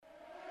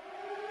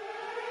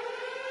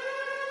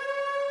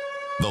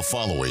The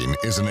following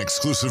is an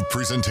exclusive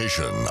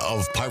presentation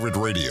of Pirate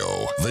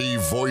Radio, the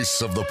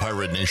voice of the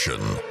pirate nation.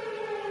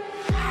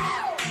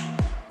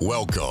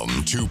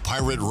 Welcome to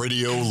Pirate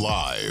Radio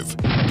Live.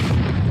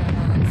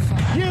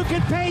 You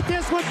can paint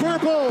this one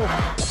purple.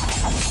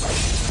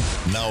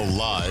 Now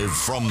live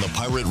from the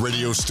Pirate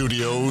Radio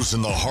studios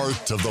in the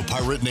heart of the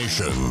pirate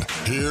nation,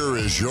 here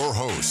is your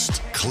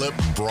host, Clip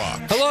Brock.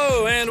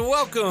 Hello and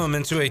welcome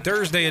into a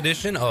Thursday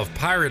edition of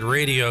Pirate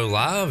Radio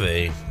Live,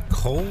 a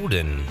cold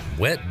and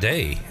wet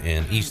day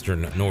in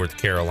eastern North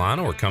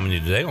Carolina. We're coming to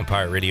you today on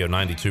Pirate Radio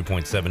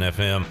 92.7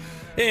 FM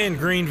in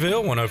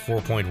Greenville,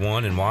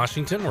 104.1 in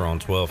Washington. We're on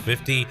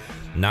 1250,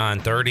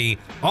 930,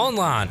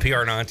 online,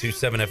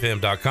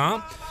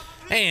 pr927fm.com.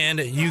 And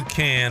you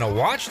can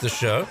watch the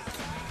show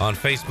on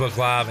Facebook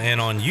Live and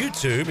on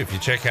YouTube. If you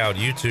check out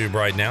YouTube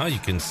right now, you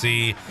can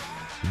see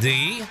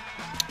the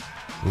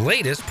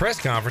latest press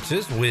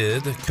conferences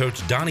with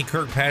Coach Donnie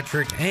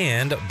Kirkpatrick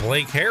and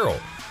Blake Harrell.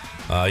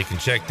 You can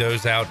check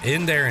those out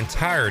in their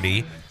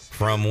entirety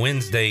from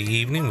Wednesday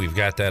evening. We've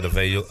got that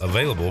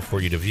available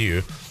for you to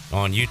view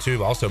on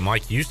YouTube. Also,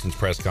 Mike Houston's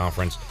press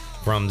conference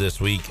from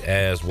this week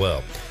as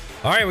well.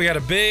 All right, we got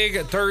a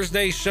big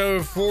Thursday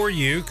show for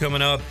you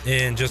coming up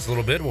in just a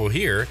little bit. We'll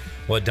hear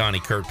what Donnie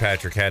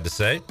Kirkpatrick had to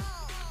say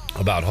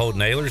about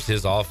Holton Ahlers,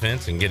 his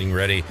offense, and getting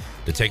ready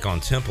to take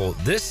on Temple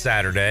this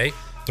Saturday.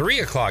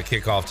 3 o'clock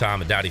kickoff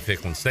time at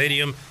Dowdy-Ficklin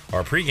Stadium.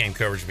 Our pregame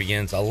coverage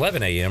begins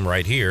 11 a.m.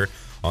 right here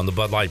on the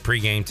Bud Light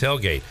pregame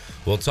tailgate.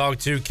 We'll talk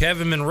to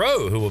Kevin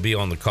Monroe, who will be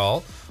on the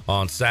call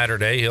on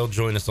Saturday. He'll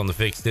join us on the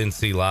Fixed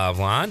NC Live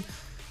line.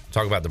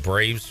 Talk about the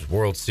Braves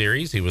World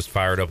Series. He was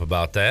fired up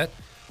about that.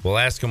 We'll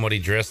ask him what he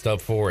dressed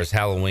up for as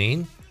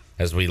Halloween.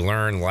 As we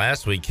learned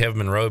last week, Kevin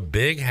Monroe,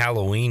 big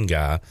Halloween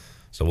guy.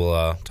 So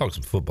we'll talk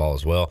some football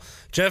as well.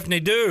 Jeff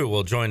Nadeau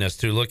will join us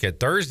to look at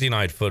Thursday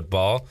night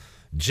football.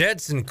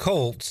 Jets and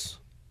Colts.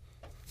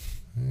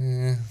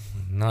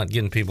 Not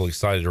getting people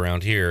excited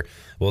around here.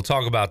 We'll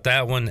talk about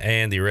that one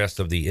and the rest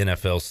of the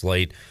NFL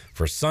slate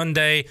for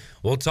Sunday.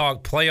 We'll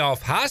talk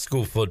playoff high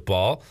school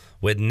football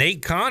with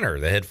Nate Connor,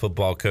 the head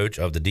football coach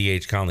of the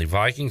D.H. Conley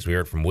Vikings. We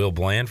heard from Will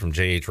Bland from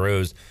J.H.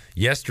 Rose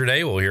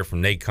yesterday. We'll hear from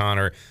Nate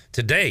Connor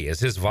today as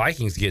his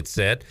Vikings get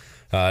set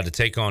to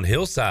take on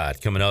Hillside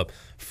coming up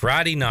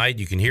Friday night.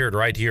 You can hear it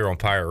right here on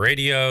Pirate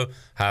Radio.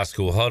 High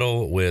School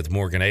Huddle with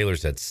Morgan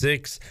Ahlers at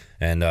 6.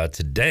 And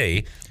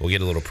today we'll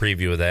get a little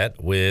preview of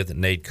that with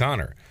Nate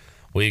Connor.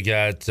 We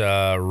got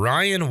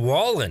Ryan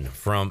Wallen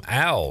from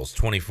Owls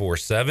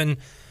 24/7.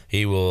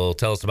 He will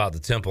tell us about the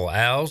Temple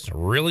Owls,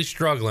 really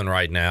struggling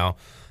right now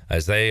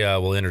as they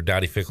will enter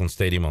Dowdy-Ficklin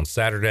Stadium on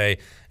Saturday.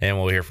 And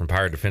we'll hear from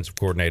Pirate Defensive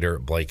Coordinator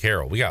Blake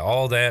Harrell. We got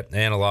all that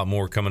and a lot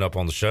more coming up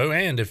on the show.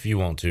 And if you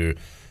want to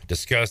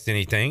discuss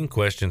anything,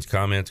 questions,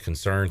 comments,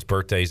 concerns,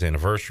 birthdays,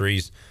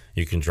 anniversaries,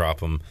 you can drop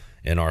them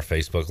in our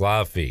Facebook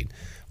Live feed.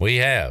 We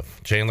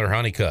have Chandler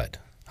Honeycutt.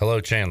 Hello,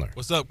 Chandler.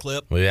 What's up,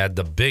 Clip? We had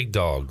the big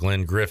dog,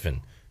 Glenn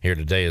Griffin, here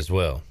today as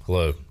well.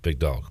 Hello, big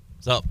dog.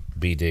 What's up?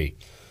 BD.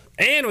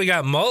 And we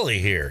got Mully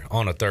here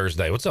on a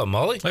Thursday. What's up,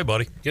 Mully? Hey,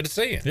 buddy. Good to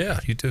see you. Yeah,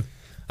 you too.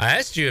 I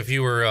asked you if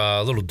you were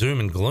a little doom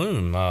and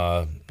gloom,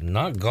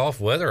 not golf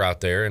weather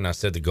out there, and I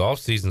said the golf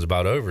season's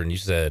about over, and you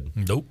said,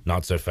 nope,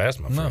 not so fast,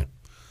 my friend.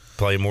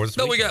 Play more this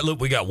weekend.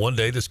 We got one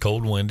day that's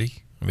cold and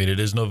windy. I mean, it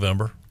is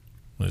November.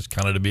 It's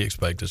kind of to be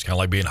expected. It's kind of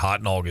like being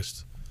hot in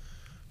August.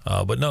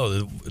 But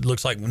no, it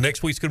looks like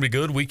next week's going to be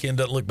good. Weekend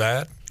doesn't look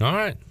bad. All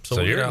right. So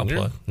we'll get out and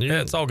play.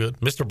 Yeah, it's all good.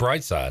 Mr.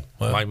 Brightside,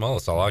 well, Mike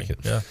Mullis, I like it.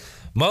 Yeah.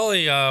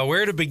 Mully,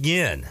 where to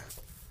begin?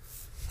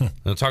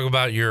 We'll talk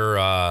about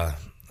your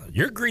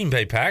Green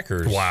Bay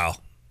Packers. Wow.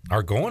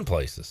 Are going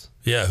places.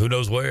 Yeah, who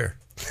knows where?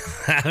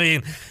 I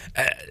mean,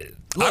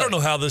 look, I don't know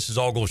how this is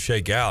all going to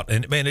shake out.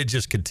 And, man, it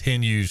just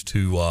continues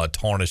to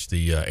tarnish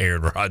the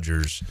Aaron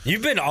Rodgers.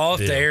 You've been off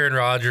the Aaron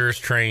Rodgers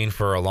train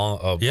for a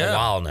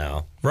while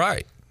now.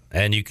 Right.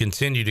 And you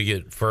continue to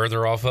get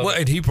further off of it. Well,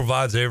 and he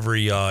provides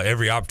every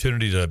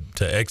opportunity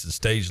to exit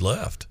stage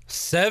left.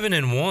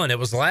 7-1. It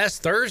was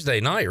last Thursday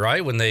night,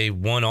 right, when they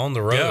won on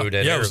the road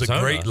at Arizona. It was a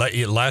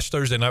great last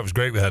Thursday night was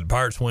great. We had the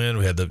Pirates win.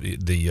 We had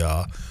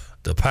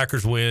the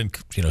Packers win,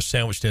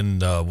 sandwiched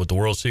in with the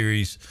World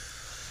Series.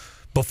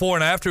 Before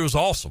and after, it was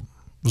awesome.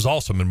 It was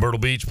awesome in Myrtle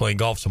Beach playing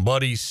golf with some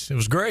buddies. It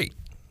was great.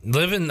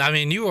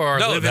 You are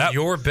living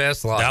your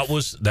best life.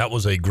 That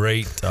was a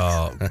great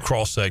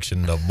cross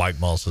section of Mike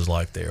Mullis's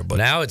life there. But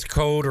now it's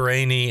cold,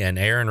 rainy, and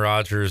Aaron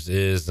Rodgers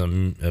is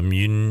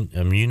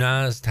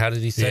immunized. How did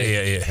he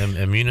say? Yeah.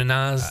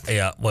 Immunized.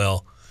 Yeah.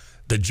 Well,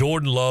 the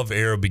Jordan Love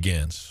era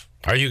begins.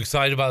 Are you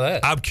excited about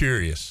that? I'm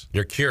curious.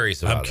 You're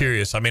curious about it. I'm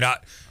curious. I mean,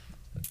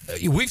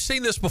 we've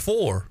seen this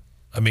before.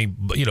 I mean,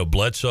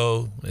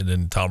 Bledsoe, and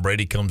then Tom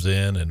Brady comes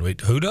in, and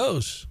who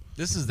knows?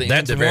 This is the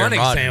That's end of Aaron one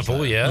Rodgers,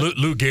 example, yeah.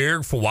 Lou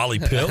Gehrig for Wally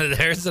Pipp.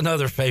 There's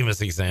another famous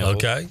example.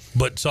 Okay,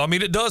 but so I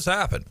mean, it does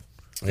happen.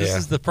 This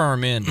is the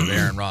firm end of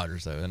Aaron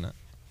Rodgers, though, isn't it?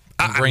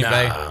 In Green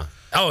Bay.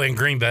 Oh, in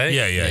Green Bay.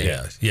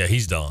 Yeah.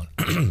 He's done.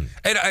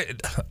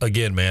 And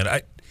again,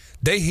 man,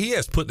 he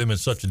has put them in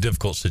such a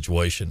difficult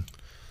situation.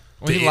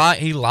 Well,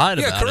 he lied about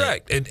it. Yeah,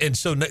 correct. And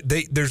so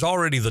there's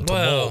already the tumult.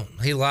 Well,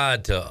 he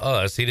lied to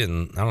us. He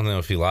didn't. I don't know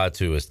if he lied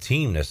to his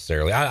team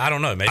necessarily. I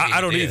don't know. Maybe I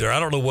don't either. I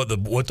don't know what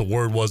the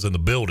word was in the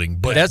building,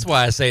 but that's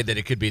why I say that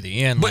it could be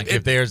the end. But like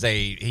if there's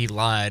he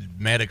lied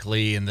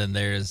medically, and then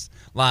there's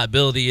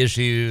liability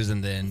issues,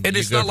 and then and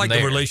it's not like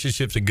the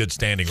relationship's in good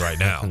standing right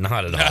now.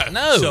 Not at all.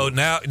 No. So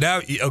now,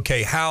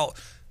 okay,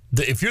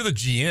 if you're the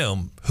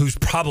GM, who's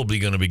probably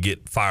going to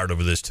get fired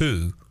over this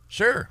too?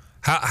 Sure.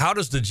 How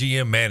does the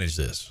GM manage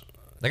this?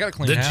 They got to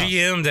clean the house.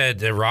 GM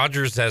that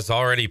Rodgers has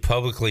already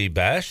publicly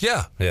bashed.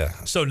 Yeah.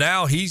 So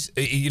now he's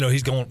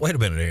going. Wait a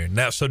minute, Aaron.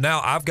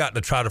 Now I've got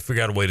to try to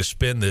figure out a way to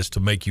spin this to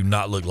make you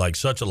not look like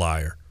such a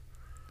liar.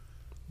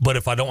 But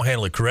if I don't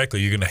handle it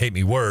correctly, you're going to hate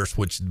me worse.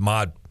 Which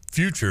my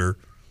future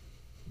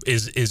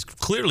is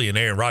clearly in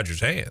Aaron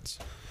Rodgers' hands.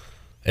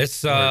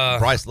 It's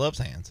Bryce Love's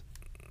hands.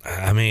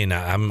 I mean,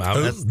 I'm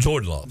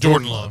Jordan Love.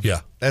 Jordan Love.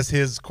 Yeah. That's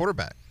his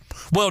quarterback.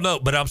 Well, no,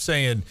 but I'm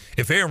saying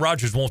if Aaron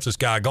Rodgers wants this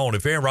guy gone,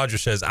 if Aaron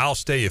Rodgers says, I'll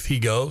stay if he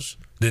goes,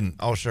 then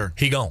sure.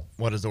 He gone.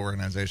 What does the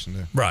organization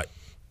do? Right.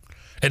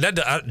 And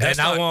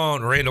I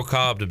want Randall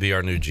Cobb to be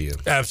our new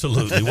GM.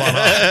 Absolutely. Why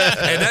not?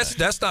 And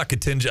that's not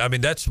contingent. I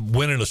mean, that's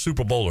winning a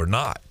Super Bowl or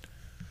not.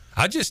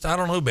 I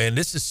don't know, man.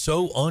 This is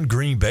so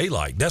un-Green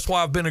Bay-like. That's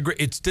why I've been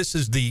This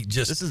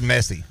is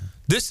messy.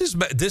 This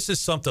is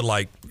something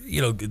like,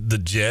 the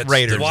Jets,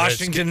 Raiders,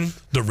 Washington,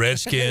 the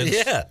Redskins,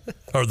 yeah,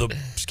 or the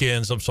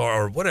Skins. I'm sorry,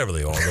 or whatever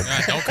they are.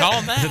 Don't call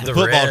them that. The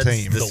football Reds,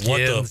 team,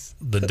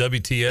 the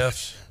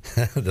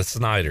WTFs, the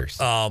Snyders,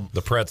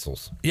 the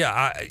Pretzels.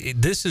 Yeah,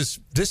 this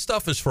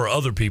stuff is for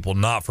other people,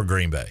 not for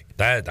Green Bay.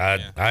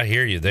 I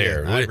hear you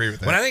there. Yeah, I agree with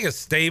that. When I think of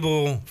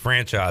stable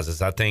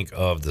franchises, I think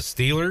of the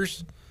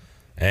Steelers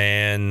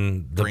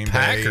and the Green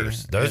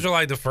Packers. Bay. Those are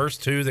like the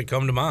first two that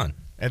come to mind.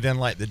 And then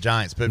like the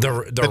Giants, but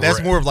The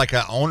that's more of like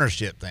an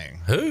ownership thing.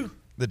 Who?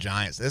 The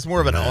Giants. That's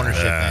more of an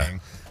ownership thing.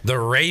 The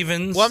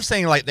Ravens. Well, I'm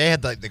saying like they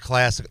had like the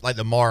classic, like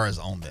the Maras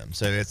own them,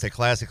 so it's a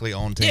classically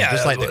owned team. Yeah,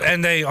 just like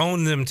and they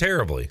own them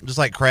terribly. Just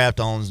like Kraft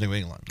owns New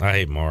England. I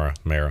hate Mara.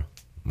 I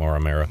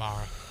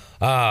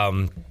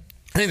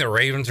think the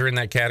Ravens are in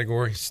that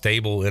category.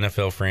 Stable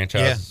NFL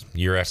franchises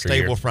year after year.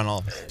 Stable front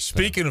office.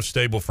 Speaking of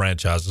stable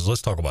franchises,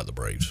 let's talk about the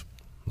Braves.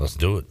 Let's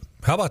do it.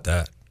 How about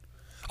that?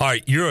 All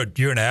right,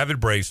 you're an avid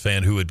Braves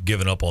fan who had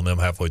given up on them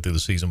halfway through the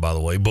season, by the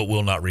way, but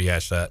we'll not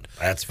rehash that.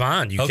 That's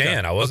fine. You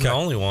can. I wasn't the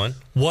only one.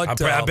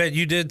 I bet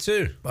you did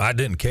too. I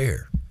didn't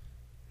care.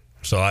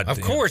 So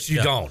of course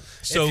you don't.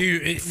 So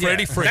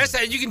Freddie Freeman.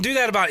 You can do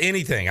that about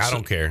anything. I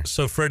don't care.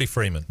 So Freddie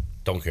Freeman.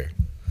 Don't care.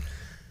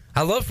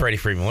 I love Freddie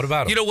Freeman. What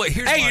about him? You know what?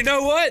 You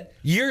know what?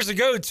 Years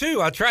ago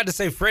too, I tried to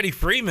say Freddie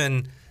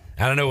Freeman.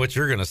 I don't know what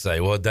you're going to say.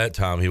 Well, at that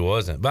time, he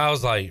wasn't. But I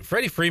was like,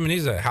 Freddie Freeman,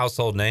 he's a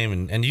household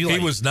name. And he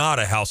was not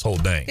a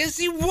household name. Yes,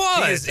 he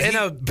was. In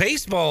a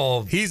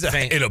baseball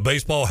in a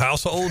baseball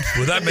household?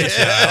 Well, that makes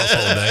it a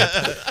household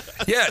name.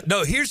 Yeah,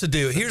 no, here's the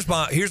deal. Here's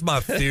my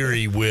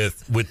theory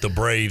with the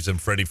Braves and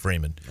Freddie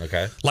Freeman.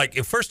 Okay. Like,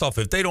 first off,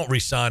 if they don't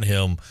re-sign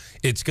him,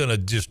 it's going to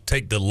just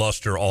take the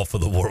luster off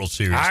of the World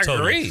Series. I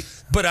totally. agree.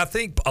 But I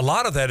think a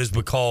lot of that is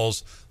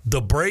because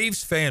the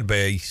Braves fan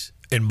base,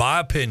 in my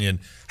opinion,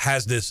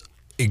 has this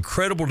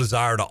incredible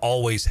desire to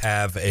always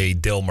have a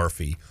Dale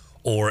Murphy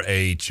or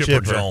a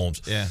Chipper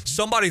Jones. Yeah.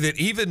 Somebody that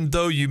even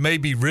though you may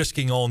be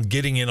risking on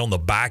getting in on the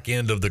back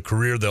end of the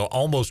career, they'll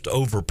almost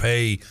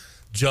overpay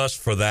just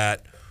for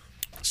that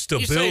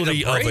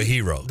stability of a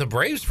hero. The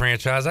Braves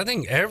franchise, I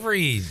think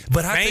every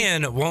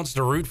fan wants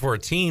to root for a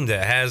team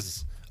that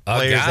has a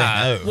players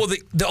guy. they know. Well,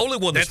 the only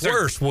one that's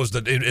worse was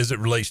that, as it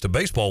relates to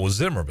baseball, was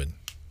Zimmerman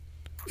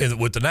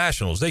with the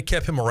Nationals. They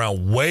kept him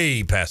around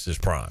way past his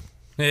prime.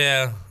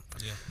 Yeah.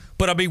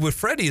 But, I mean, with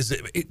Freddie,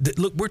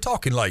 look, we're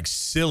talking like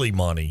silly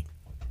money.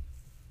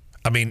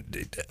 I mean,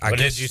 I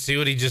guess. Did you see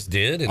what he just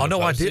did? Oh,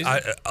 no, I did.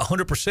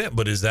 100%.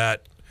 But is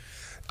that,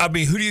 I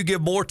mean, who do you give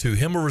more to,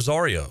 him or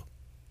Rosario?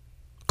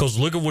 Because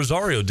look at what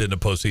Rosario did in the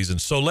postseason.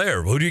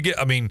 Soler, who do you get?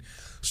 I mean,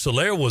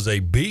 Soler was a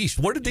beast.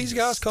 Where did these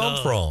guys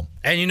come from?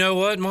 And you know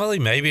what,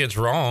 Mully? Maybe it's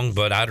wrong,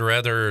 but I'd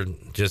rather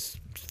just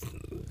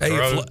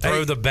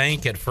throw the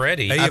bank at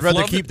Freddie. Hey, I'd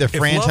rather keep the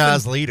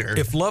franchise leader.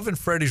 If loving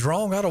Freddie's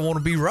wrong, I don't want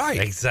to be right.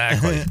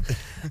 Exactly.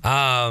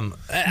 But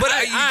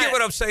you get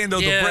what I'm saying, though.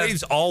 Yeah. The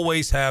Braves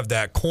always have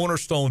that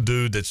cornerstone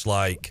dude that's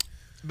like.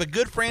 But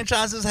good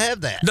franchises have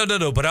that.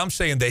 No. But I'm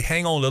saying they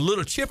hang on. A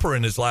little Chipper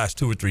in his last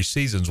 2 or 3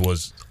 seasons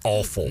was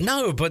awful.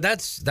 No, but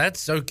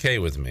that's okay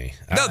with me.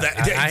 No,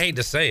 I hate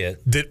to say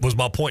it. Was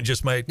my point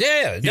just made?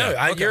 Yeah.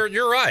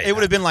 You're right. It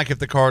would have been like if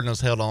the Cardinals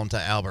held on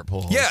to Albert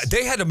Pujols. Yeah,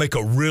 they had to make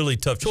a really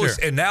tough choice.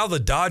 Sure. And now the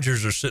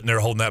Dodgers are sitting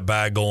there holding that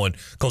bag going,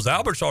 because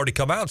Albert's already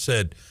come out and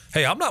said,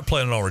 hey, I'm not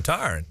planning on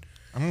retiring.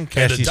 I'm going to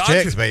cash these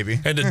checks, baby.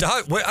 And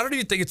the well, I don't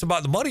even think it's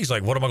about the money. He's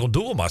like, what am I going to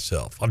do with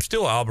myself? I'm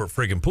still Albert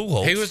friggin'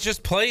 Pujols. He was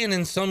just playing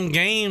in some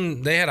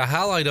game. They had a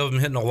highlight of him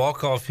hitting a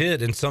walk-off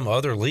hit in some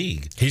other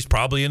league. He's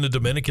probably in the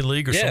Dominican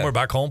League or somewhere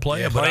back home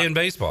playing. Playing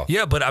baseball.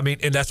 Yeah, but I mean,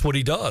 and that's what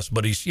he does.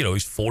 But he's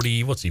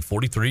 40, what's he,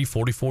 43,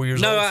 44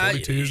 years old,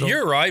 42 years old?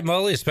 You're right,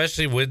 Mully,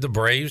 especially with the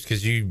Braves,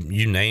 because you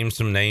named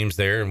some names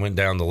there and went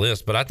down the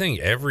list. But I think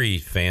every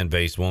fan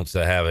base wants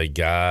to have a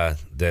guy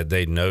that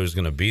they know is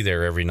going to be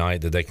there every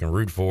night that they can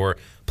root for.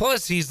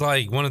 Plus, he's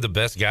like one of the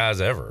best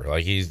guys ever.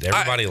 Like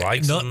everybody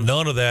likes him.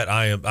 None of that.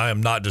 I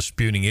am not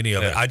disputing any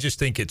of it. I just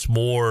think it's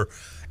more,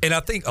 and I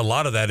think a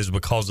lot of that is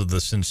because of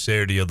the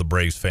sincerity of the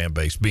Braves fan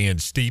base being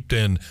steeped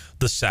in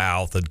the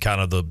South and kind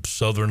of the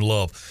Southern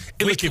love.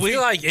 We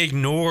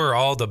ignore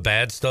all the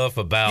bad stuff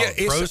about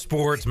pro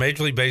sports,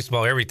 Major League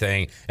Baseball,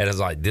 everything, and it's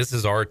like, this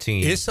is our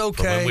team. It's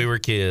okay. From when we were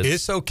kids.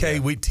 It's okay.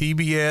 We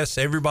TBS,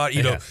 everybody.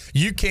 You know,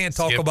 you can't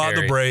talk about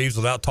the Braves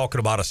without talking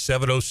about a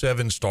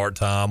 7:07 start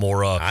time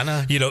or I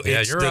know.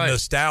 It's the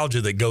nostalgia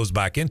that goes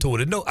back into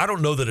it. And no, I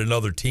don't know that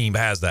another team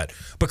has that,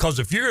 because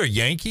if you're a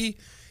Yankee,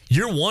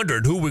 you're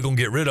wondering who we're going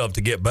to get rid of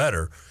to get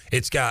better.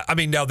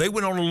 Now they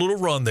went on a little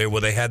run there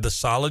where they had the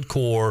solid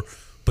core,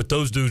 but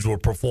those dudes were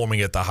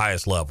performing at the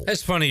highest level.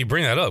 It's funny you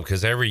bring that up,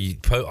 because every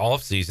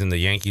offseason the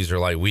Yankees are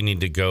like, we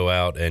need to go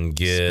out and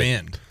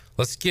get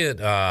Let's get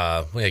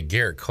we had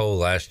Garrett Cole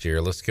last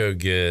year. Let's go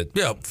get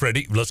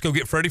Freddie. Let's go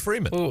get Freddie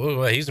Freeman.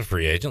 He's a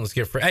free agent. Let's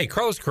get Hey,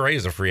 Carlos Correa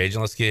is a free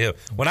agent. Let's get him.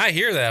 When I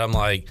hear that, I'm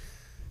like,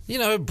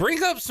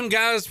 bring up some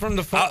guys from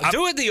the farm.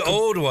 Do it the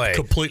old way.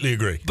 Completely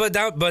agree. But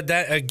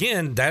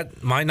that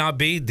might not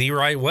be the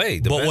right way.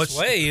 The best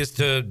way is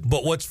to.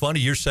 But what's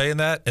funny, you're saying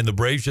that, and the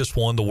Braves just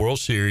won the World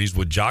Series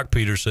with Jock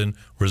Peterson,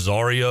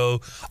 Rosario,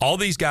 all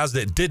these guys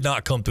that did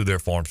not come through their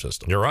farm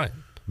system. You're right.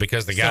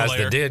 Because the guys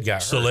that did got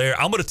hurt. Soler.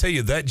 I'm going to tell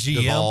you that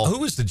GM. Who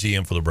was the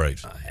GM for the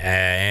Braves?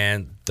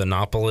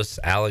 Anthopoulos,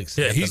 Alex.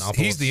 Yeah,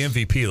 he's the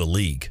MVP of the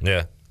league.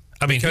 Yeah.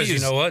 I mean, because you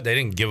know what? They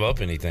didn't give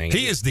up anything.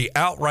 He is the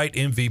outright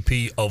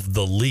MVP of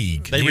the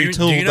league. They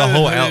retooled the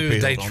whole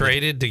outfield. They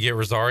traded to get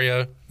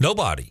Rosario?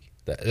 Nobody.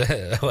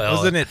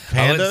 Wasn't it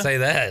Panda? I wouldn't say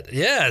that.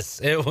 Yes,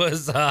 it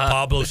was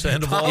Pablo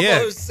Sandoval.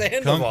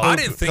 Sandoval. I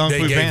didn't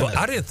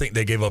think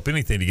they gave up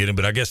anything to get him,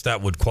 but I guess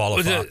that would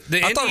qualify.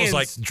 The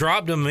Indians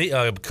dropped him,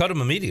 cut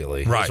him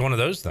immediately. Right. It was one of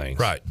those things.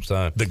 Right.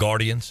 So the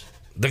Guardians.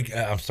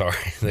 I'm sorry.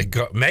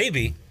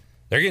 Maybe.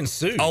 They're getting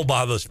sued. Oh,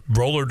 by the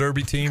roller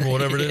derby team or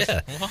whatever it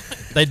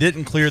is? They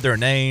didn't clear their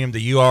name,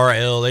 the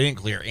URL. They didn't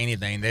clear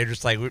anything. They're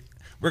just like,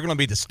 we're going to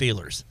be the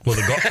Steelers. Well,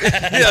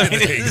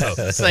 there you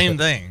go. Same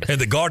thing. And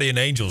the Guardian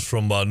Angels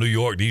from New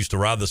York, they used to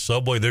ride the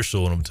subway. They're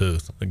suing them, too.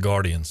 The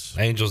Guardians.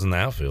 Angels in the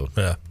outfield.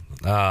 Yeah.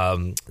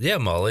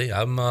 Mully.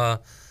 I'm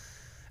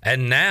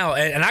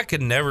and I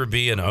could never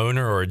be an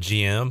owner or a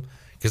GM,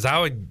 because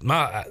I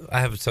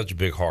have such a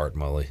big heart,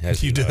 Mully.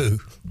 As you do.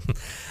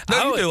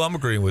 You do. I'm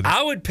agreeing with you.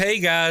 I would pay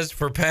guys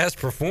for past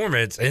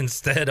performance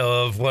instead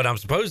of what I'm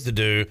supposed to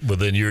do. Well,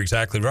 then you're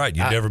exactly right.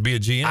 You'd never be a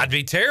GM. I'd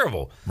be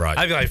terrible. Right.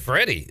 I'd be like,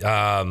 Freddie,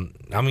 I'm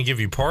going to give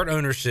you part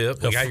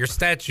ownership. We got your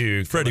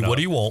statue. Freddie, what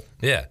do you want?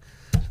 Yeah.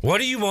 What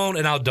do you want,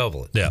 and I'll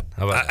double it. Yeah.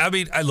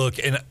 I look,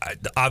 and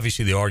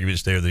obviously the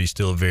argument's there that he's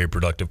still a very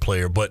productive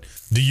player, but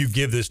do you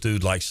give this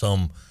dude like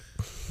some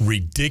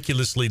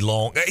ridiculously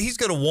long – he's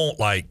going to want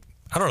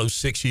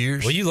 6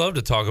 years. Well, you love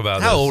to talk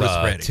about how old is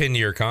Freddie?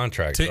 10-year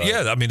contract. Right?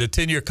 Yeah, I mean the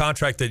 10-year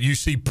contract that you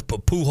see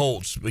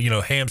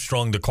Pujols,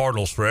 hamstrung the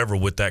Cardinals forever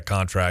with that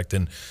contract.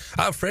 And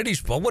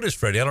Freddie's, what is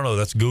Freddie? I don't know.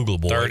 That's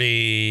Googleable.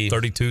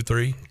 32,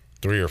 3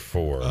 or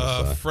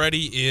 4.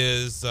 Freddie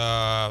is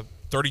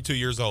 32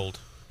 years old.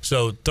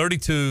 So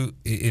 32,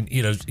 you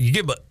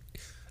give him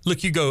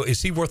you go.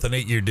 Is he worth an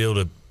 8-year deal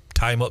to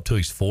tie him up till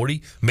he's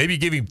 40? Maybe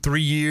give him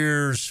 3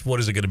 years. What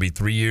is it going to be?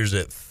 3 years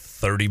at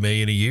 $30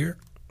 million a year.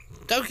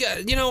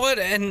 Okay, you know what?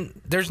 And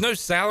there's no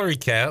salary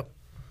cap.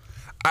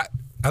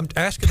 I'm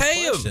asking.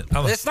 Pay him.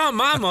 It's not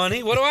my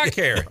money. What do I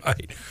care?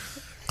 Right.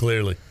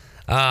 Clearly.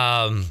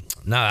 And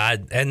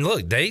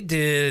look,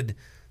 there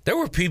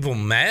were people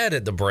mad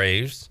at the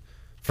Braves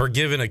for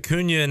giving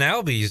Acuna and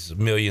Albies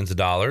millions of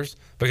dollars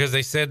because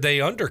they said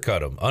they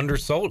undercut them,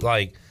 undersold.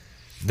 They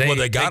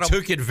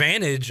took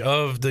advantage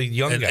of the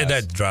young guys. And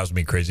that drives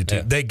me crazy, too.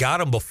 Yeah. They got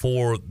them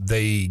before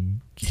they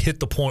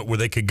hit the point where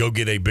they could go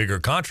get a bigger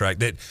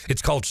contract.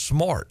 It's called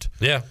smart.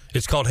 Yeah.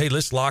 It's called, hey,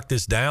 let's lock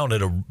this down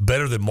at a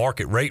better than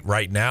market rate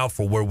right now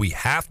for where we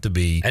have to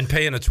be. And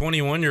paying a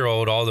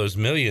 21-year-old all those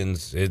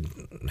millions,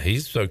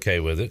 he's okay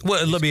with it.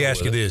 Well, let me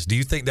ask you this. Do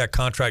you think that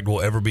contract will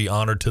ever be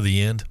honored to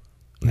the end?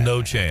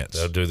 No chance.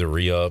 They'll do the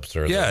re-ups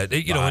or the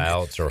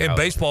buyouts. And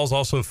baseball's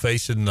also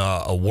facing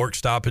a work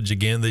stoppage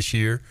again this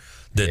year.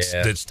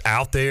 That's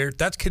out there.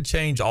 That could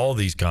change all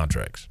these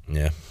contracts.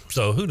 Yeah.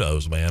 So who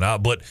knows, man?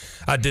 But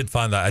I do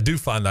find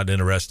that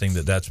interesting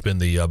that's been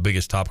the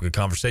biggest topic of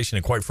conversation.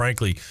 And quite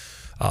frankly,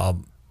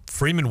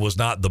 Freeman was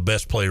not the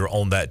best player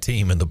on that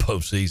team in the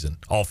postseason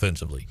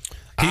offensively.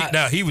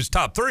 He was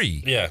top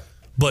 3. Yeah.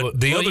 But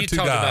the other you two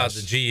talked guys,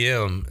 about the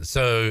GM.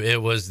 So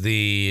it was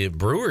the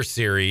Brewers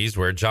series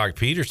where Jock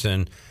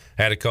Peterson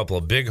had a couple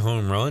of big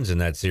home runs in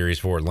that series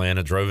for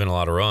Atlanta, drove in a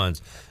lot of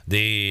runs.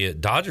 The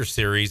Dodgers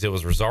series, it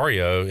was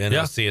Rosario,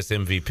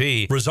 NLCS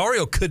MVP.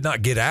 Rosario could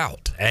not get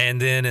out.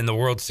 And then in the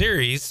World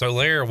Series,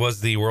 Soler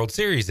was the World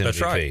Series MVP.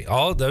 That's right.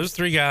 All those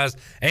three guys,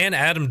 and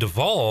Adam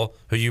Duvall,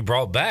 who you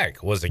brought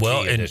back, was a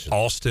key addition.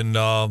 And Austin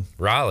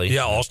Riley.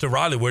 Yeah, Austin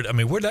Riley.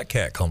 Where'd that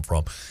cat come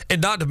from?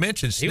 And not to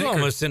mention He Snicker. was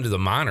almost into the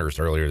minors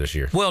earlier this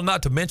year. Well,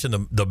 not to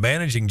mention the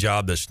managing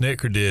job that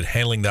Snicker did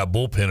handling that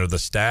bullpen, or the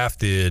staff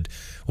did,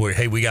 where,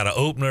 hey, we got an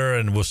opener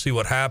and we'll see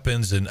what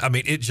happens. And, I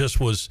mean, it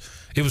was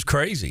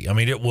crazy. I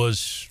mean, it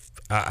was,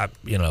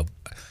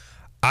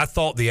 I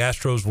thought the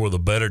Astros were the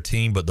better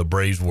team, but the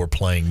Braves were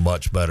playing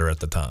much better at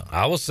the time.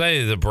 I will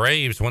say the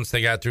Braves, once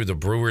they got through the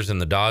Brewers and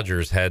the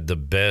Dodgers, had the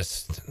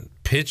best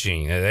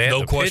pitching. They had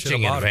No the question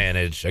pitching about it.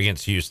 advantage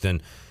against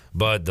Houston,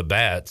 but the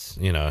bats,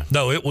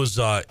 No, it was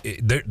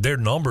their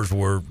numbers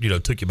were,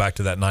 took you back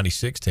to that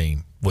 96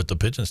 team with the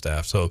pitching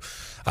staff. So,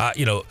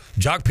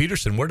 Jock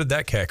Peterson, where did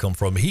that cat come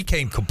from? He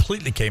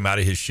completely came out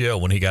of his shell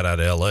when he got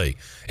out of L.A.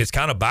 It's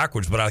kind of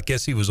backwards, but I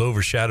guess he was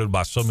overshadowed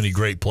by so many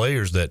great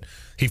players that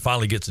he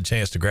finally gets a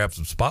chance to grab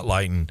some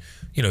spotlight. And,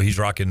 he's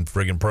rocking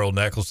friggin' pearl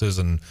necklaces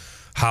and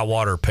high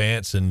water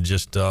pants and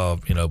just,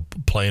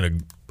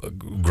 playing a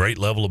great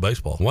level of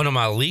baseball. one of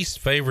my least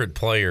favorite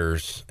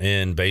players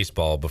in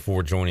baseball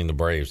before joining the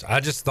Braves. I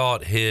just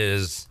thought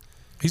his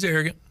He's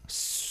arrogant.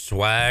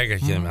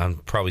 swag, I'm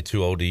probably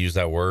too old to use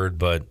that word,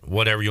 but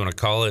whatever you want to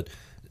call it,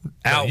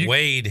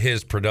 outweighed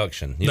his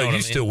production. You know what I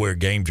mean? Still wear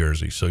game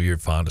jerseys, so you're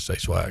fine to say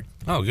swag.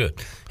 Oh, good.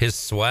 His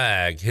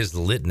swag, his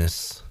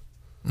litness.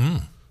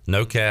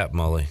 No cap,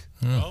 Mully.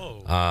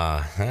 Oh.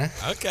 Huh?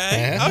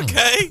 Okay.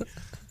 Okay.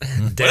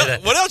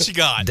 What else you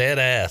got? Dead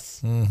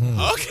ass.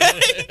 Okay.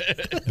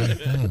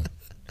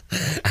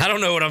 I don't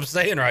know what I'm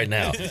saying right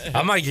now.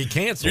 I might get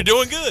canceled. You're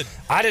doing good.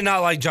 I did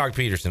not like Jock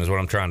Peterson, is what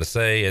I'm trying to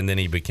say, and then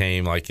he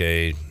became like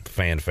a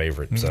fan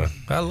favorite. So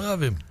I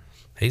love him.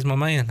 he's my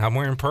man. I'm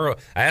wearing pearl.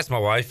 I asked my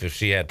wife if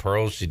she had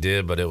pearls. She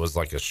did, but it was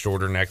like a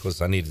shorter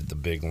necklace. I needed the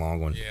big long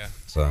one. Yeah.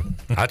 So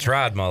I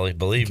tried, Molly.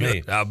 Believe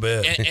me. I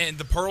bet. And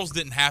the pearls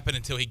didn't happen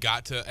until he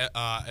got to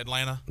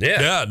Atlanta.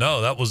 Yeah. Yeah,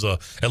 no, that was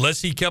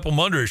unless he kept them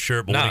under his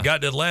shirt, but when he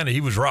got to Atlanta,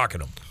 he was rocking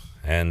them.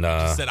 And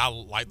He said, I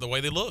like the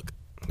way they look.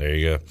 there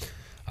you go.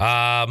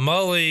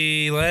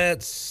 Mully,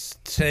 let's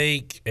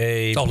take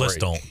a break. Let's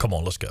don't. Come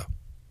on, let's go.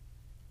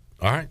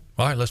 All right.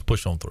 All right, let's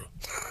push on through.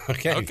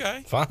 Okay.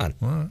 Okay.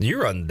 Fine.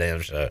 You run the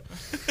damn show.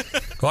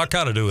 Well, I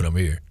kind of do it. I'm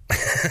here.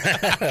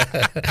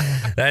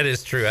 That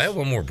is true. I have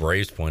one more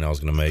Braves point I was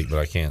going to make, but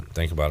I can't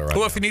think about it right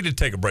Well, now. if you need to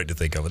take a break to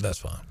think of it, that's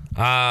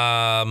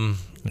fine.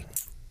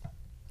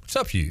 It's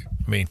up to you.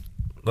 I mean,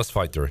 Let's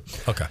fight through.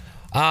 okay.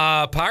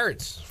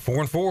 Pirates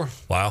 4-4,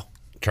 Wow.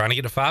 trying to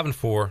get to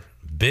 5-4.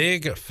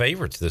 Big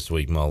favorites this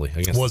week, Mully.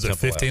 Against Was the it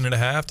Temple 15 and a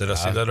half? Did I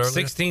see that earlier?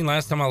 16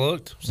 last time I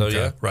looked. So Okay,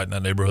 yeah, right in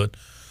that neighborhood.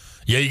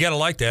 Yeah, you got to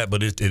like that,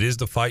 but it is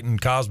the fighting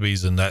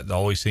Cosbys, and that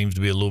always seems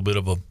to be a little bit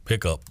of a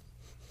hiccup.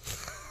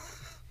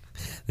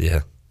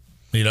 yeah.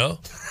 You know,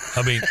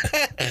 I mean,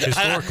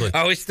 historically,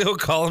 Are we still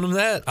calling him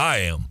that? I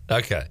am.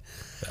 Okay.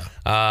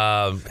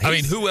 I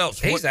mean, who else?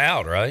 He's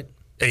out, right?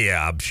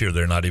 Yeah, I'm sure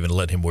they're not even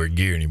letting him wear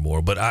gear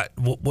anymore. But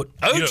what?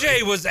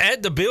 OJ was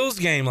at the Bills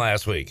game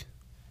last week.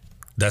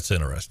 That's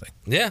interesting.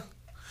 Yeah.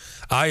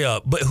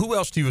 But who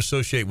else do you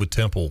associate with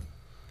Temple?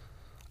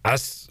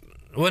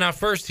 When I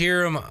first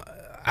hear him,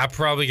 I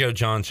probably go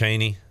John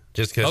Chaney,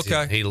 just because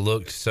he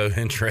looked so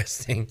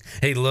interesting.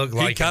 He looked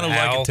like kind of an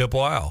like owl. a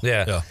Temple owl.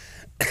 Yeah.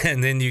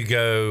 And then you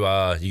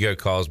go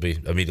Cosby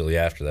immediately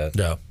after that.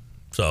 Yeah.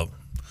 So,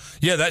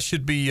 yeah, that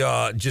should be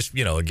just,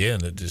 again,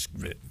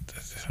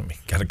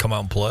 got to come out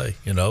and play,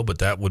 but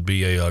that would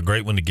be a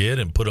great one to get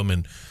and put them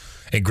in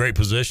great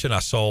position. I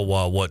saw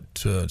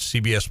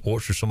CBS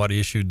Sports or somebody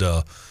issued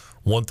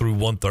 1 through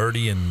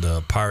 130,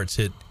 and Pirates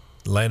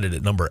landed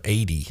at number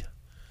 80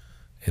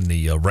 in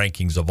the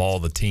rankings of all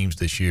the teams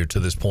this year to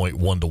this point,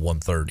 1 to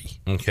 130.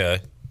 Okay.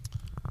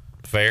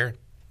 Fair?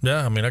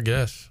 Yeah, I mean, I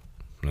guess.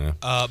 Yeah.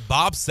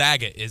 Bob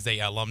Saget is a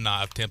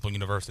alumni of Temple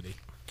University.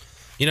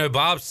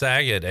 Bob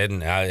Saget,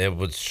 and it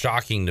was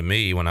shocking to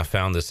me when I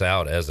found this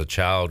out as a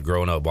child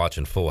growing up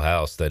watching Full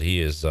House that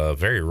he is a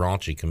very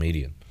raunchy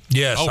comedian.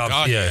 Yes, Oh,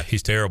 God, yeah.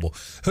 he's terrible.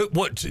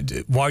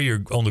 While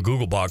you're on the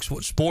Google box,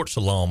 what sports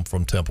alum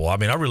from Temple? I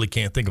mean, I really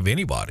can't think of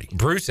anybody.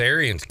 Bruce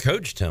Arians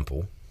coached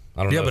Temple.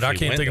 I don't know. Yeah, but if I he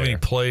can't went think of any there.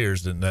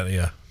 players that.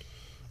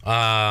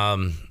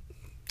 Yeah.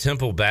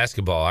 Temple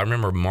basketball. I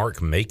remember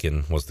Mark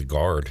Macon was the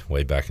guard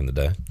way back in the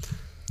day.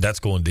 That's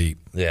going deep.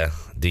 Yeah,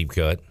 deep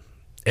cut.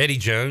 Eddie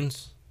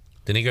Jones.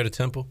 Didn't he go to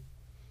Temple?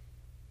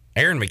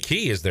 Aaron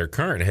McKee is their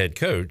current head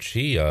coach.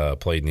 He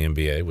played in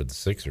the NBA with the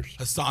Sixers.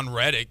 Hassan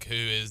Reddick, who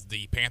is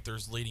the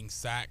Panthers' leading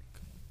sack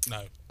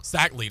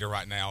leader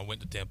right now,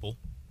 went to Temple.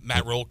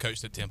 Matt Rule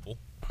coached at Temple.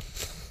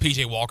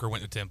 PJ Walker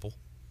went to Temple.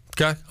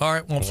 Okay. All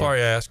right. Well, I'm sorry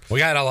I asked. We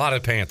got a lot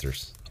of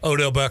Panthers.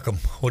 Odell Beckham.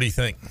 What do you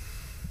think?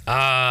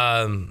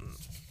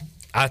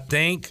 I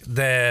think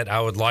that I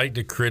would like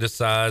to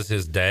criticize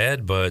his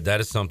dad, but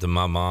that is something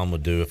my mom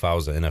would do if I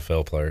was an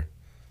NFL player.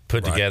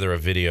 Put together a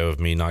video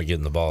of me not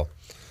getting the ball.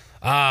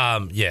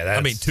 Yeah,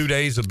 I mean, 2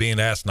 days of being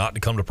asked not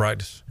to come to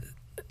practice.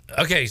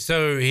 Okay,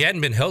 so he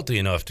hadn't been healthy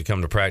enough to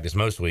come to practice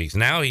most weeks.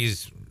 Now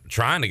he's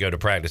trying to go to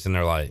practice, and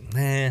they're like,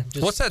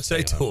 just what's that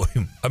say to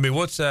him? I mean,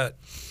 what's that?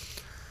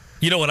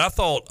 You know, and I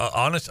thought,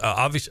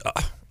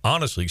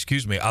 honestly,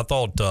 excuse me, I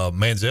thought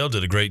Manziel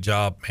did a great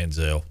job.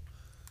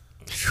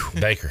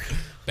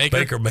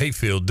 Baker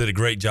Mayfield did a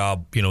great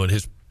job, you know, in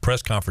his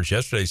press conference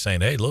yesterday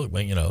saying, hey, look,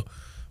 man, you know,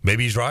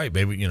 maybe he's right.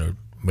 Maybe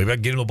I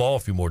can get him the ball a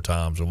few more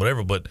times or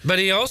whatever. But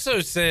he also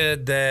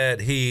said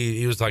that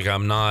he was like,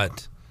 I'm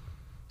not.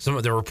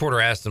 The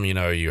reporter asked him, you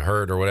know, are you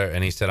hurt or whatever?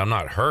 And he said, I'm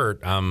not hurt.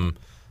 I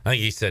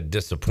think he said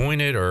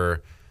disappointed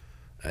or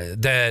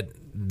that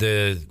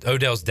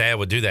Odell's dad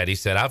would do that. He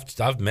said,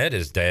 I've met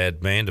his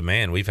dad man to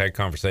man. We've had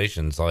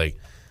conversations like,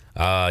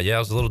 I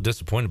was a little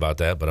disappointed about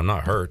that, but I'm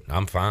not hurt.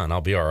 I'm fine.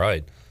 I'll be all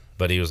right.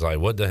 But he was like,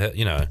 what the hell?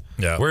 You know,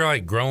 we're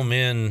like grown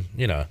men,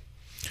 you know.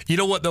 You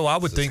know what, though? I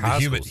would think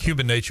that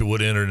human nature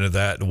would enter into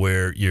that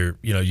where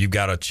you've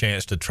got a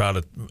chance to try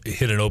to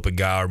hit an open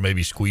guy or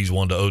maybe squeeze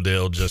one to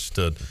Odell just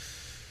to,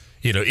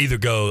 you know, either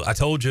go, I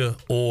told you,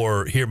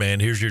 or here, man,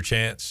 here's your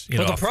chance.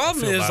 But the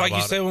problem is, like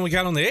you said when we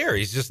got on the air,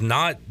 he's just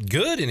not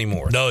good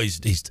anymore. No,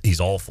 he's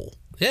awful.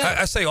 Yeah.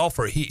 I say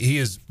awful. He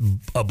is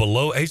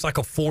he's like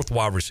a fourth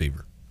wide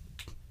receiver.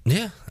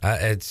 Yeah,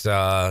 it's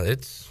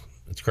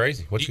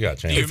crazy. What you got,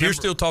 Chan? If you're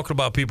still talking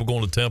about people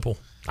going to Temple,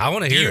 I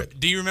want to hear it.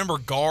 Do you remember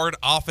guard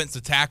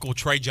offensive tackle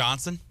Trey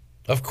Johnson?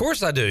 Of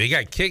course I do. He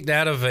got kicked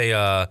out of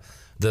the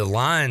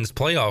Lions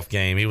playoff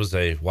game. He was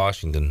a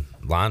Washington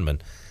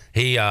lineman.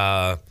 He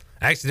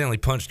accidentally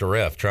punched a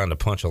ref trying to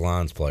punch a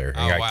Lions player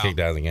and got kicked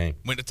out of the game.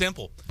 Went to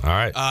Temple. All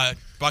right.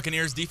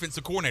 Buccaneers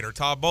defensive coordinator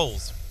Todd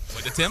Bowles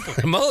went to Temple.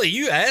 Mully,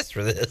 you asked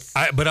for this.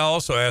 But I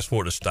also asked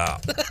for it to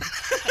stop.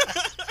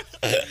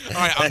 All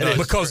right, I'm done.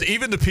 Because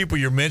even the people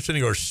you're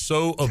mentioning are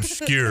so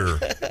obscure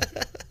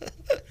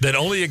that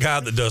only a guy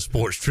that does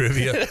sports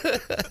trivia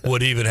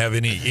would even have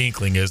any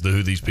inkling as to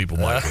who these people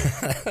might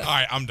be. All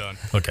right, I'm done.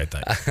 Okay,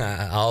 thanks.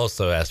 I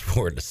also asked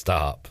for it to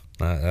stop.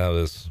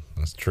 That's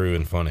true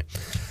and funny.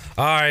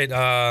 All right,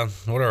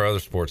 what are our other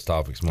sports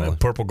topics, Mully?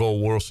 Purple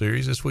Gold World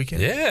Series this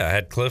weekend? Yeah, I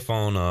had Cliff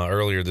on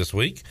earlier this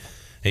week.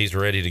 He's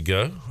ready to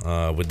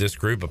go with this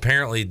group.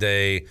 Apparently,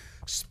 they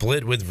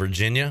split with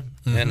Virginia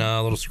in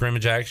a little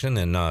scrimmage action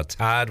and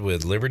tied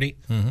with Liberty,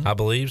 I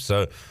believe.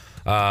 So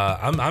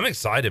I'm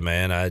excited,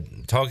 man.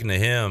 Talking to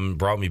him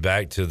brought me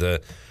back to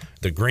the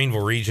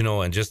Greenville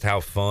Regional and just how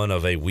fun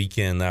of a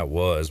weekend that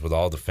was with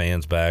all the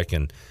fans back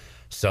and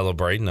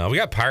celebrating. We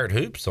got Pirate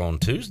Hoops on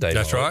Tuesday.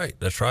 That's right.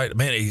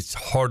 Man, it's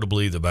hard to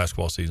believe the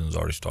basketball season is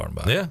already starting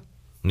back. Yeah.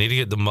 Need to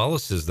get the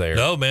Mullises there.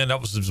 No, man, that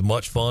was as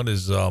much fun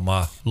as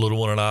my little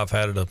one and I have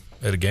had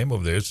at a game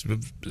over there. It's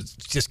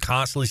just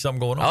constantly something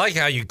going on. I like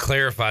how you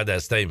clarified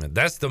that statement.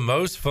 That's the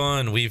most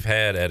fun we've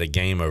had at a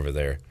game over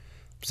there.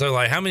 So,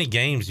 like, how many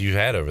games you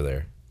had over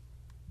there?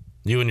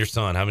 You and your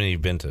son, how many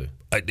you've been to?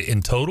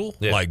 In total?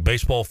 Yeah. Like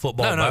baseball,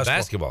 football,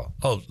 basketball.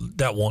 Oh,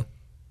 that one.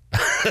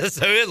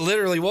 So it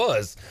literally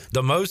was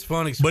the most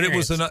fun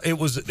experience.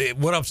 But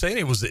what I'm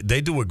saying,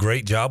 they do a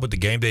great job with the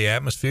game day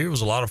atmosphere. It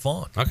was a lot of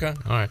fun. Okay,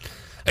 all right.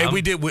 And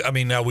we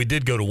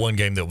did go to one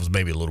game that was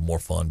maybe a little more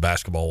fun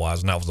basketball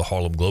wise, and that was the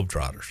Harlem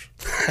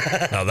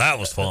Globetrotters. Now that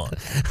was fun.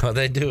 Well,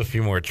 they do a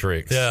few more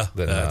tricks. Yeah,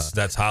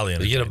 that's highly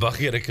entertaining. You get a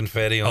bucket of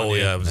confetti on. Oh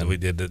yeah, we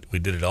did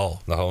it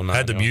all. The whole night.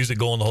 Had the music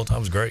going the whole time. It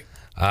was great.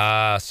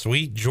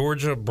 Sweet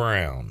Georgia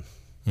Brown,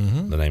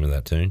 the name of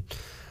that tune.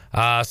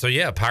 So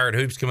yeah, Pirate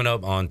Hoops coming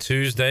up on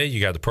Tuesday. You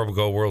got the Purple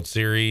Gold World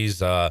Series,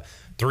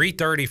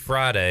 3:30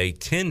 Friday,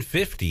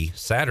 10:50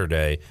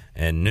 Saturday,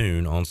 and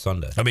noon on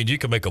Sunday. I mean, you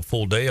can make a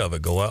full day of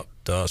it. Go out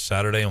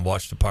Saturday and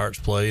watch the Pirates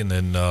play, and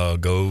then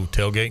go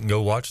tailgate and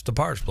go watch the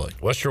Pirates play.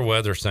 What's your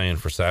weather saying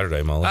for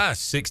Saturday, Mully?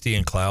 60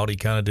 and cloudy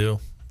kind of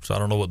deal. So I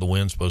don't know what the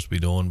wind's supposed to be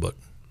doing, but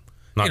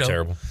not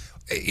terrible.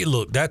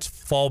 Look, that's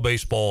fall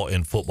baseball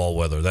and football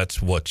weather.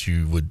 That's what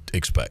you would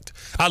expect.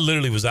 I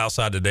literally was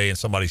outside today, and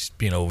somebody,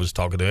 was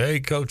talking to me. Hey,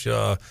 Coach,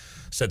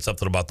 said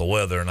something about the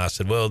weather, and I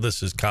said, well,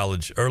 this is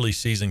early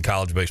season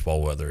college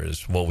baseball weather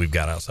is what we've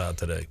got outside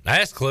today. I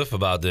asked Cliff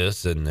about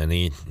this, and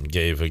he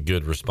gave a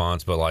good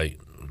response. But like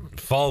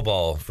fall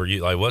ball for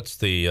you, like what's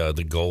the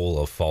goal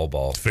of fall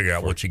ball? Figure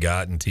out what you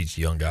got and teach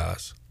young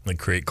guys and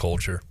create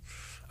culture.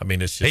 I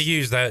mean, it's just, he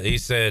used that. He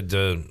said,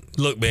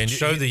 "Look, man,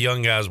 show the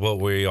young guys what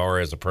we are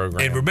as a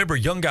program." And remember,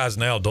 young guys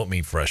now don't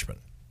mean freshmen.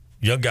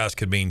 Young guys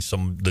could mean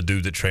the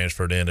dude that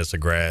transferred in as a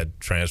grad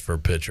transfer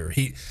pitcher.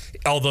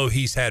 Although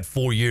he's had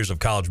 4 years of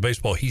college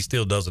baseball, he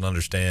still doesn't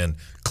understand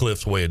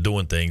Cliff's way of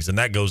doing things, and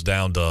that goes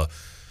down to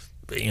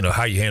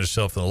how you handle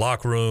yourself in the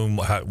locker room,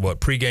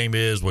 what pregame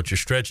is, what your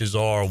stretches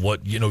are,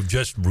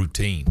 just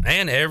routine.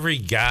 And every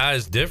guy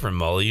is different,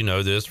 Mully. You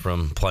know this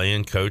from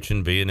playing,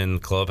 coaching, being in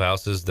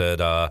clubhouses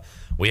that.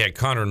 We had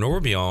Connor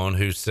Norby on,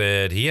 who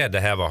said he had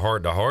to have a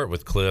heart-to-heart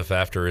with Cliff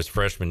after his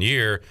freshman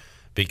year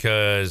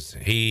because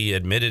he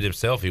admitted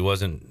himself he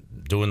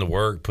wasn't doing the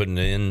work, putting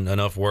in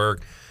enough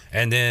work.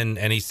 And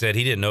he said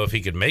he didn't know if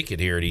he could make it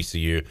here at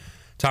ECU.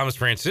 Thomas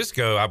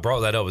Francisco, I brought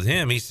that up with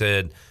him. He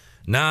said,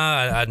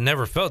 nah, I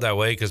never felt that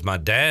way because my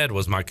dad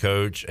was my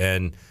coach.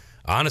 And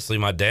honestly,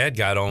 my dad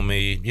got on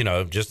me,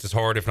 just as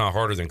hard, if not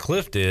harder than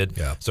Cliff did.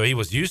 Yeah. So he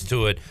was used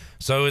to it.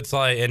 So it's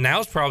like, and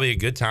now's probably a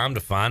good time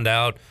to find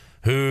out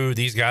who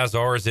these guys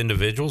are as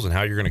individuals and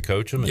how you're going to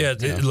coach them.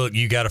 And, look,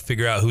 you got to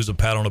figure out who's a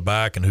pat on the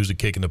back and who's a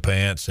kick in the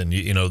pants, and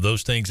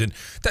those things. And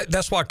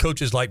that's why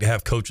coaches like to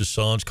have coaches'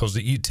 sons, because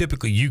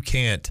you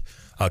can't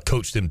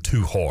coach them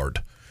too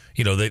hard.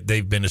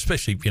 They've been,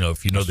 especially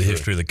if you know the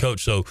history of the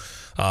coach. So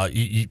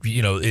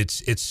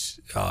it's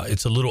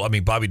a little. I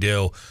mean, Bobby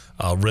Dale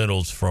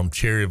Reynolds from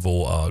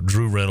Cherryville,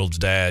 Drew Reynolds'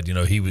 dad.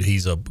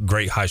 He's a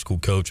great high school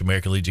coach,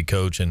 American Legion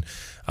coach, and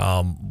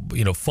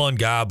fun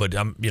guy. But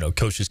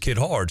coached his kid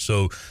hard,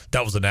 so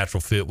that was a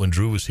natural fit when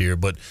Drew was here.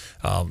 But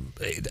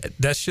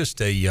that's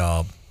just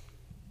a.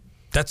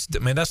 That's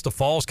the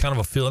fall's kind of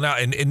a feeling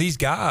out, and these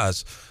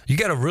guys, you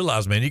got to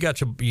realize, man, you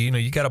got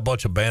a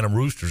bunch of Bantam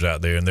roosters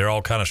out there, and they're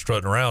all kind of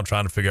strutting around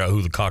trying to figure out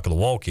who the cock of the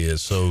walk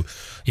is. So,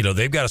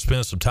 they've got to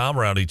spend some time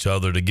around each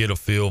other to get a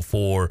feel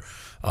for.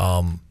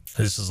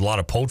 This is a lot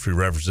of poultry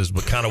references,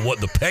 but kind of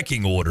what the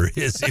pecking order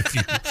is,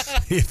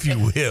 if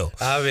you will.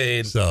 I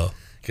mean, so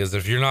because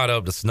if you're not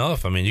up to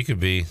snuff, I mean, you could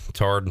be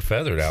tarred and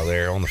feathered out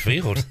there on the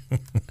field.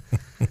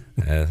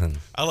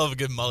 I love a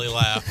good Mully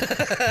laugh.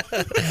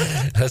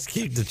 Let's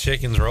keep the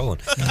chickens rolling.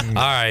 All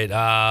right,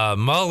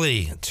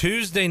 Mully,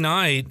 Tuesday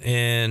night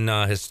in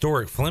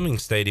historic Fleming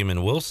Stadium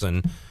in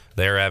Wilson,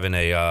 they're having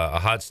a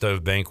hot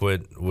stove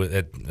banquet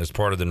as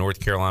part of the North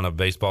Carolina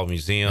Baseball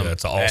Museum. Yeah,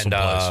 it's an awesome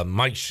place. place.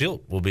 Mike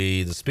Schilt will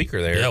be the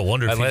speaker there. Yeah,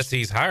 unless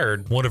he's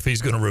hired. Wonder if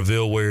he's going to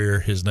reveal where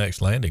his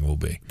next landing will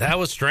be. That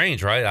was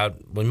strange, right?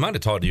 We might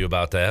have talked to you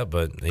about that,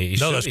 but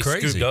that's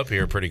crazy. Scooped up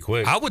here pretty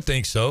quick. I would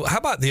think so. How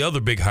about the other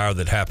big hire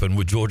that happened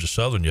with Georgia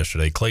Southern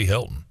yesterday, Clay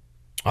Helton?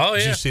 Oh, yeah.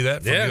 Did you see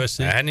that from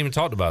USC? I hadn't even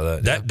talked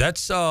about that.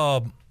 That's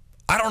I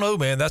don't know,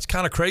 man. That's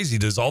kind of crazy.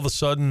 Does all of a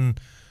sudden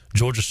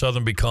Georgia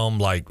Southern become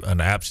like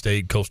an App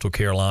State, Coastal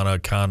Carolina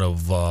kind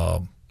of?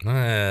 Maybe.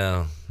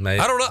 I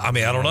don't know. I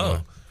don't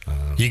know.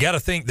 You got to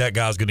think that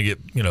guy's going to get.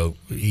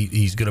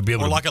 He's going to be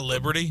able or to like a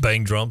Liberty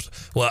bang drums.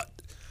 Well,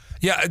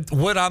 yeah.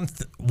 What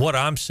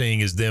I'm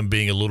seeing is them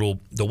being a little.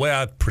 The way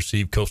I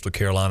perceive Coastal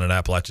Carolina and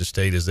Appalachian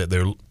State is that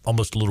they're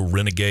almost a little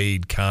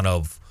renegade kind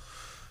of.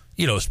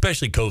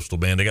 Especially Coastal,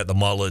 man. They got the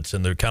mullets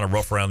and they're kind of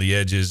rough around the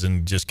edges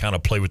and just kind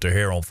of play with their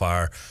hair on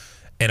fire.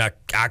 And I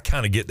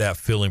kind of get that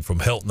feeling from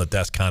Helton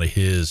that's kind of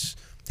his.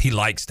 He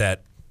likes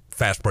that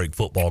fast break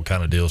football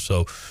kind of deal.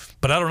 So,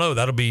 but I don't know.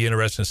 That'll be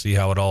interesting to see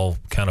how it all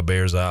kind of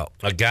bears out.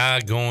 A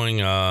guy going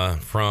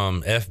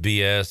from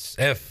FCS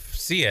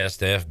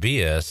to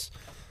FBS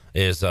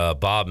is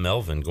Bob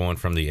Melvin, going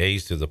from the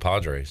A's to the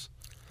Padres.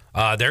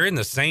 They're in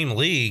the same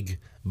league,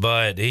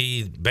 but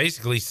he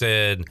basically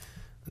said,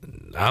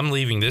 I'm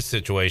leaving this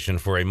situation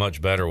for a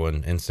much better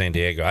one in San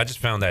Diego. I just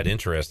found that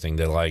interesting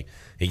that,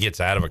 he gets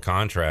out of a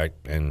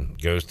contract and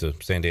goes to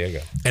San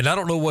Diego. And I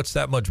don't know what's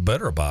that much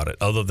better about it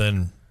other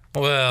than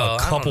a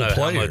couple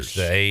players.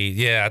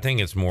 I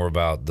think it's more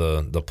about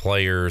the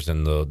players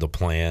and the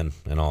plan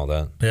and all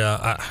that.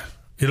 Yeah,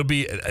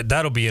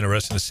 that'll be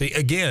interesting to see.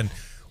 Again,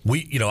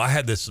 I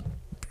had this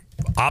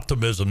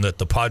optimism that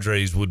the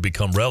Padres would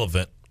become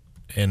relevant,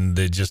 and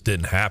it just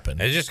didn't happen.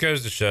 It just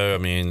goes to show,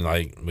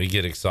 we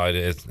get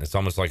excited. It's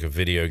almost like a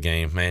video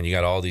game. Man, you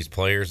got all these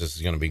players. This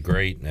is going to be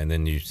great. And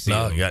then you see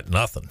you got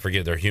nothing.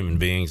 Forget they're human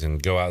beings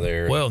and go out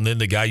there. Well, and then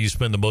the guy you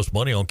spend the most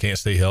money on can't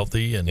stay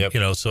healthy. And,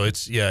 so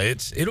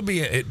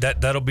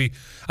that'll be,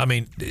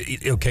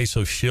 okay,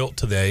 so Schilt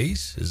to the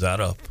A's, is that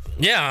up?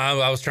 Yeah,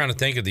 I was trying to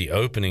think of the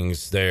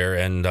openings there.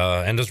 And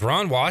does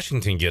Ron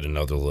Washington get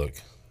another look?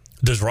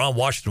 Does Ron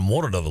Washington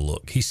want another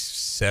look? He's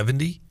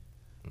 70.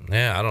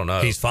 Yeah, I don't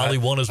know. He's finally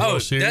won his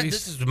World Series.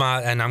 This is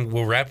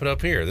we'll wrap it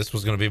up here. This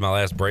was going to be my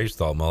last Braves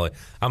thought, Mully.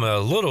 I'm a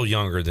little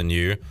younger than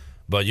you,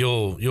 but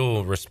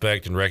you'll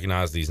respect and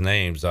recognize these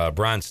names.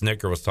 Brian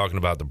Snicker was talking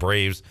about the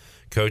Braves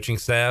coaching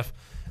staff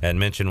and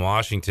mentioned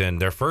Washington.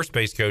 Their first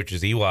base coach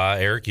is EY,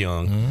 Eric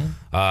Young.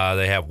 Mm-hmm.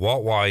 They have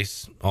Walt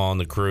Weiss on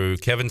the crew,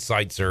 Kevin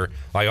Seitzer.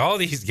 All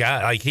these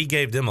guys, he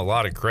gave them a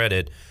lot of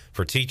credit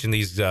for teaching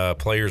these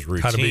players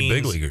routines. How to be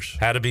big leaguers.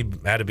 How to be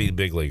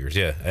big leaguers,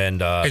 yeah. And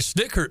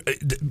Snicker,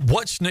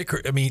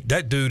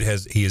 that dude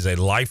he is a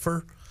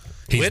lifer.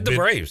 With the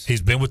Braves.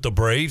 He's been with the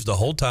Braves the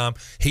whole time.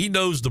 He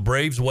knows the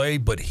Braves way,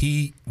 but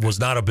he was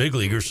not a big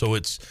leaguer, so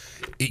it's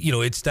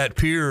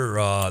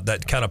that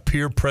that kind of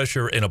peer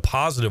pressure in a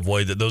positive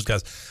way that those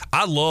guys.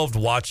 I loved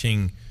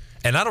watching,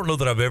 and I don't know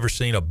that I've ever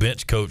seen a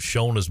bench coach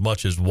shown as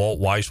much as Walt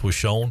Weiss was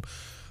shown,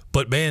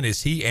 but man,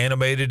 is he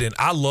animated, and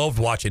I loved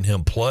watching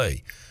him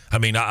play.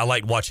 I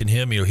liked watching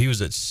him. He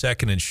was at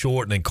second and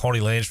short, and then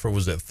Carney Lansford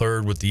was at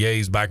third with the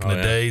A's back in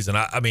the days. And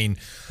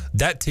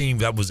that team,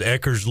 that was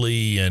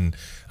Eckersley and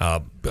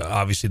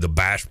obviously the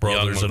Bash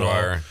brothers and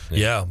all.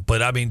 Yeah,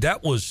 but I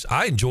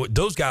enjoyed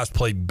those guys.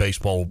 Played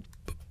baseball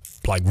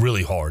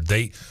really hard.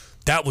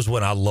 that was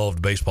when I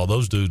loved baseball.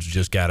 Those dudes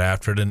just got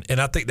after it, and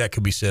I think that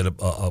could be said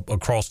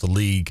across the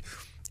league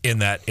in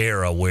that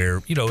era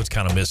where it's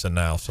kind of missing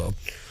now. So.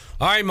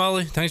 All right,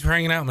 Mully, thanks for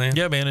hanging out, man.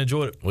 Yeah, man,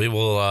 enjoyed it. We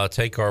will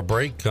take our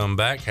break, come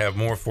back, have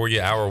more for you.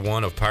 Hour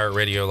 1 of Pirate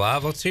Radio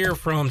Live. Let's hear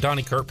from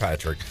Donnie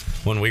Kirkpatrick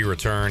when we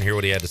return, hear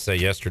what he had to say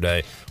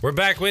yesterday. We're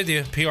back with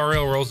you.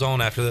 PRL rolls on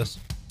after this.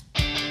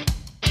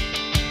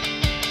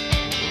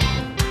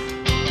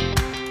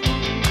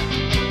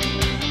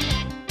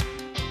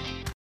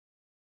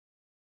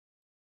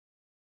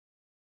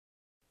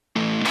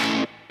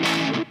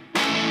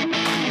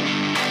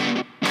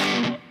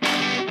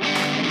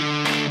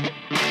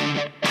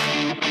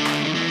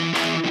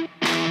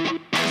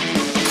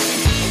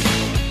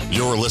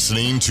 You're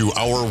listening to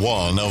Hour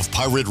 1 of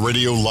Pirate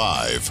Radio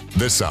Live.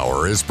 This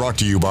hour is brought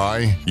to you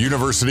by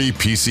University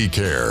PC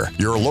Care,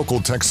 your local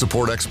tech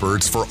support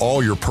experts for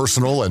all your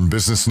personal and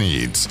business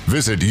needs.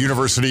 Visit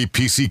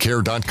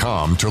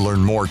universitypccare.com to learn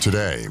more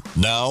today.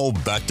 Now,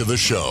 back to the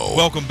show.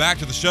 Welcome back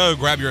to the show.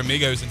 Grab your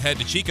amigos and head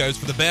to Chico's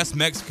for the best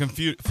Mexican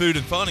food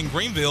and fun in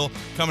Greenville.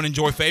 Come and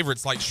enjoy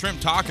favorites like shrimp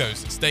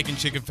tacos, steak and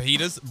chicken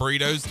fajitas,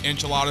 burritos,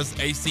 enchiladas,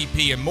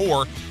 ACP, and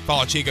more.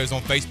 Follow Chico's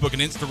on Facebook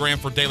and Instagram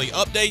for daily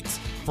updates.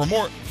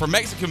 For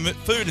Mexican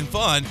food and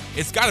fun,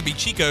 it's got to be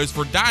Chico's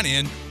for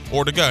dine-in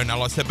or to go. Now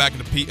let's head back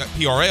into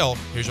PRL.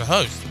 Here's your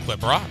host, Clip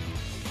Brock.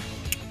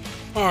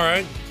 All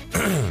right.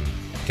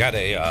 Got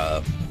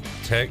a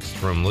text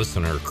from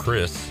listener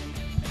Chris,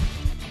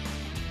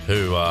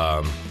 who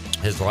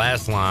his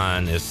last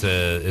line it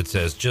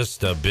says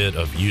just a bit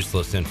of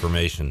useless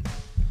information.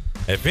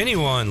 If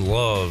anyone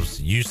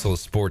loves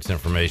useless sports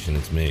information,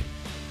 it's me.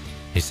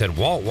 He said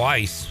Walt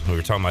Weiss, we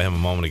were talking about him a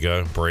moment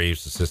ago,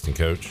 Braves assistant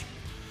coach,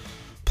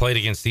 played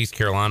against East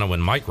Carolina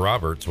when Mike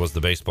Roberts was the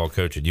baseball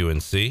coach at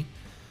UNC,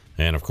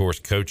 and of course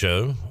Coach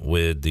O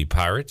with the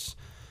Pirates.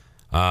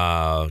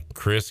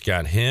 Chris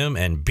got him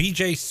and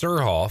B.J.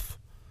 Surhoff,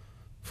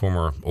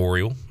 former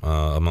Oriole,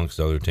 amongst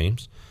other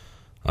teams,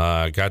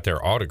 got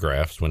their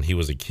autographs when he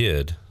was a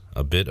kid.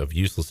 A bit of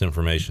useless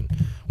information.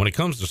 When it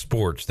comes to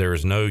sports, there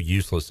is no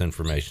useless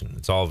information.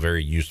 It's all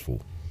very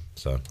useful.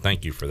 So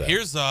thank you for that.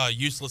 Here's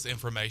useless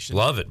information.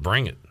 Love it.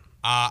 Bring it.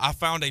 I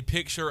found a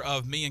picture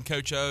of me and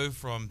Coach O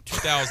from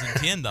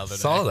 2010 the other day.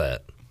 Saw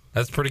that.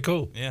 That's pretty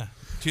cool. Yeah.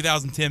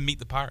 2010 Meet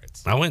the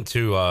Pirates. I went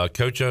to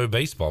Coach O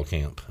baseball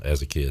camp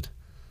as a kid.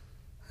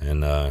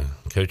 And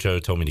Coach O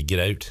told me to get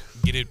out.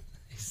 Get out.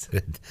 He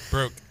said,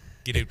 Broke.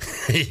 Get out.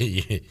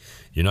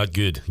 You're not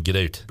good. Get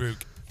out.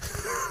 Broke.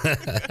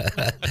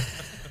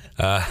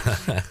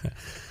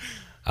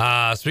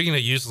 Speaking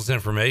of useless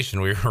information,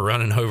 we were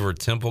running over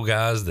Temple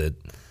guys that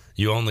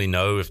you only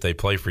know if they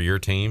play for your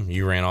team.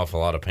 You ran off a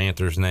lot of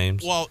Panthers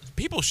names. Well,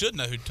 people should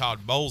know who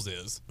Todd Bowles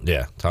is.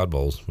 Yeah, Todd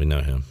Bowles. We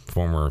know him.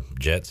 Former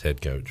Jets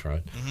head coach,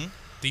 right? Mm-hmm.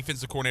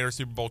 Defensive coordinator,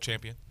 Super Bowl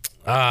champion.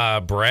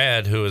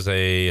 Brad, who is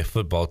a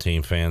football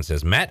team fan,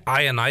 says Matt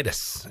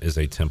Ioannidis is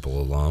a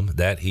Temple alum.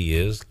 That he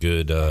is.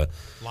 Good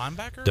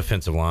linebacker?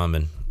 Defensive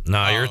lineman.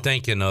 No, you're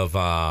thinking of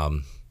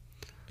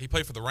he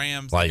played for the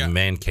Rams. Like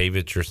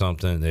Mankiewicz or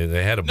something.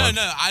 They had a bunch.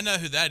 No, I know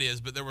who that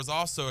is, but there was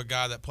also a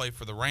guy that played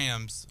for the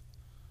Rams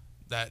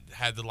that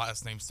had the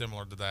last name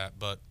similar to that.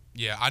 But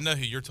yeah, I know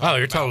who you're talking about. Oh,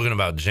 you're talking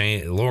about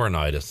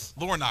Laurinaitis.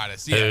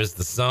 Laurinaitis, yeah. Who's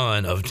the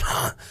son of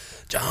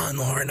John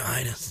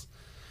Laurinaitis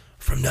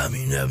from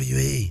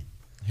WWE.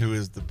 Who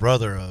is the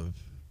brother of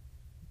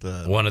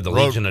one of the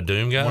Legion of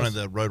Doom guys? One of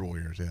the Road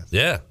Warriors, yes.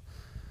 Yeah.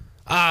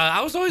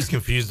 I was always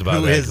confused about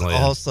who that. Who is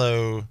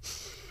also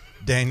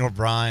Daniel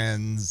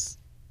Bryan's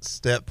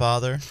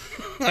stepfather.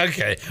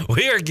 Okay,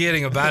 we are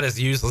getting about as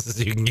useless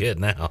as you can get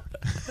now.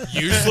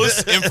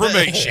 Useless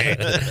information.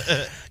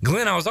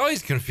 Glenn, I was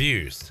always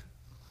confused.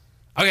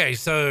 Okay,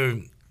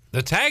 so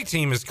the tag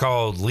team is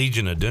called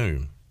Legion of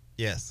Doom.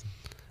 Yes.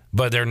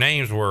 But their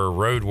names were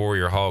Road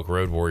Warrior Hulk,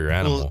 Road Warrior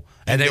Animal.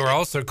 And they were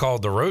also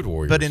called the Road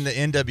Warriors. But in the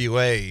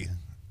NWA,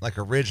 like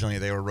originally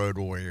they were Road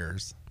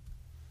Warriors.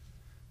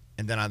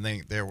 And then I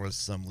think there was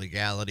some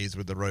legalities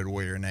with the Road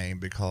Warrior name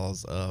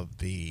because of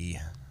the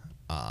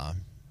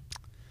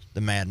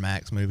Mad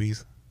Max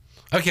movies.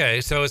 Okay,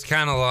 so it's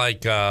kind of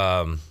like...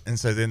 and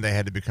so then they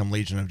had to become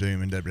Legion of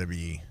Doom in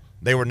WWE.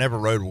 They were never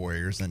Road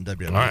Warriors in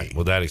WWE. All right,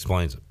 well, that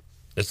explains it.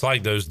 It's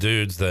like those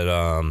dudes that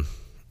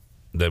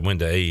went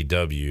to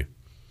AEW,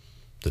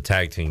 the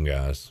tag team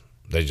guys.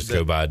 They just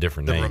go by a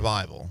different name. The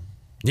Revival.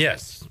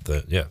 Yes.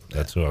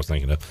 That's who I was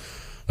thinking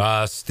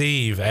of.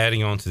 Steve,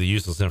 adding on to the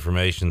useless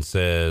information,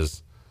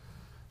 says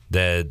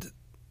that...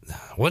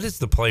 What is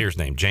the player's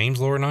name? James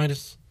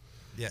Laurinaitis?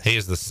 Yes. He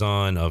is the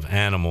son of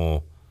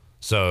Animal.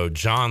 So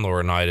John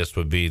Laurinaitis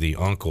would be the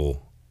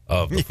uncle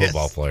of the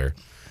football player.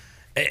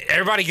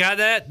 Everybody got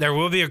that? There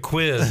will be a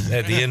quiz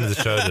at the end of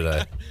the show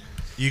today.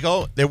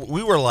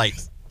 We were like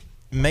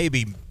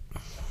maybe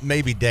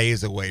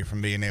days away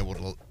from being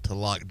able to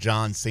lock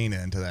John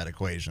Cena into that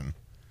equation.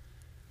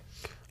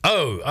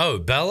 Oh,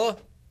 Bella?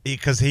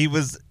 Because he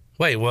was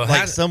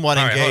somewhat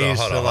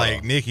engaged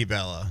to Nikki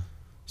Bella.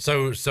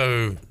 So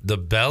the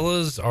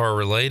Bellas are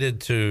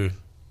related to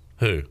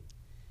who?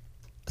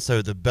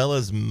 So the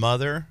Bella's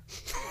mother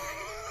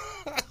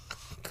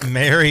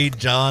married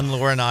John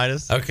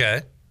Laurinaitis.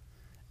 Okay.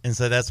 And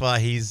so that's why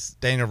he's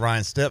Daniel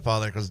Bryan's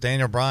stepfather, because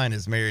Daniel Bryan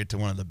is married to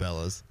one of the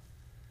Bellas.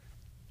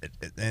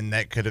 And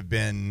that could have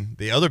been,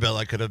 the other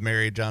Bella could have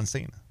married John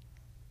Cena.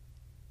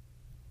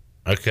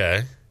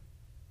 Okay.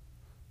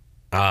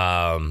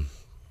 All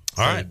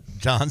right.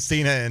 John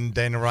Cena and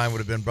Daniel Bryan would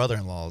have been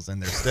brother-in-laws,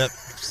 and their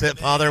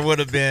stepfather would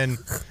have been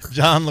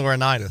John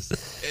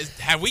Laurinaitis.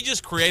 Have we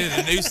just created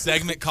a new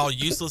segment called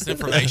Useless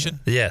Information?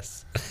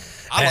 Yes.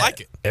 I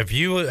like it. If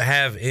you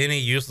have any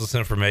useless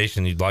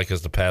information you'd like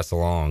us to pass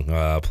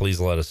along, please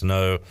let us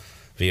know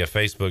via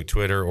Facebook,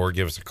 Twitter, or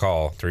give us a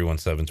call,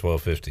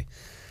 317-1250.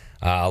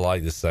 I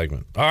like this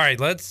segment. All right,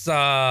 let's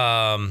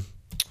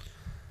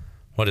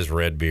what is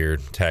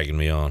Redbeard tagging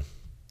me on?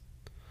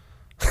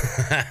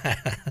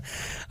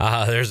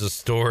 There's a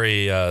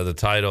story. The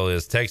title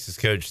is Texas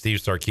coach Steve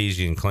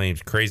Sarkisian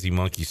claims crazy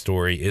monkey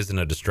story isn't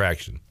a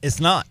distraction. It's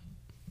not.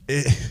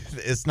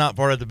 It's not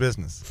part of the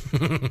business.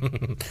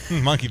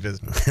 Monkey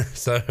business.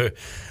 So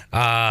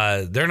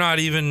they're not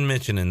even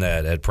mentioning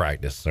that at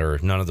practice, or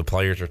none of the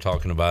players are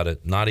talking about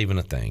it. Not even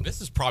a thing. This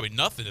is probably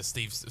nothing to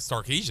Steve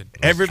Sarkisian.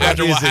 Everybody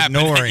after is what happened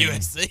ignoring. at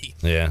USC.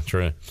 Yeah,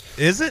 true.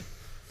 Is it?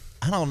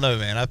 I don't know,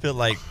 man. I feel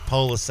like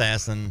Pole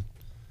Assassin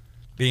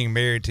being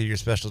married to your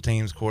special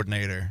teams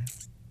coordinator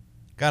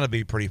got to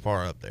be pretty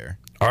far up there.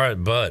 All right,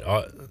 but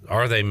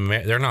are they?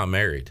 They're not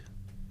married.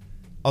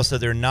 Oh, so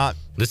they're not.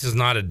 This is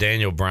not a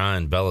Daniel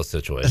Bryan Bella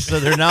situation. So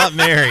they're not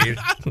married.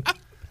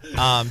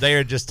 They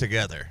are just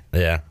together.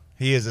 Yeah.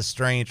 He is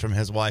estranged from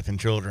his wife and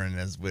children,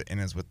 and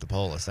is with the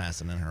Pole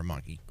Assassin and her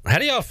monkey. How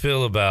do y'all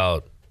feel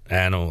about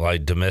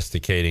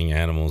domesticating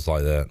animals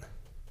like that?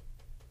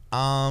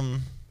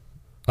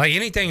 Like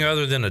anything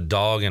other than a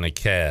dog and a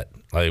cat.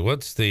 Like,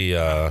 what's the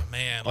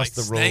Man, what's like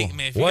the snake, rule?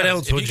 man. If What you got,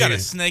 else if would you got you- a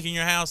snake in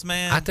your house,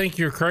 man? I think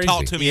you're crazy.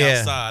 Talk to me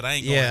outside. I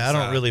ain't going I inside.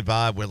 don't really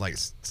vibe with like.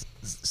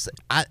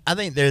 I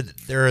think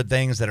there are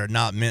things that are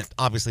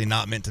obviously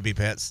not meant to be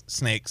pets.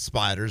 Snakes,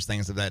 spiders,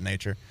 things of that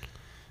nature.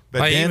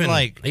 But Like,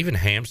 then even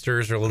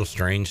hamsters are a little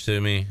strange to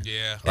me.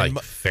 Yeah. Like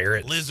And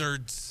ferrets.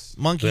 Lizards.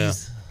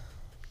 monkeys,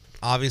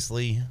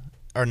 obviously,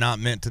 are not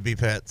meant to be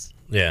pets.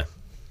 Yeah.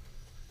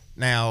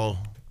 Now,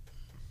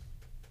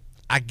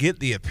 I get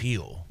the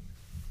appeal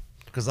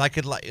because I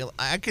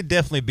could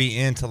definitely be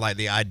into like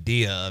the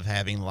idea of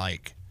having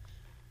like,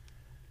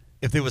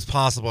 if it was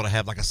possible to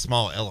have like a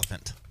small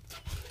elephant,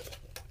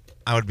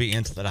 I would be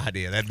into that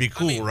idea. That'd be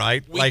cool,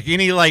 right? Like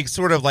any like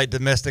sort of like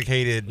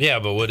domesticated. Yeah,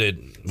 but would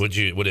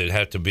it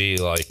have to be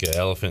like an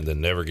elephant that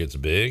never gets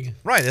big?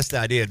 Right, that's the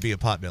idea. It'd be a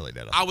potbellied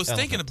elephant. I was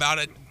thinking about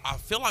it. I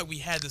feel like we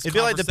had this It'd be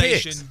like the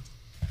conversation. pigs.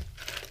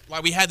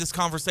 Like we had this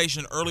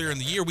conversation earlier in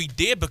the year. We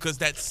did because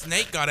that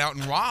snake got out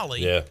in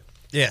Raleigh. Yeah.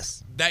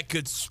 Yes. That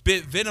could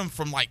spit venom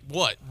from like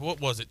what?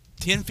 What was it?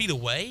 10 feet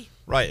away?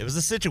 Right. It was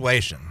a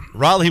situation.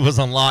 Raleigh was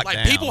on lockdown.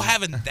 Like people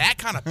having that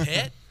kind of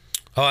pet?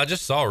 Oh, I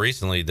just saw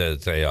recently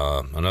that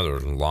another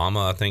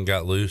llama, I think,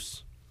 got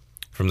loose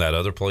from that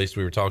other place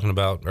we were talking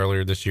about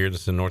earlier this year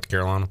that's in North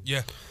Carolina.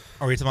 Yeah.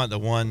 Are we talking about the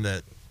one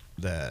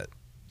that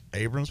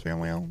Abrams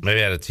family owned?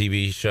 Maybe had a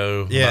TV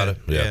show Yeah. about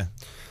it.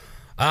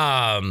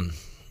 Yeah.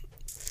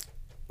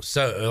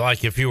 So,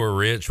 like, if you were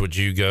rich, would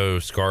you go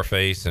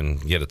Scarface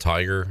and get a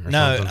tiger or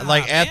No, something?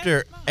 like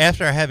man.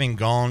 after having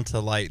gone to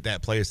like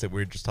that place that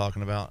we were just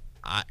talking about,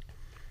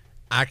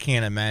 I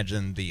can't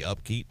imagine the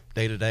upkeep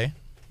day to day.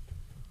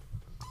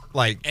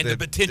 Like And the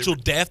potential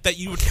death that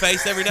you would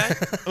face every day?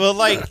 well,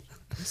 like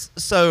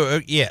so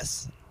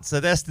yes. So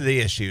that's the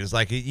issue. Is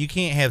like you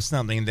can't have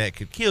something that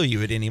could kill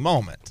you at any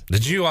moment.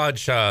 Did you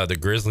watch the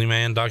Grizzly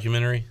Man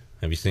documentary?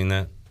 Have you seen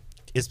that?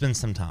 It's been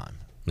some time.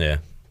 Yeah.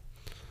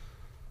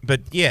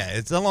 But yeah,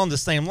 it's along the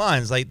same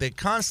lines. Like the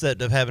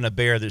concept of having a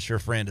bear that's your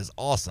friend is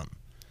awesome.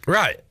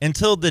 Right.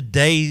 Until the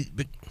day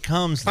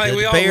becomes Hey, that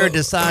we the all bear love-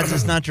 decides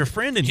it's not your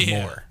friend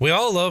anymore. We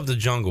all love the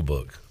Jungle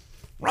Book.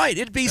 Right.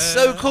 It'd be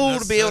so cool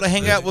to be able to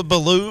hang out with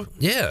Baloo,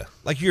 Yeah.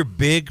 like your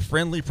big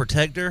friendly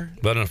protector.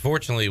 But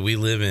unfortunately, we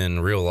live in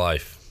real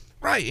life.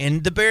 Right.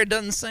 And the bear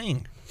doesn't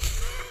sing.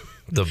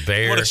 The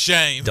bear What a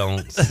shame.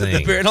 don't The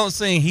sing. bear don't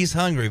sing. He's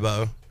hungry,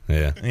 Bo.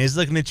 Yeah. And he's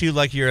looking at you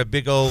like you're a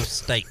big old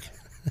steak.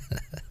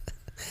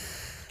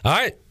 All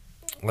right.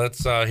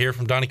 Let's hear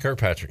from Donnie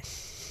Kirkpatrick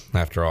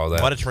after all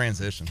that. What a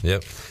transition.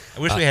 Yep. I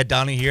wish we had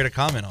Donnie here to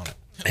comment on it.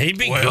 He'd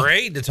be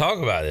great to talk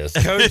about this.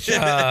 Coach,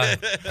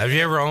 have you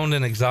ever owned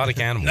an exotic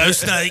animal? No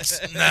snakes.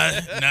 No,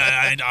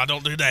 I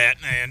don't do that.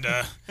 And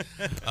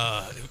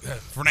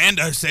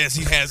Fernando says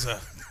he has a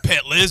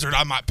pet lizard.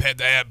 I might pet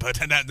that, but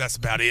that's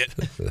about it.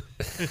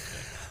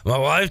 My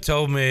wife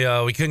told me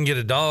we couldn't get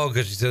a dog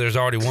because she said there's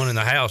already one in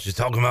the house. She's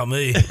talking about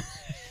me.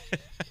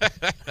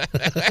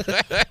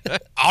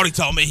 Audie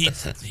told me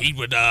he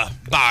would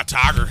buy a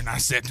tiger, and I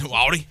said, "No,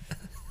 Audie,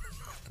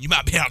 you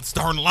might be out in the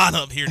starting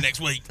lineup here next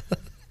week.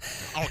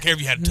 I don't care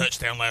if you had a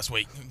touchdown last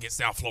week against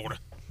South Florida."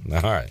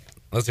 All right.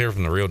 Let's hear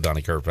from the real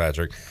Donnie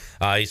Kirkpatrick.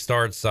 He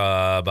starts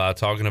by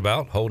talking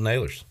about Holden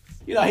Ahlers.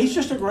 He's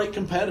just a great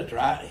competitor.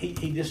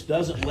 He just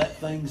doesn't let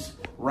things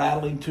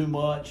rattle him too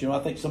much. I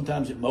think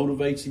sometimes it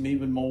motivates him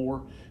even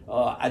more.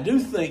 I do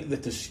think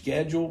that the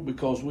schedule,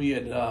 because we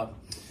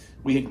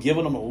had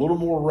given them a little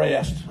more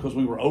rest because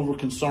we were over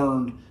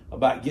concerned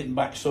about getting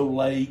back so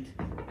late,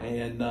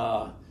 and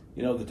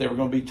that they were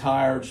going to be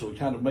tired, so we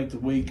kind of make the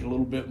week a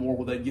little bit more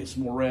where they'd get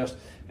some more rest.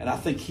 And I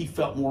think he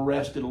felt more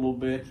rested a little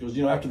bit because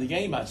after the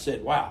game I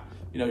said, wow,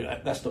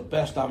 that's the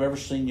best I've ever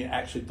seen you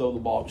actually throw the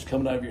ball. It was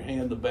coming out of your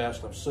hand the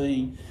best I've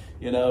seen,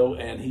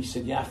 and he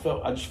said, yeah,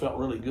 I just felt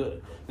really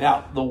good.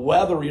 Now, the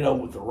weather,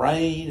 with the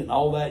rain and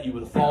all that, you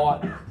would have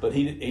thought, but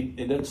it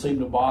didn't seem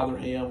to bother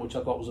him, which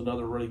I thought was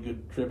another really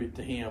good tribute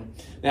to him.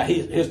 Now,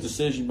 his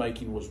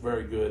decision-making was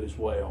very good as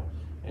well,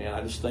 and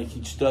I just think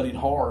he studied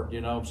hard,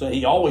 I'm saying?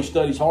 He always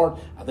studies hard.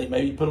 I think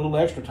maybe he put a little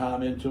extra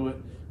time into it,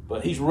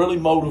 but he's really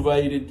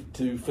motivated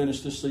to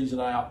finish this season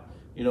out,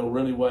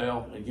 really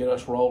well and get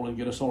us rolling,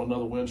 get us on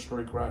another win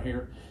streak right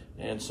here.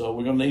 And so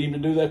we're going to need him to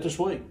do that this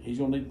week. He's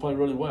going to need to play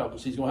really well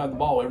because he's going to have the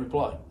ball every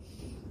play.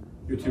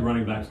 Your two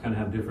running backs kind of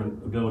have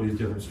different abilities,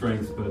 different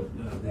strengths,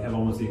 but they have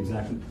almost the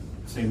exact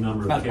same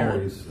number of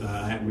carries.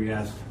 We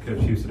asked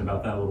Coach Houston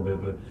about that a little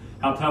bit, but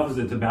how tough is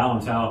it to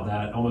balance out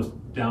that almost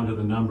down to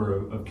the number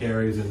of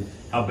carries, and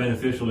how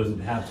beneficial is it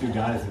to have two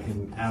guys that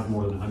can have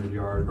more than 100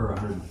 yards or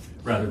 100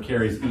 rather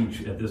carries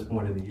each at this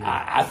point in the year?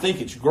 I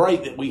think it's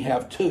great that we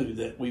have two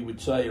that we would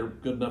say are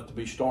good enough to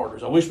be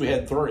starters. I wish we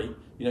had three.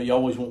 You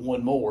always want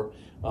one more.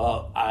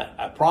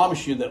 I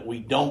promise you that we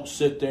don't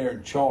sit there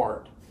and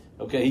chart,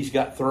 okay, he's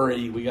got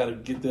three, we got to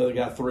get the other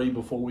guy three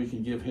before we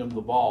can give him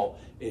the ball.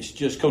 It's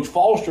just Coach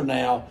Foster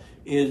now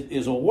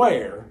is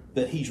aware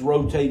that he's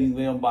rotating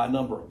them by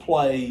number of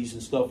plays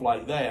and stuff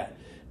like that.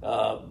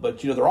 But,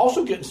 they're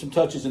also getting some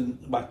touches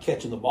by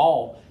catching the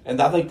ball,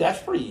 and I think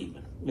that's pretty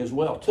even as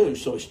well, too.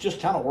 So it's just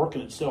kind of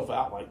working itself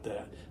out like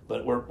that.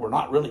 But we're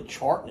not really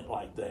charting it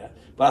like that.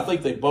 But I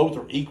think they both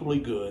are equally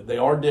good. They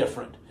are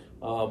different,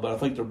 but I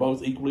think they're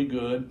both equally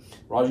good.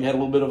 Raji had a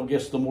little bit of, I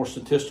guess, the more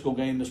statistical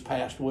game this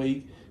past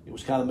week. It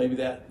was kind of maybe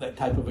that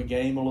type of a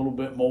game a little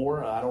bit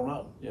more. I don't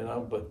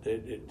know, but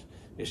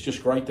it's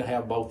just great to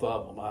have both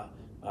of them.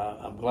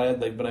 I'm glad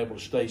they've been able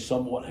to stay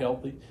somewhat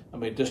healthy. I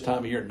mean, at this time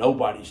of year,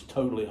 nobody's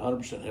totally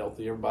 100%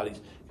 healthy.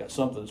 Everybody's got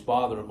something that's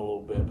bothering them a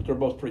little bit, but they're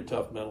both pretty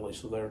tough mentally,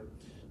 so they're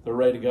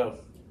ready to go.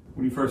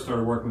 When you first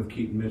started working with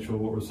Keaton Mitchell,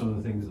 what were some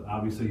of the things?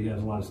 Obviously, he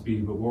has a lot of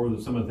speed, but what were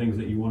some of the things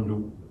that you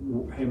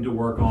wanted him to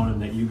work on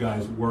and that you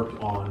guys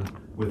worked on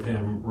with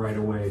him right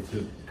away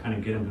to kind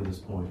of get him to this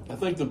point? I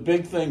think the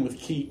big thing with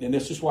Keaton, and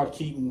this is why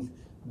Keaton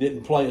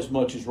didn't play as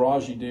much as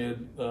Raji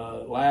did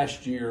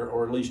last year,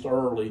 or at least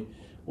early,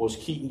 was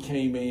Keaton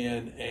came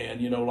in and,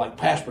 like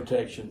pass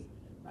protection,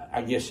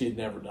 I guess he had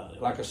never done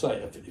it. Like I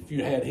say, if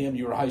you had him,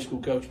 you were a high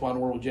school coach, why in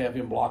the world would you have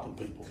him blocking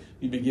people?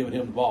 You'd be giving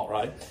him the ball,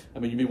 right? I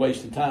mean, you'd be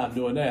wasting time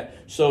doing that.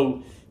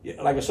 So,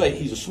 like I say,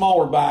 he's a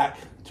smaller back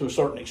to a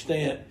certain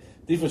extent.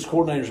 Defense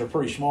coordinators are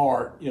pretty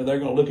smart. They're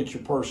going to look at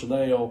your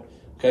personnel.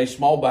 Okay,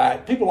 small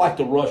back. People like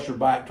to rush your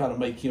back, trying to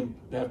make him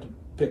have to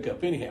pick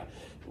up anyhow.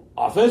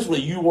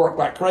 Offensively, you work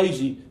like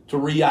crazy to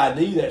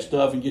re-ID that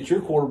stuff and get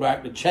your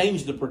quarterback to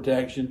change the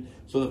protection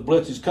so the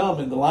blitz is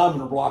coming, the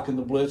linemen are blocking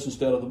the blitz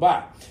instead of the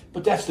back.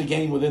 But that's the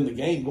game within the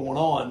game going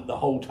on the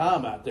whole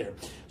time out there.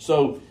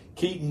 So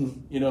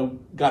Keaton,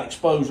 got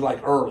exposed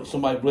like early.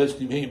 Somebody blitzed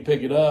him, he didn't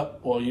pick it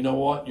up. Well, you know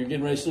what? You're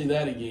getting ready to see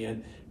that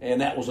again.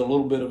 And that was a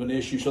little bit of an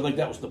issue. So I think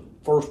that was the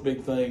first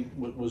big thing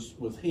was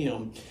with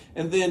him.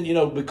 And then,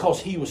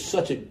 because he was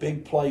such a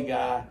big play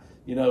guy,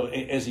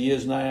 as he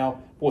is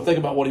now, boy, think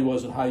about what he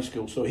was in high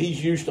school. So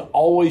he's used to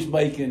always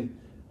making,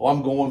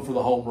 I'm going for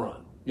the home run.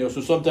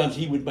 So sometimes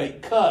he would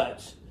make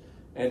cuts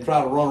and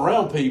try to run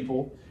around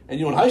people. And,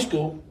 in high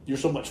school, you're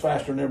so much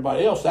faster than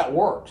everybody else. That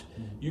works.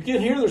 You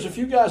get here, there's a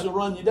few guys that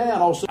run you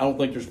down. Also, I don't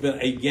think there's been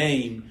a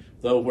game,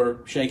 though, where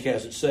Shank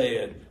hasn't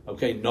said,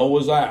 okay,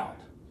 Noah's out.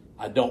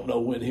 I don't know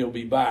when he'll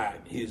be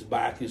back. His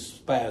back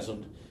is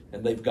spasmed,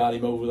 and they've got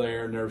him over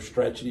there, and they're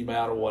stretching him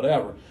out or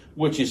whatever,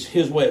 which is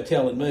his way of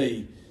telling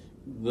me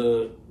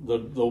the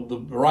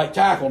right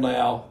tackle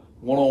now,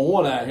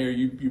 one-on-one out here,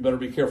 you better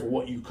be careful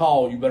what you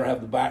call. You better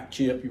have the back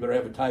chip. You better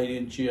have a tight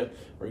end chip,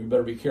 or you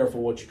better be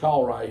careful what you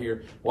call right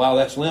here. Wow,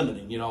 that's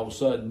limiting, all of a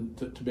sudden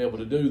to be able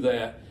to do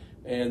that.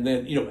 And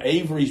then,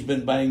 Avery's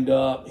been banged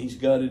up. He's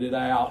gutted it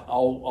out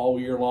all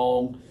year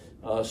long.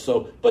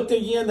 But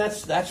again,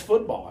 that's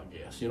football, I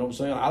guess. You know what I'm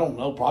saying? I don't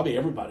know. Probably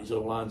everybody's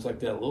O-line's like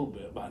that a little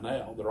bit by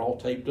now. They're all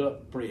taped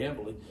up pretty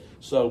heavily.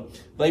 So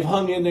they've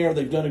hung in there.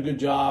 They've done a good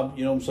job.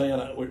 You know what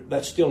I'm saying?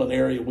 That's still an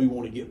area we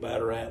want to get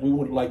better at. We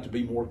would like to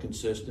be more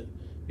consistent,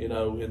 in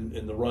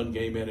the run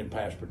game and in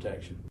pass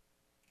protection.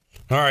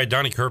 All right,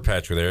 Donnie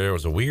Kirkpatrick there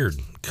was a weird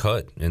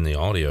cut in the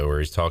audio where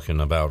he's talking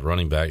about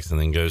running backs and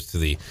then goes to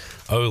the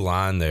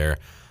O-line there.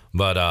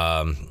 But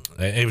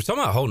he was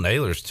talking about Holt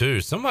Nailers, too.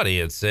 Somebody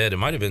had said, it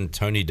might have been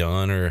Tony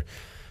Dunn or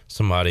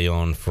somebody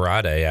on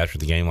Friday after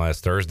the game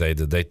last Thursday,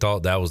 that they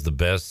thought that was the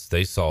best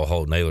they saw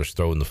Holt Nailers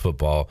throwing the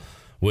football,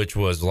 which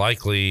was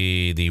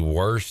likely the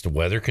worst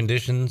weather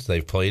conditions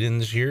they've played in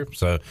this year.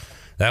 So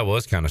That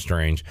was kind of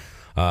strange.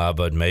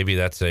 But maybe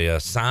that's a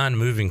sign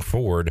moving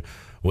forward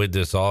with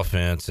this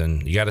offense,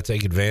 and you got to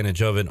take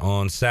advantage of it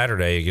on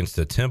Saturday against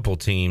a Temple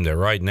team that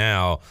right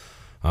now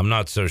I'm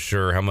not so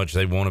sure how much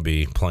they want to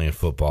be playing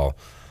football.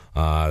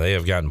 They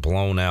have gotten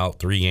blown out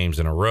 3 games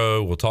in a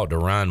row. We'll talk to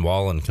Ryan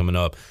Wallen coming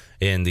up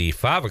in the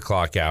 5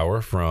 o'clock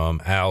hour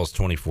from Owls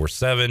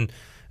 24/7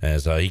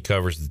 as he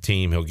covers the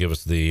team. He'll give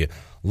us the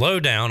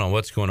lowdown on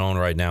what's going on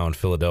right now in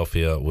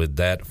Philadelphia with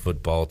that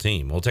football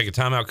team. We'll take a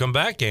timeout, come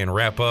back, and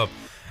wrap up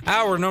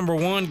hour number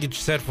 1. Get you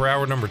set for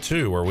hour number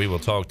 2, where we will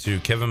talk to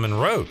Kevin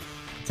Monroe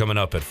coming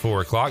up at 4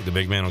 o'clock. The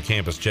big man on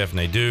campus, Jeff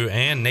Nadeau,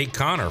 and Nate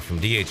Connor from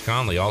D.H.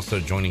 Conley also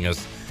joining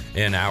us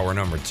in hour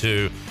number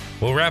 2.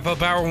 We'll wrap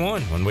up hour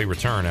 1 when we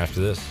return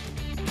after this.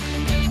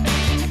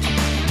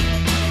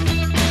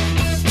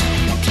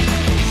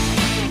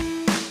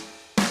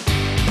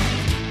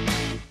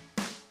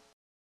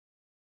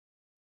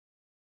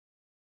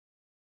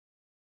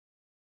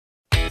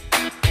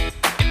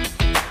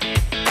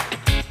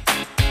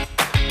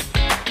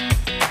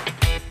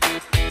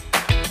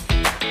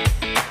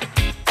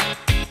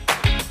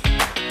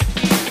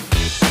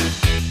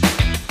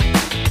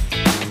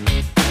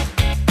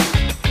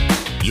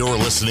 You're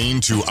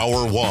listening to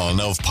Hour 1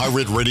 of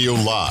Pirate Radio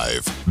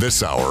Live.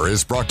 This hour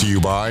is brought to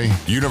you by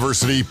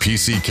University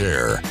PC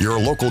Care, your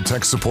local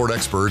tech support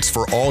experts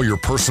for all your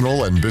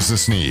personal and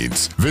business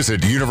needs.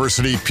 Visit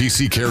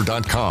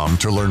universitypccare.com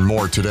to learn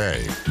more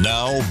today.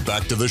 Now,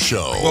 back to the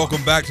show.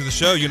 Welcome back to the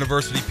show.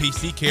 University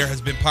PC Care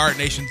has been Pirate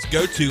Nation's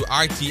go-to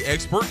IT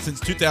expert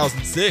since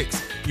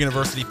 2006.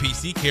 University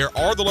PC Care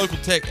are the local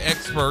tech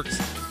experts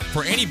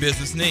for any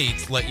business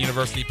needs. Let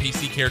University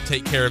PC Care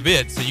take care of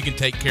it so you can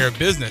take care of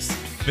business.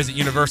 Visit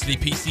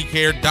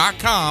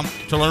universitypccare.com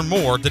to learn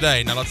more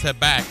today. Now let's head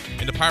back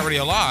into Pirate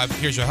Radio Live.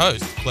 Here's your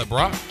host, Clip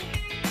Brock.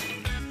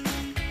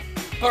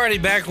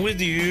 Alrighty, back with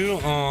you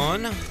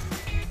on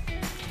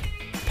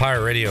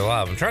Pirate Radio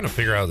Live. I'm trying to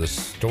figure out this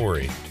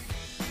story.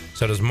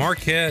 So does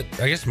Marquette,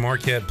 I guess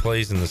Marquette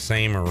plays in the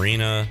same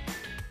arena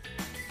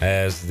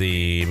as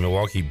the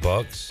Milwaukee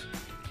Bucks?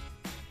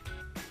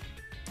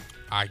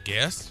 I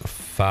guess.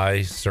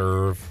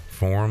 Fiserv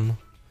Forum.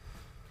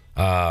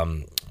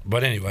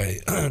 But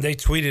anyway, they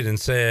tweeted and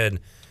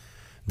said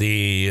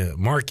the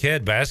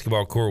Marquette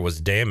basketball court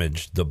was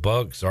damaged. The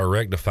Bucks are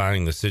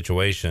rectifying the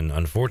situation.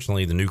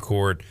 Unfortunately, the new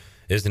court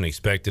isn't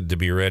expected to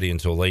be ready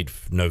until late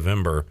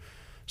November.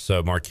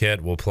 So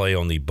Marquette will play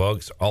on the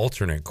Bucks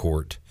alternate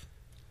court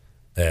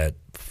at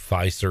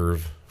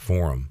Fiserv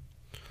Forum.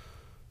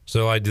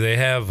 So like, do they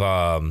have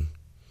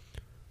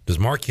does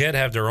Marquette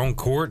have their own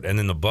court, and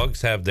then the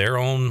Bucks have their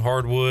own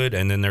hardwood,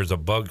 and then there's a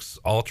Bucks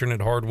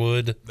alternate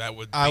hardwood? That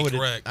would be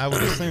correct. I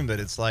would assume that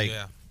it's like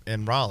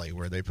in Raleigh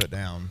where they put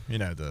down,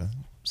 the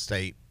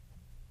state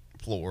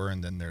floor,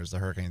 and then there's the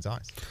Hurricanes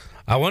ice.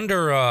 I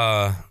wonder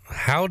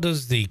how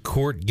does the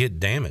court get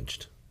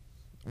damaged?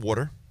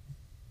 Water.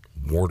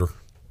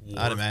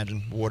 I'd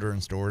imagine water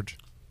and storage.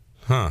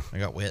 Huh. They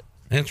got wet.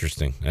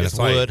 Interesting. And it's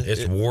wood. Like,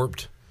 it's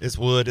warped. It's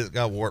wood. It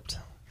got warped.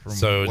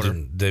 So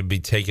they'd be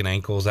taking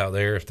ankles out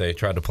there if they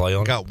tried to play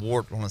on it? Got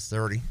warped on a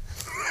 30.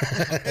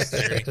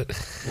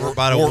 Warped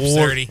by the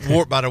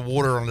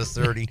water on the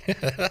 30.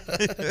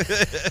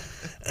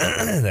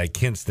 That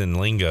Kinston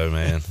lingo,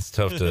 man. It's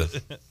tough to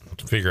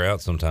figure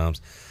out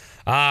sometimes.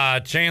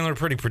 Chandler,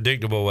 pretty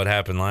predictable what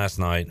happened last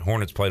night.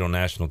 Hornets played on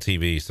national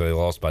TV, so they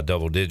lost by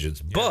double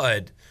digits. Yeah.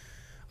 But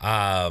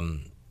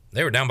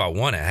they were down by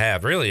 1 at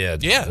half. Really a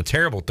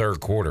terrible third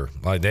quarter.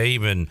 Like they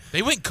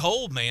went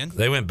cold, man.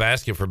 They went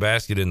basket for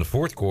basket in the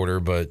fourth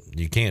quarter, but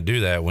you can't do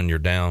that when you're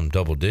down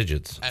double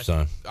digits.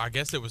 So I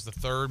guess it was the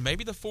third,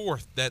 maybe the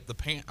fourth, that the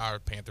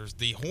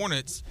the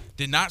Hornets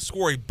did not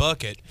score a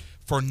bucket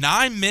for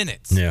 9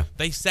 minutes. Yeah.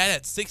 They sat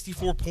at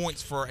 64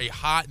 points for a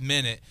hot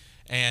minute,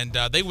 and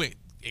they went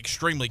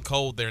extremely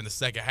cold there in the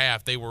second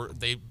half. They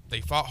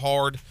fought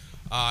hard.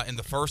 In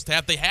the first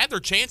half, they had their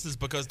chances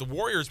because the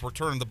Warriors were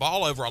turning the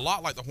ball over a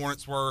lot like the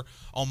Hornets were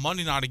on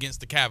Monday night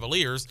against the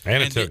Cavaliers.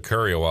 And it took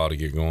Curry a while to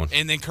get going.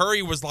 And then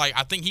Curry was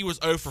I think he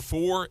was 0 for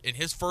 4 in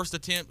his first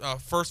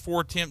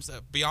 4 attempts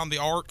beyond the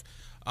arc.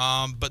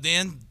 But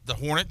then the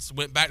Hornets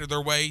went back to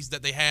their ways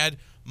that they had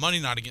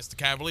Monday night against the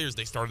Cavaliers.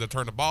 They started to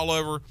turn the ball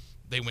over.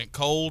 They went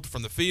cold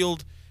from the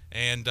field,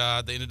 and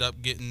they ended up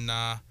getting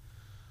a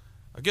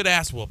good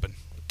ass whooping.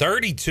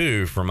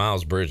 32 for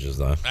Miles Bridges,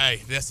 though.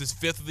 Hey, that's his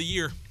 5th of the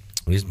year.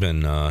 He's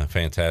been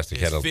fantastic.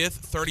 His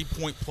 5th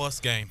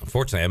 30-point-plus game.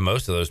 Unfortunately, I had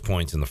most of those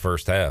points in the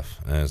first half,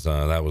 as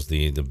that was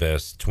the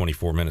best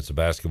 24 minutes of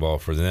basketball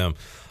for them.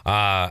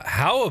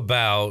 How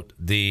about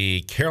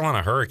the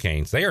Carolina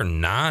Hurricanes? They are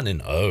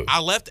 9-0. I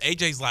left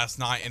AJ's last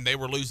night, and they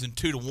were losing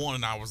 2-1,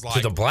 and I was like...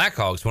 To the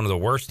Blackhawks, one of the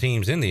worst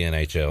teams in the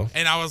NHL.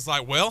 And I was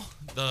like, well,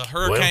 the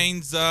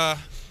Hurricanes...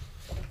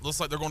 looks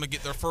like they're going to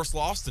get their first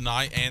loss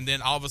tonight, and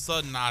then all of a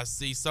sudden I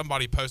see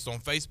somebody post on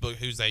Facebook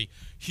who's a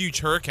huge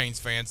Hurricanes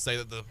fan say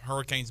that the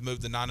Hurricanes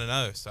moved to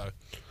 9-0. So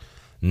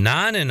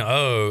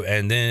 9-0,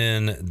 and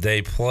then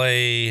they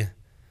play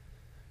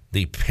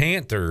the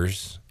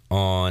Panthers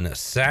on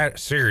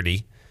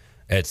Saturday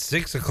at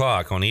 6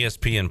 o'clock on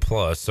ESPN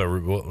Plus. So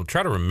we'll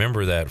try to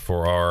remember that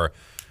for our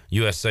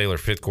U.S. Sailor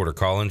fifth quarter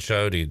call-in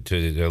show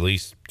to at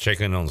least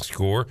check in on the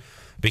score,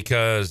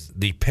 because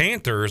the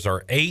Panthers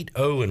are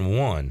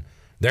 8-0-1.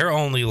 Their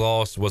only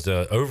loss was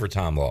an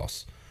overtime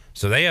loss.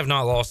 So they have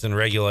not lost in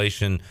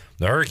regulation.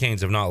 The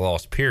Hurricanes have not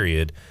lost,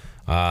 period.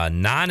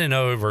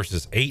 9-0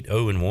 versus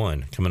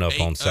 8-0-1 coming up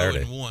on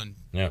Saturday. 8-0-1.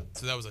 Yeah.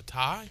 So that was a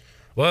tie?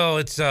 Well,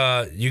 it's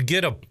you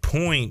get a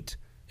point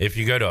if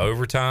you go to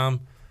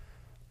overtime.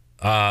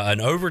 An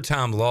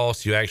overtime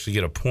loss, you actually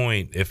get a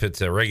point. If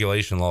it's a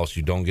regulation loss,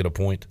 you don't get a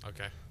point.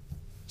 Okay.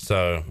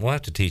 So we'll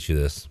have to teach you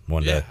this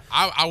one day.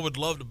 I would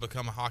love to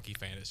become a hockey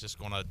fan. It's just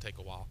going to take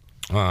a while.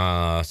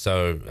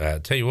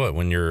 Tell you what,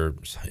 when your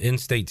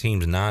in-state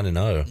team's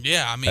 9-0,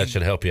 yeah, I mean, that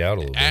should help you out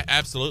a little bit.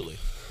 Absolutely.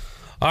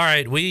 All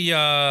right, we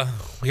got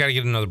to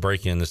get another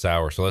break in this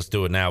hour, so let's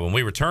do it now. When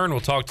we return,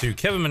 we'll talk to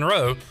Kevin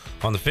Monroe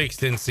on the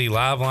Fixed NC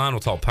Live line. We'll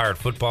talk Pirate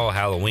football,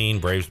 Halloween,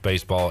 Braves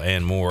baseball,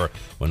 and more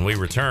when we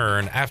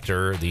return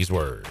after these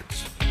words.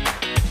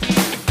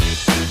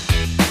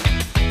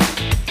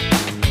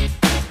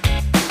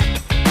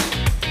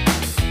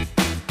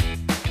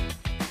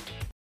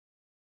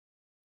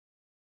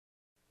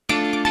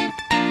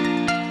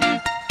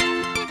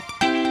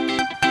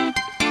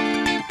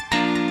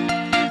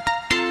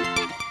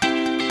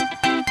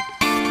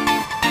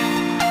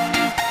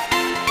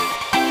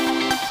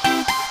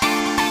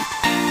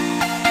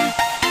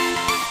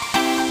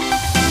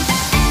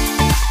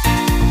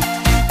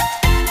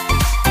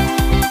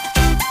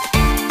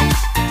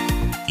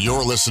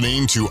 You're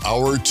listening to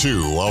Hour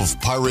 2 of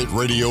Pirate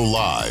Radio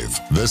Live.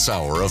 This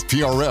hour of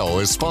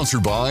PRL is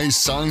sponsored by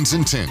Signs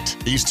and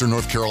Tint, Eastern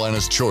North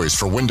Carolina's choice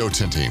for window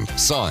tinting,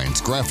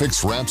 signs,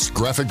 graphics, wraps,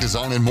 graphic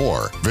design, and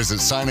more. Visit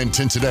Sign and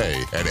Tint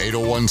today at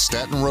 801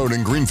 Staten Road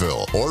in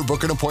Greenville, or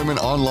book an appointment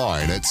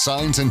online at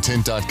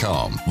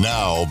signsandtint.com.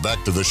 Now,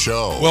 back to the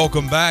show.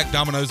 Welcome back.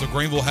 Domino's of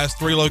Greenville has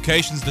 3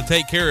 locations to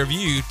take care of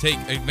you. Take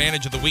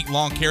advantage of the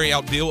week-long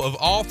carry-out deal of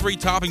all 3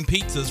 topping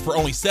pizzas for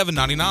only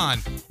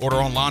 $7.99. Order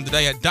online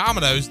today at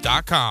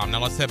Domino's.com. Now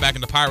let's head back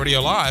into Pirate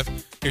Radio Live.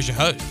 Here's your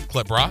host,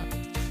 Clip Rock.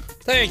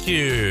 Thank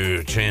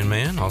you, Chan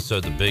Man. Also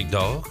the big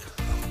dog,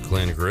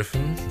 Glenn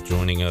Griffin,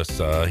 joining us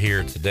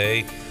here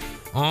today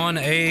on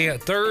a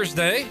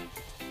Thursday.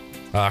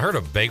 I heard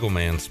a Bagel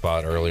Man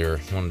spot earlier.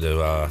 Wanted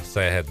to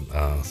say I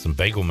had some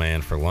Bagel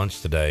Man for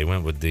lunch today.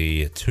 Went with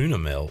the tuna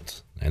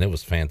melt, and it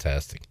was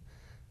fantastic.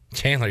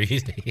 Chandler,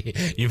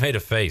 you made a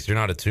face. You're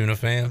not a tuna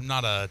fan? I'm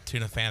not a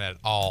tuna fan at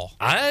all.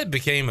 I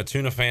became a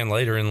tuna fan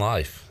later in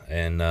life,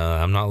 and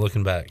I'm not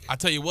looking back. I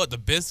tell you what, the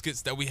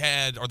biscuits that we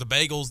had, or the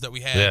bagels that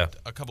we had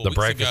a couple weeks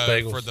ago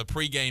bagels for the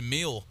pregame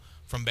meal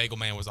from Bagel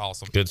Man was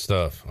awesome. Good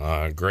stuff.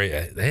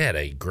 Great. They had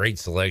a great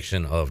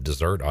selection of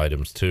dessert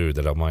items, too,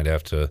 that I might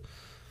have to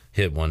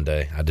hit one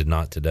day. I did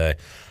not today.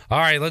 All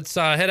right, let's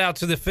head out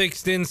to the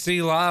Fixed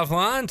NC Live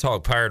line,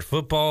 talk Pirate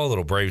football, a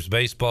little Braves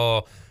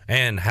baseball,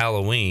 and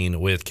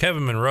Halloween with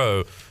Kevin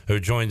Monroe, who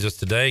joins us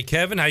today.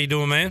 Kevin, how you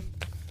doing, man?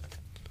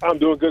 I'm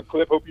doing good,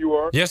 Clip. Hope you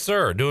are. Yes,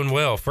 sir. Doing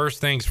well. First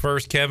things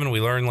first, Kevin,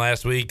 we learned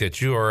last week that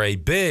you are a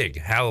big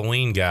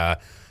Halloween guy.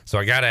 So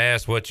I got to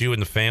ask what you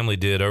and the family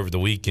did over the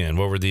weekend.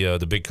 What were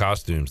the big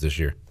costumes this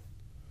year?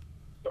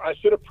 So I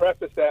should have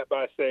prefaced that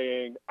by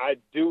saying I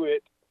do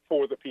it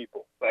for the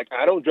people. Like,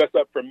 I don't dress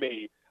up for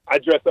me. I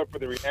dress up for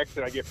the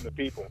reaction I get from the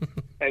people.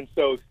 And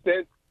so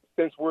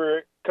since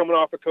we're coming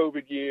off a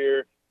COVID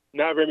year,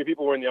 not very many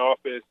people were in the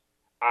office,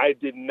 I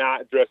did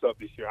not dress up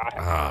this year. I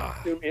have a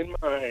costume in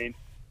mind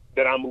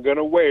that I'm going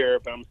to wear,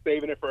 but I'm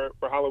saving it for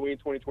Halloween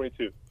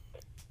 2022.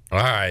 All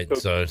right,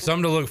 so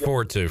something to look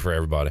forward to for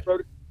everybody.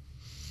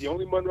 The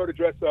only Monroe to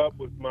dress up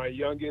was my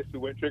youngest,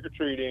 who went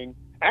trick-or-treating.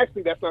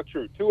 Actually, that's not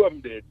true. 2 of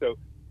them did. So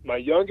my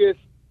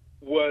youngest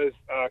was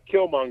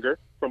Killmonger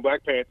from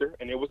Black Panther,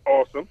 and it was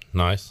awesome.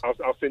 Nice.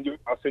 I'll send you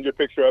a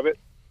picture of it.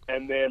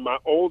 And then my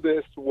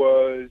oldest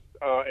was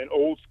an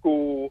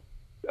old-school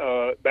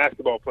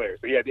basketball player.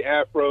 So he had the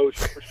afro,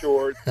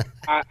 shorts,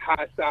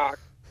 high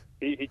socks.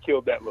 He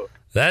killed that look.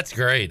 That's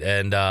great.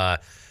 And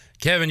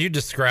Kevin, you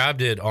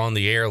described it on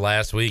the air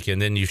last week,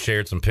 and then you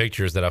shared some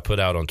pictures that I put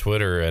out on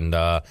Twitter. And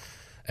I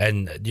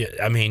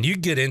mean, you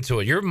get into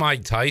it. You're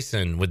Mike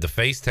Tyson with the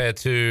face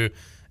tattoo,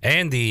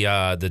 and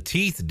the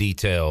teeth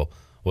detail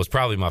was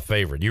probably my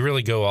favorite. You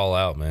really go all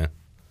out, man.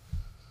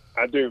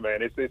 I do,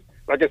 man. It's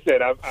like I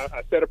said, I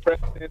set a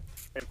precedent,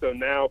 and so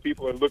now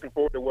people are looking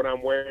forward to what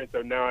I'm wearing.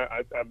 So now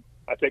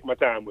I take my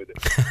time with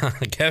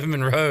it. Kevin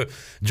Monroe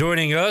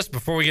joining us.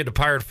 Before we get to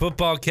Pirate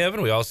football,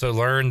 Kevin, we also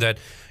learned that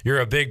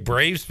you're a big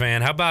Braves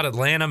fan. How about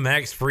Atlanta,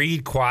 Max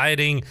Fried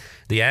quieting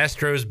the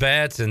Astros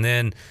bats? And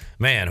then,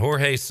 man,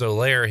 Jorge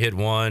Soler hit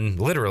one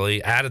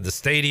literally out of the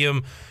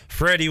stadium.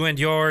 Freddie went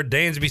yard,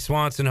 Dansby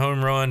Swanson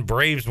home run.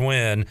 Braves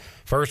win.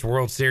 First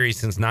World Series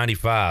since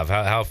 95.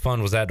 How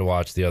fun was that to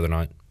watch the other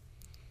night?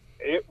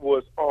 It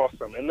was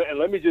awesome. And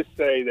let me just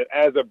say that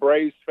as a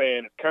Braves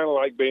fan, it's kind of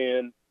like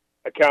being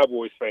a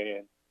Cowboys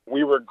fan.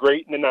 We were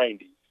great in the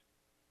 90s.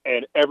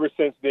 And ever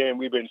since then,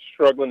 we've been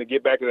struggling to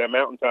get back to that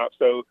mountaintop.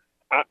 So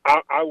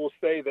I will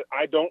say that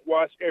I don't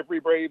watch every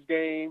Braves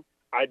game.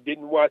 I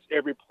didn't watch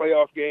every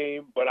playoff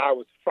game, but I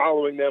was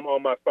following them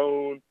on my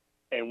phone.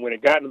 And when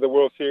it got into the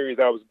World Series,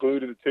 I was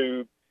glued to the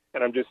tube,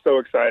 and I'm just so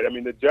excited. I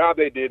mean, the job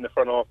they did in the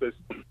front office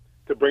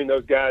to bring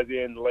those guys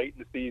in late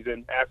in the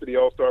season after the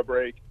All-Star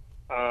break,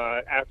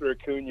 after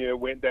Acuna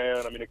went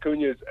down. I mean,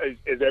 Acuna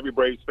is every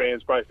Braves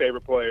fan's probably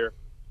favorite player,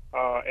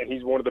 and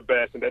he's one of the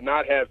best. And to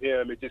not have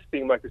him, it just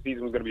seemed like the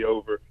season was going to be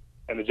over.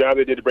 And the job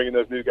they did to bring in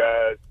those new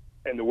guys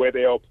and the way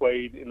they all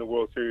played in the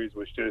World Series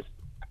was just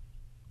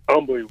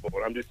unbelievable.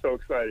 And I'm just so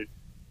excited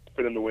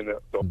for them to win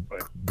that.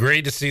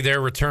 Great to see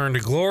their return to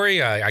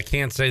glory. I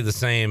can't say the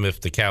same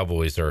if the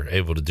Cowboys are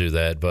able to do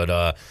that,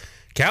 but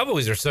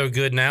Cowboys are so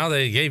good now.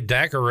 They gave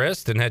Dak a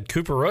rest and had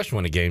Cooper Rush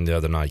win a game the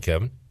other night,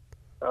 Kevin.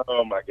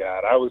 Oh my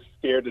God, I was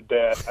scared to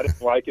death. I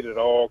didn't like it at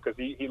all because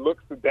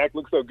Dak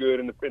looked so good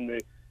in the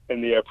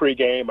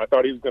pregame. I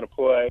thought he was going to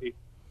play,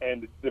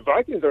 and the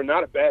Vikings are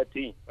not a bad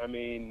team. I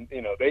mean,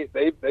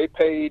 they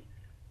paid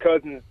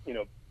Cousins,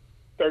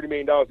 $30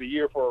 million a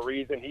year for a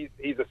reason.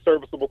 He's a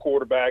serviceable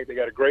quarterback. They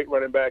got a great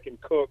running back in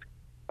Cook,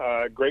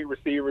 great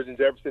receivers in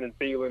Jefferson and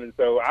Thielen. And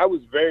so I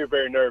was very,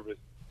 very nervous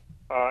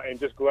and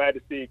just glad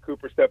to see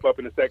Cooper step up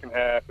in the second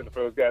half and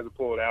for those guys to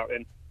pull it out.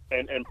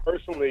 And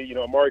personally,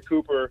 Amari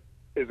Cooper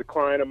is a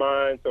client of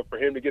mine. So for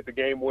him to get the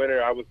game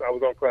winner, I was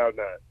on cloud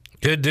nine.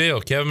 Good deal.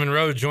 Kevin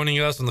Monroe joining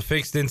us on the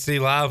Fixed NC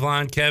Live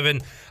line.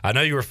 Kevin, I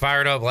know you were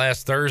fired up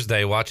last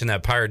Thursday watching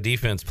that Pirate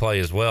defense play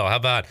as well. How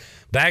about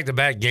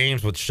back-to-back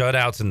games with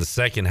shutouts in the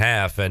second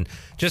half and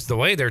just the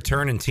way they're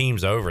turning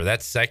teams over?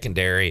 That's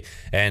secondary,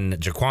 and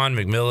Jaquan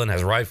McMillan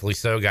has rightfully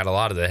so got a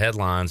lot of the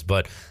headlines.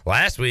 But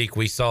last week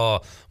we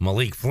saw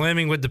Malik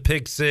Fleming with the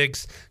pick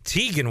six,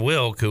 Tegan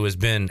Wilk, who has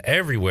been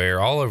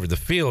everywhere, all over the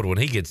field when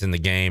he gets in the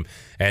game,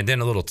 and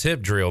then a little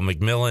tip drill,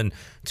 McMillan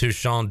to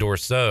Sean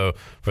Dorseau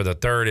for the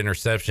third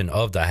interception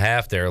of the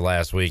half there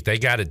last week. They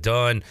got it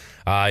done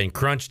in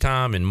crunch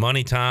time and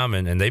money time,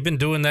 and they've been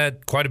doing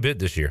that quite a bit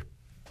this year.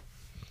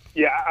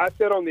 Yeah, I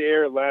said on the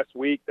air last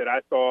week that I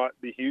thought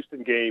the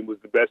Houston game was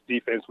the best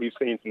defense we've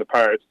seen from the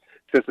Pirates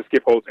since the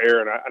Skip Holtz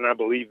era, and I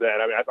believe that.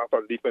 I mean, I thought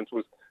the defense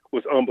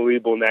was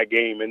unbelievable in that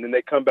game, and then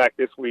they come back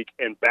this week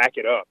and back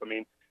it up. I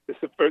mean,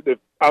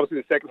 obviously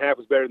the second half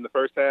was better than the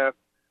first half,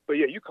 but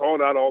yeah, you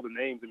called out all the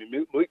names. I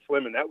mean, Malik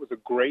Fleming, that was a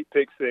great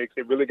pick six.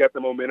 It really got the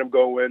momentum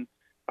going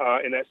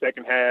in that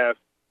second half.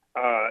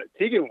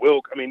 Tegan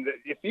Wilk, I mean,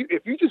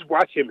 if you just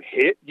watch him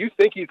hit, you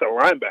think he's a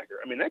linebacker.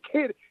 I mean, that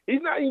kid,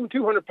 he's not even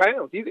 200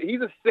 pounds.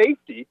 He's a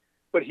safety,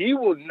 but he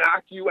will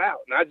knock you out.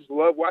 And I just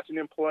love watching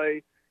him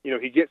play.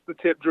 He gets the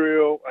tip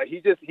drill.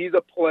 He's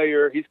a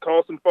player. He's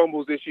caused some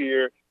fumbles this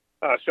year.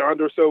 Sean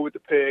Dorseau with the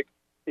pick.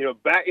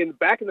 Back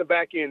in the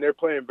back end, they're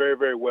playing very,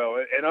 very well.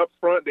 And up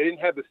front, they didn't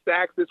have the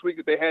sacks this week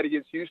that they had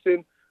against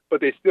Houston, but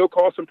they still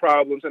caused some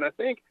problems. And I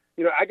think,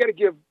 I got to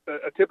give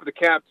a tip of the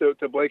cap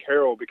to Blake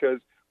Harrell, because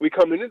we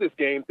come into this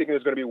game thinking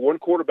there's going to be one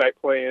quarterback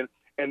playing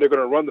and they're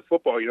going to run the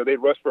football. They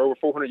rushed for over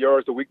 400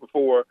 yards the week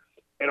before,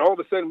 and all of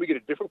a sudden we get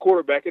a different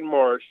quarterback in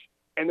Marsh,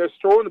 and they're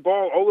throwing the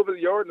ball all over the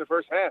yard in the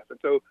first half. And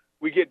so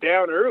we get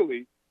down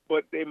early,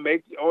 but they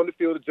make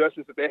on-the-field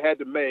adjustments that they had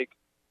to make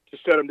to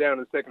shut them down in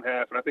the second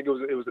half. And I think it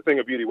was a thing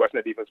of beauty watching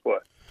that defense play.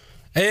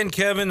 And,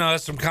 Kevin,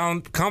 some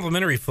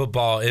complimentary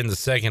football in the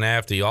second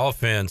half. The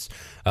offense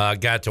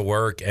got to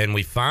work, and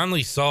we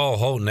finally saw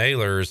Holton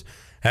Ahlers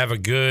have a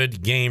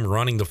good game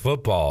running the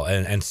football.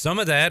 And some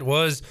of that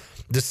was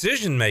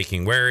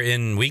decision-making, where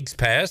in weeks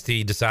past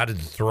he decided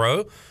to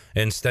throw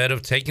instead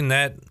of taking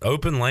that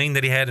open lane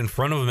that he had in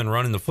front of him and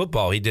running the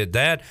football. He did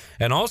that.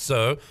 And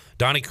also,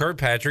 Donnie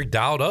Kirkpatrick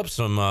dialed up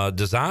some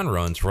design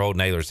runs for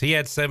Holton Ahlers. He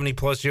had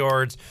 70-plus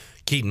yards.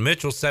 Keaton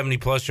Mitchell,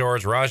 70-plus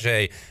yards.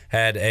 Rajay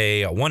had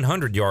a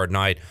 100-yard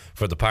night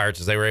for the Pirates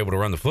as they were able to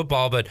run the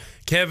football. But,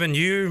 Kevin,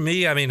 you,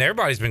 me, I mean,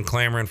 everybody's been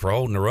clamoring for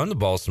Holton to run the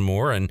ball some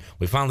more, and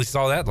we finally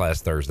saw that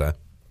last Thursday.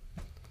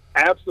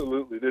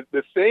 Absolutely.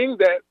 The thing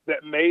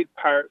that made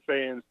Pirate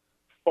fans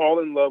fall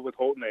in love with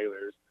Holton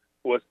Ahlers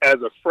was, as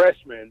a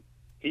freshman,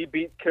 he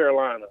beat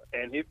Carolina.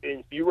 And if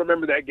you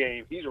remember that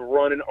game, he's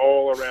running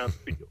all around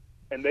the field,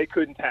 and they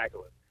couldn't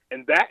tackle him.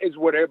 And that is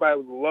what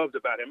everybody loved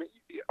about him.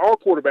 All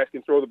quarterbacks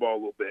can throw the ball a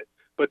little bit,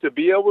 but to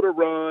be able to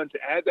run, to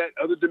add that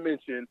other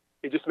dimension,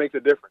 it just makes a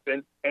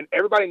difference. And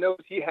everybody knows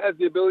he has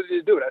the ability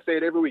to do it. I say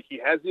it every week.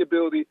 He has the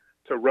ability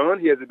to run.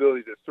 He has the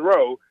ability to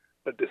throw.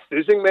 But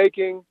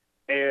decision-making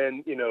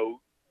and,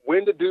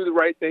 when to do the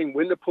right thing,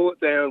 when to pull it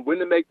down, when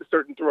to make the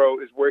certain throw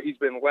is where he's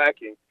been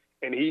lacking.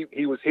 And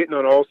he was hitting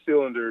on all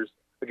cylinders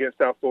against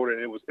South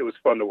Florida, and it was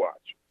fun to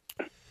watch.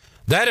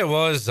 That it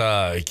was,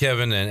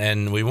 Kevin,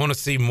 and we want to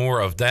see more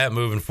of that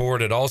moving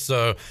forward. It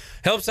also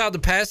helps out the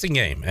passing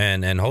game,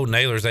 and Holton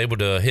Ahlers able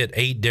to hit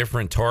 8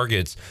 different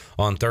targets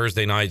on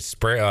Thursday night,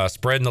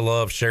 spreading the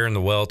love, sharing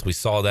the wealth. We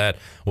saw that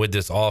with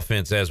this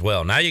offense as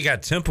well. Now you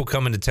got Temple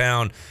coming to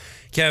town.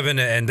 Kevin,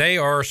 and they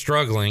are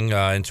struggling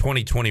in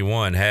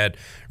 2021. Had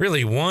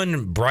really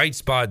one bright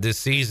spot this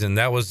season.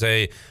 That was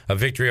a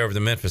victory over the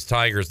Memphis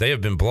Tigers. They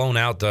have been blown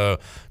out the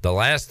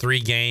last 3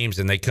 games,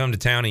 and they come to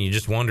town, and you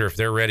just wonder if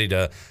they're ready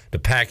to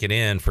pack it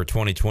in for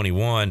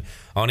 2021.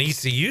 On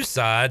ECU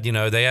side,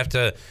 they have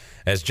to,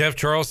 as Jeff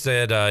Charles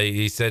said,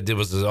 he said it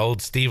was the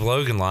old Steve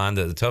Logan line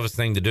that the toughest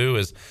thing to do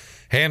is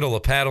handle a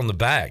pat on the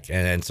back.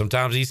 And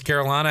sometimes East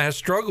Carolina has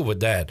struggled with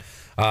that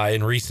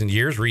in recent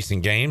years,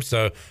 recent games.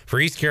 So for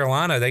East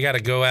Carolina, they got to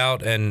go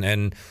out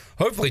and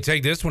hopefully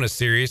take this one as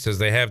serious as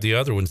they have the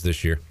other ones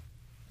this year.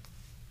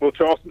 Well,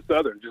 Charleston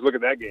Southern, just look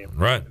at that game.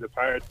 Right. The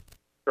Pirates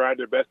tried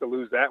their best to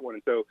lose that one.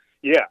 And so,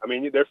 yeah, I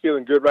mean, they're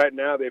feeling good right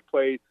now. They've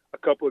played a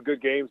couple of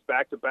good games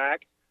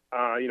back-to-back.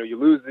 You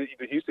lose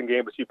the Houston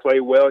game, but you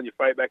play well and you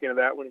fight back into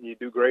that one and you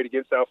do great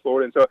against South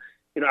Florida. And so,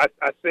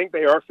 I think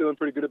they are feeling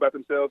pretty good about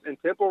themselves. And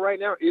Temple right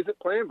now isn't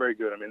playing very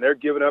good. I mean, they're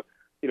giving up,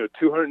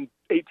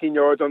 218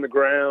 yards on the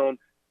ground,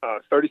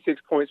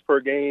 36 points per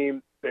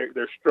game.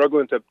 They're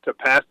struggling to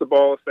pass the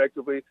ball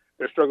effectively.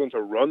 They're struggling to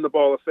run the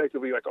ball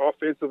effectively. Like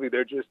offensively,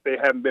 they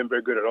haven't been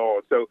very good at all.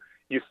 So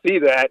you see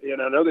that,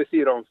 and I know they see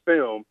it on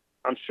film.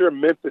 I'm sure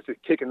Memphis is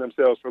kicking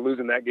themselves for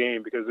losing that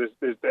game because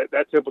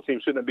that Temple team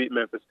shouldn't have beat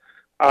Memphis.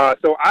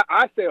 So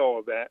I say all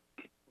of that,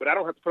 but I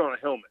don't have to put on a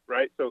helmet,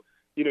 right? So,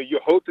 you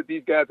hope that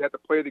these guys have to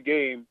play the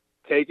game,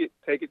 take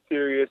it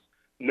serious,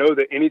 know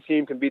that any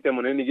team can beat them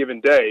on any given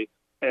day,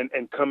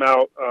 and come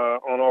out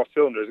on all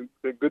cylinders.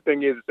 The good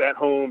thing is it's at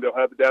home. They'll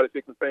have the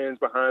Dallas-Hickman fans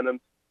behind them,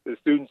 the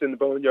students in the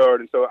boneyard,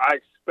 and so I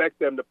expect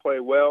them to play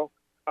well,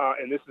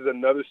 and this is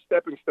another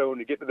stepping stone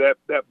to get to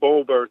that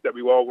bowl berth that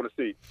we all want to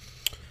see.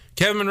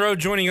 Kevin Monroe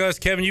joining us.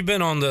 Kevin, you've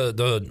been on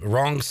the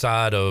wrong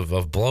side of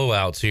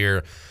blowouts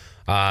here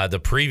the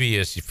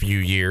previous few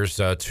years,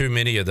 too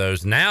many of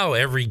those. Now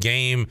every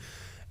game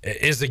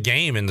is a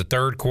game in the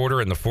third quarter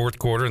and the fourth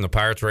quarter, and the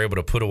Pirates were able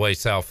to put away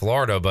South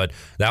Florida, but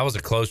that was a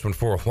close one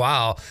for a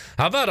while.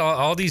 How about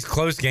all these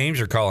close games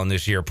you're calling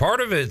this year?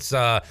 Part of it's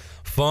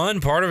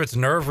fun, part of it's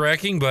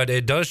nerve-wracking, but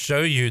it does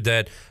show you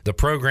that the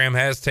program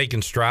has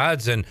taken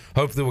strides, and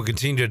hopefully will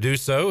continue to do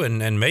so,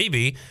 and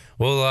maybe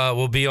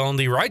we'll be on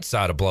the right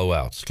side of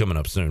blowouts coming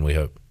up soon, we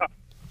hope.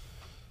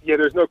 Yeah,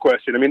 there's no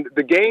question. I mean,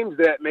 the games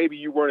that maybe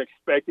you weren't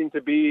expecting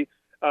to be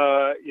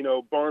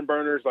barn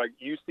burners like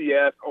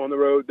UCF on the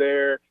road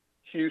there,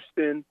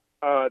 Houston,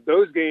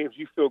 those games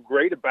you feel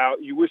great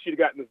about. You wish you'd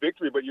gotten the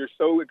victory, but you're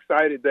so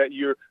excited that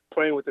you're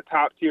playing with the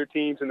top tier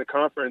teams in the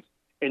conference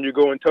and you're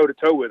going toe to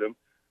toe with them.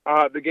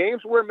 The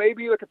games where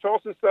maybe like a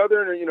Charleston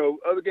Southern or,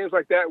 other games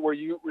like that where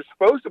you were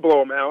supposed to blow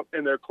them out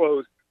and they're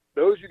close,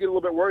 those you get a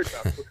little bit worried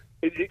about.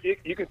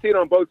 You can see it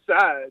on both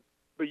sides.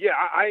 But, yeah,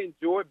 I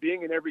enjoy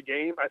being in every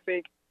game. I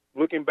think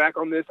looking back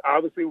on this,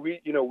 obviously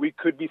we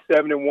could be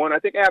 7-1. I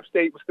think App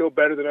State was still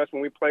better than us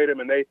when we played them,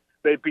 and they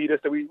beat us.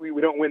 So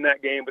we don't win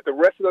that game. But the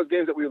rest of those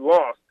games that we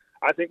lost,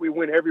 I think we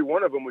win every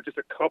one of them with just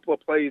a couple of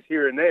plays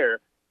here and there.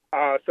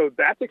 So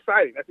that's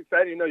exciting. That's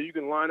exciting to know you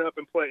can line up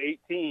and play 8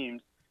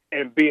 teams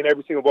and be in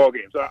every single ball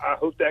game. So I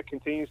hope that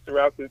continues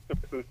throughout the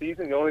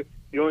season.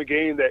 The only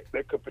game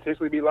that could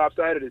potentially be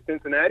lopsided is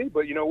Cincinnati.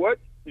 But you know what?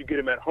 You get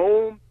them at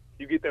home.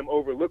 You get them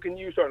overlooking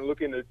you, starting to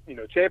look in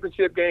the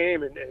championship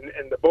game and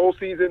the bowl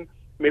season.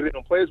 Maybe they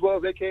don't play as well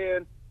as they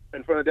can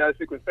in front of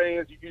Dallas-Hickman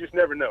fans. You just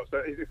never know.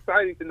 So it's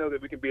exciting to know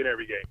that we can be in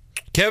every game.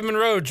 Kevin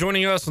Monroe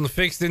joining us on the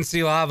Fixed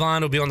NC Live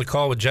line. We'll be on the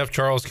call with Jeff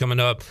Charles coming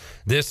up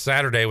this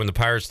Saturday when the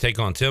Pirates take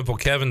on Temple.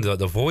 Kevin, the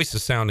voice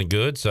is sounding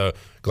good, so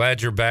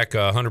glad you're back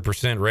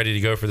 100% ready to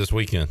go for this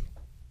weekend.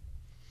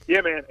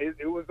 Yeah, man.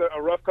 It was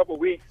a rough couple of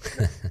weeks.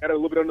 Got a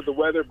little bit under the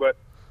weather, but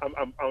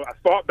I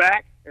fought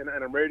back, and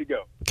I'm ready to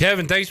go.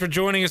 Kevin, thanks for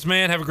joining us,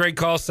 man. Have a great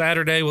call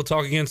Saturday. We'll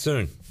talk again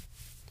soon.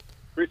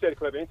 Appreciate it,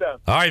 Cliff. Anytime.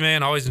 All right,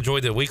 man. Always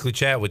enjoyed the weekly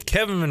chat with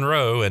Kevin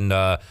Monroe, and,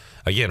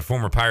 again,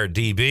 former Pirate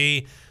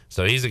DB.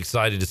 So he's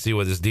excited to see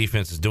what this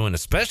defense is doing,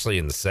 especially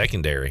in the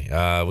secondary.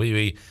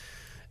 We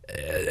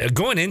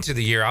going into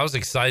the year, I was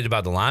excited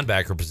about the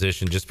linebacker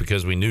position just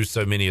because we knew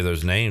so many of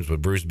those names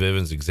with Bruce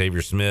Bivens,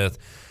 Xavier Smith,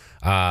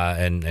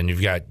 and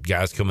you've got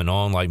guys coming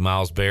on like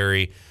Miles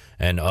Berry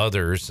and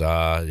others.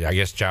 I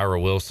guess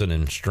Jairo Wilson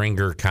and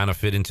Stringer kind of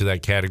fit into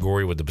that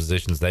category with the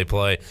positions they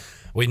play.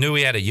 We knew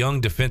we had a young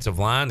defensive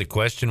line. The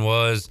question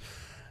was,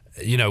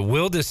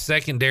 will this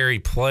secondary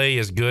play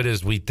as good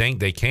as we think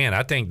they can?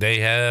 I think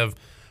they have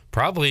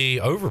probably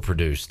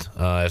overproduced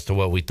as to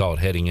what we thought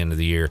heading into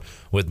the year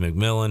with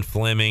McMillan,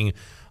 Fleming,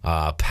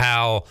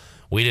 Powell.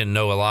 We didn't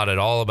know a lot at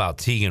all about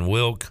Teagan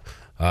Wilk.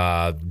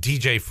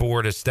 DJ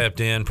Ford has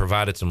stepped in,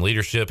 provided some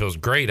leadership. It was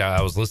great.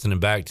 I was listening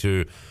back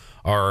to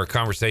our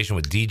conversation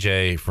with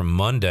DJ from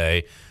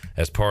Monday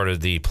as part of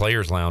the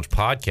Players Lounge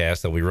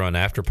podcast that we run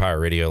after Pirate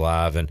Radio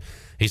Live, and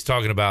he's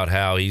talking about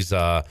how he's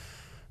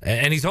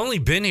and he's only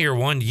been here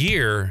 1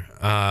 year,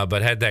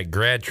 but had that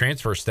grad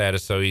transfer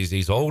status, so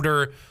he's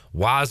older,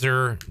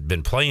 wiser,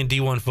 been playing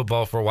D1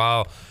 football for a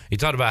while. He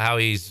talked about how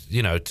he's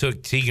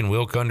took Teagan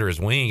Wilk under his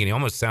wing, and he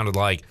almost sounded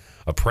like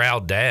a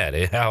proud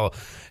dad, how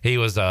he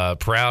was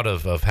proud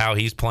of how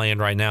he's playing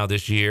right now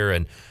this year.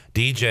 And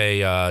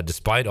DJ,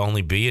 despite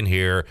only being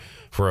here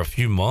for a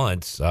few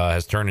months,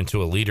 has turned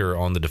into a leader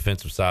on the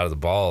defensive side of the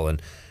ball.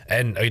 And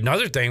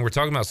another thing, we're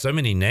talking about so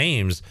many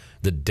names,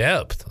 the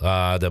depth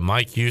that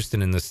Mike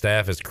Houston and the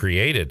staff has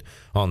created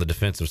on the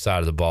defensive side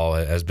of the ball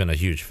has been a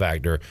huge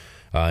factor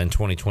in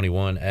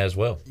 2021 as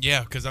well.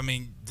 Yeah, because, I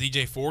mean,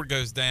 DJ Ford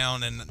goes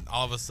down, and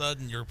all of a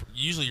sudden you're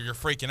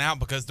freaking out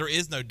because there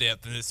is no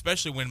depth, and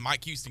especially when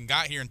Mike Houston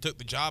got here and took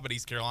the job at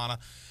East Carolina.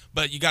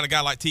 But you got a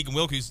guy like Tegan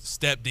Wilk who's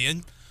stepped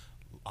in,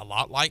 a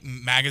lot like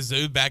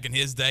Magazoo back in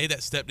his day,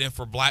 that stepped in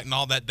for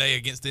Blacknall that day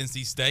against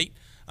NC State.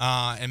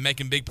 And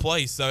making big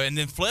plays. So, and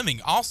then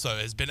Fleming also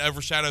has been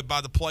overshadowed by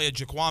the play of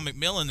Jaquan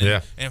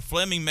McMillan, and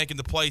Fleming making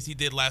the plays he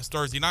did last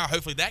Thursday night.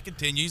 Hopefully that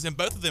continues, and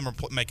both of them are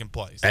making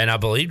plays. And I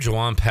believe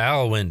Jawan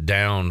Powell went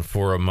down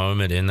for a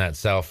moment in that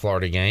South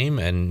Florida game,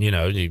 and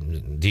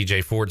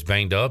DJ Ford's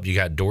banged up. You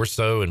got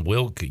Dorso and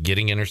Wilk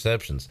getting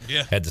interceptions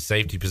at the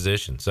safety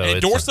position. So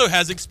and Dorso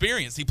has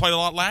experience. He played a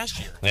lot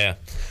last year.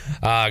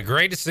 Yeah,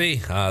 great to see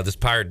this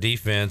Pirate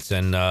defense,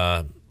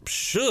 and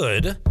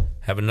should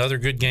have another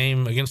good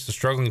game against the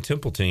struggling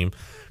Temple team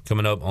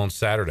coming up on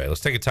Saturday.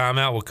 Let's take a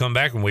timeout. We'll come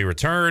back when we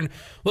return.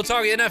 We'll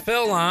talk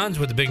NFL lines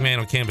with the big man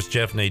on campus,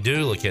 Jeff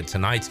Nadeau. Look at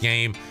tonight's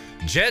game,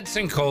 Jets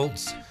and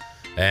Colts,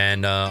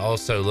 and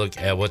also look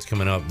at what's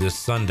coming up this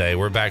Sunday.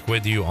 We're back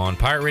with you on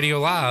Pirate Radio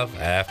Live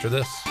after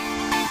this.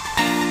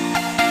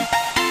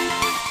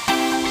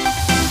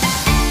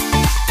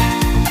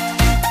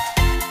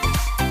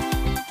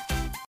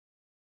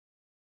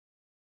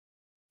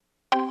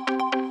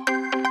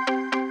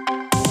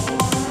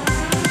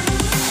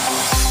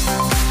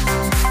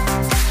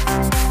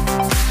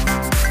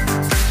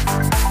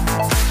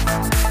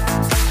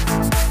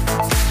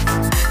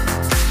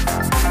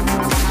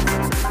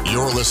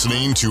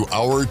 Listening to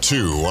Hour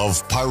 2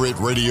 of Pirate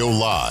Radio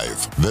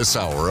Live. This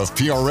hour of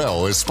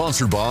PRL is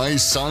sponsored by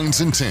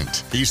Signs and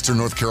Tint, Eastern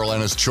North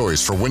Carolina's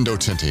choice for window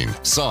tinting,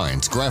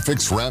 signs,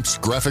 graphics, wraps,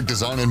 graphic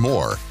design, and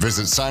more.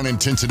 Visit Sign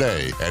and Tint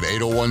today at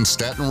 801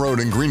 Staten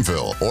Road in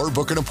Greenville, or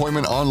book an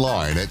appointment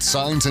online at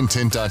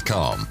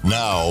signsandtint.com.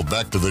 Now,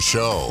 back to the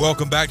show.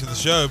 Welcome back to the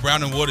show.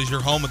 Brown & Wood is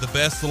your home with the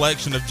best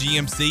selection of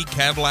GMC,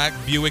 Cadillac,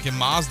 Buick, and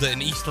Mazda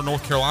in Eastern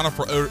North Carolina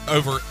for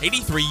over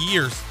 83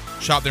 years.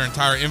 Shop their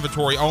entire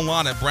inventory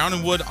online at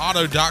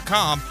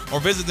brownandwoodauto.com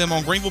or visit them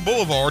on Greenville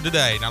Boulevard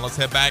today. Now let's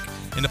head back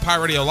into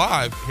Pirate Radio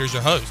Live. Here's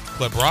your host,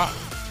 Clip Rock.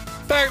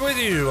 Back with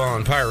you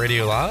on Pirate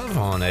Radio Live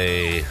on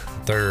a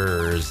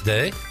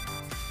Thursday.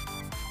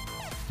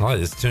 I like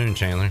this tune,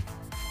 Chandler.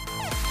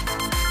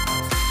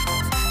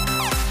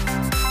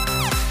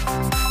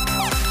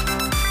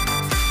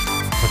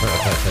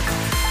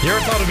 You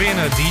ever thought of being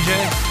a DJ?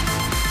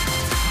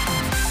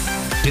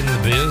 Getting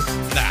the biz?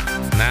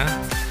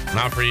 Nah?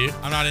 Not for you?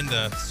 I'm not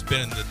into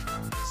spinning the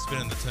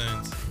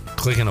tunes.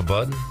 Clicking a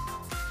button?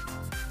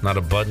 Not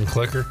a button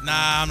clicker?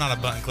 Nah, I'm not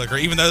a button clicker,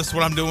 even though that's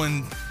what I'm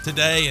doing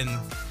today. And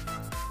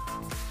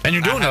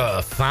you're doing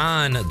a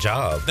fine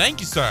job.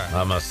 Thank you, sir.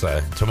 I must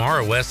say.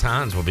 Tomorrow, Wes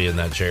Hines will be in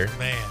that chair.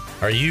 Man.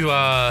 Are you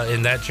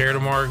in that chair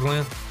tomorrow,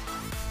 Glenn?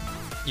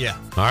 Yeah.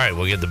 All right,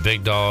 we'll get the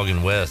big dog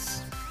and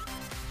Wes.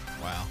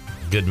 Wow.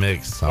 Good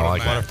mix. I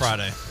like it. What a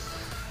Friday.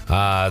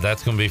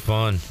 That's going to be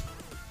fun.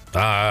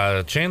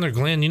 Chandler,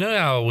 Glenn, you know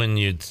how when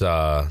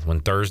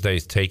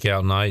Thursday's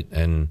takeout night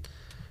and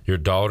your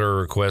daughter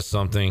requests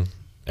something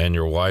and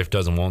your wife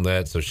doesn't want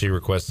that, so she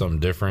requests something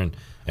different,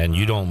 and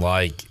you don't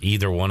like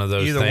either one of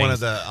those things? One of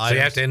the items. So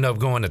you have to end up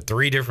going to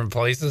 3 different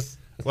places?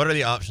 What are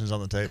the options on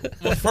the table?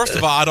 Well, first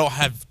of all, I don't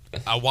have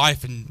a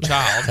wife and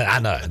child. I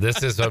know.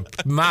 This is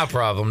my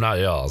problem, not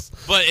y'all's.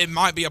 But it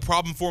might be a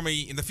problem for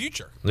me in the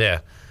future.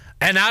 Yeah.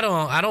 And I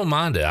don't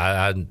mind it.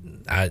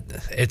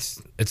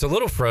 It's a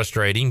little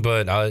frustrating,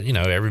 but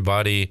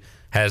everybody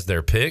has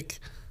their pick.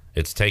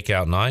 It's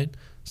takeout night,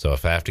 so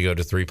if I have to go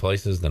to 3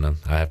 places, then I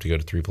have to go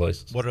to 3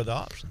 places. What are the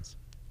options?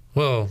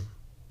 Well,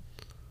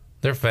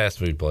 they're fast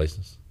food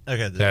places.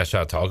 Okay. Yeah, should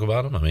I talk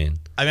about them? I mean,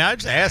 I'm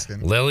just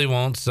asking. Lily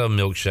wants a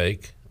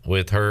milkshake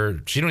with her.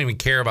 She don't even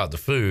care about the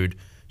food.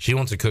 She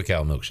wants a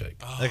cookout milkshake.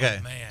 Oh, okay,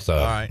 man. So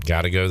all right,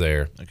 got to go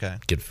there. Okay.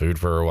 Get food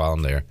for her while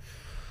I'm there.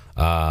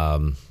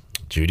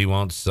 Judy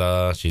wants.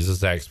 She's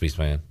a Zaxby's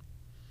fan.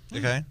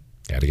 Okay.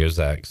 Got to go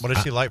Zax. What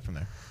does she like from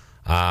there?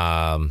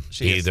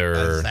 Either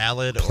a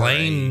salad,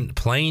 plain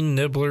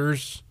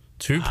nibblers,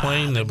 2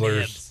 plain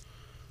nibblers,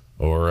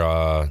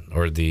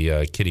 or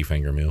the kitty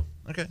finger meal.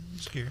 Okay,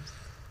 just curious.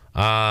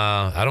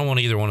 I don't want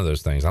either one of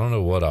those things. I don't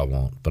know what I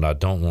want, but I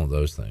don't want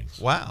those things.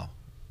 Wow.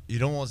 You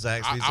don't want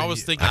Zaxby's? I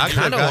was thinking. I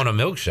kind of want a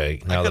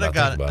milkshake now that I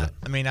think about it.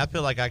 I mean, I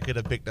feel like I could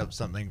have picked up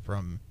something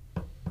from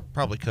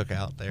probably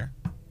Cookout there.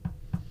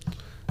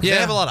 Yeah.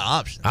 They have a lot of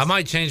options. I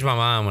might change my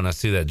mind when I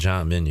see that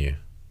giant menu.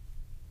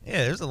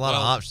 Yeah, there's a lot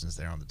of options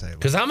there on the table.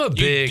 Because I'm a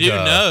big... You do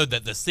know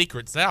that the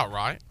secret's out,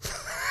 right?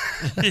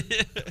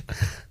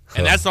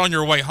 And that's on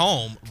your way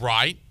home,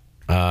 right?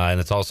 And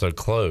it's also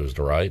closed,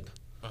 right?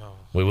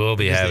 We will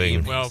be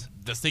having. Well,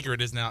 the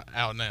secret is now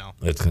out now.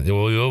 We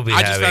will be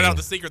I just having found out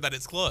the secret that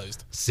it's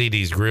closed.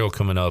 CD's Grill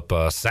coming up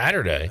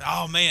Saturday.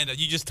 Oh, man.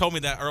 You just told me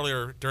that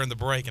earlier during the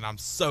break, and I'm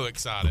so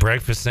excited.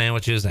 Breakfast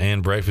sandwiches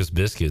and breakfast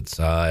biscuits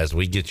as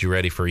we get you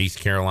ready for East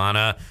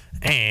Carolina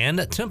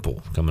and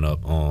Temple coming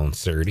up on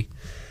Saturday.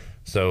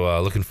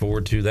 So looking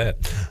forward to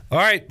that. All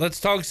right, let's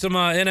talk some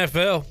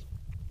NFL.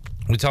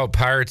 We talked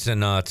Pirates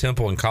and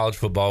Temple and college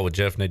football with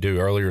Jeff Nadeau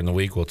earlier in the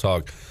week. We'll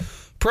talk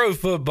pro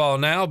football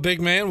now.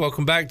 Big man,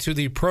 welcome back to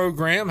the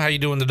program. How you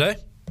doing today?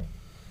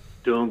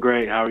 Doing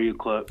great. How are you,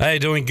 Clip? Hey,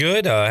 doing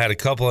good. Had a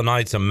couple of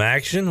nights of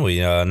action. We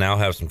now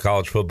have some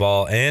college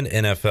football and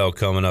NFL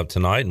coming up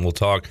tonight, and we'll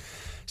talk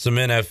some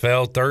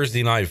NFL.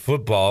 Thursday night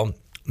football.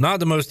 Not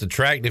the most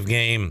attractive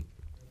game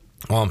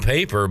on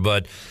paper,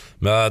 but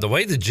the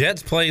way the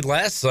Jets played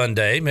last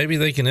Sunday, maybe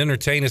they can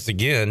entertain us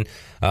again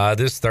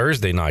this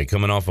Thursday night,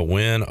 coming off a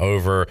win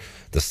over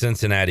the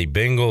Cincinnati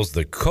Bengals.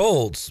 The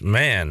Colts,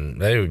 man,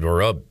 they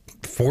were up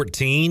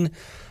 14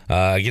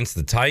 against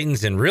the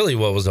Titans, and really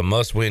what was a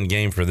must-win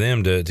game for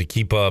them to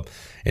keep up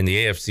in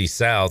the AFC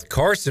South.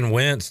 Carson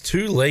Wentz,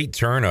 2 late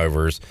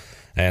turnovers,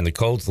 and the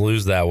Colts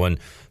lose that one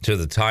to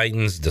the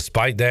Titans.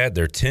 Despite that,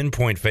 they're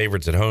 10-point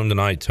favorites at home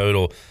tonight,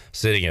 total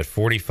sitting at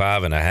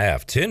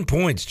 45.5. 10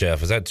 points,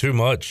 Jeff. Is that too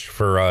much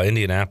for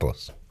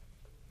Indianapolis?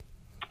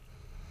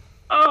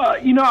 I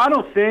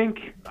don't think.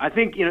 I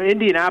think,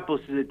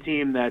 Indianapolis is a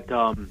team that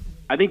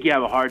I think you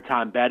have a hard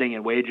time betting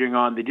and wagering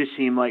on. They just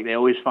seem like they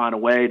always find a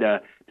way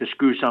to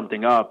screw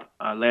something up.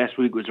 Last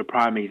week was a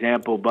prime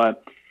example.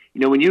 But,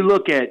 when you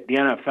look at the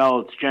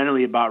NFL, it's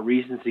generally about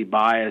recency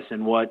bias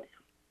and what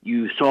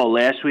you saw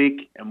last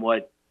week and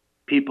what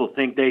people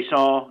think they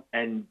saw,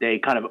 and they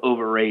kind of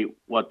overrate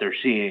what they're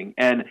seeing.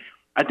 And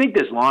I think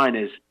this line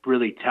is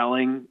really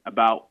telling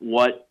about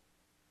what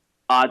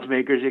odds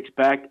makers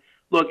expect.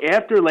 Look,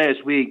 after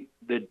last week,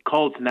 the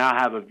Colts now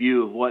have a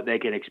view of what they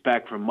can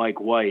expect from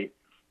Mike White.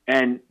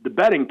 And the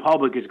betting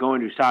public is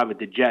going to side with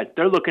the Jets.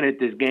 They're looking at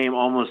this game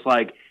almost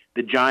like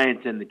the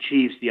Giants and the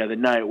Chiefs the other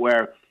night,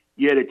 where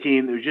you had a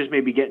team that was just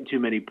maybe getting too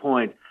many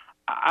points.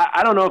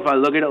 I don't know if I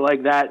look at it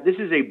like that. This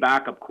is a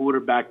backup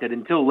quarterback that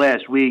until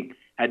last week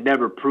had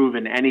never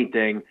proven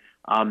anything.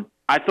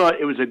 I thought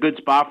it was a good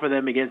spot for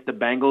them against the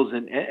Bengals,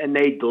 and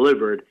they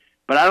delivered.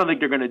 But I don't think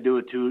they're going to do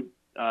it 2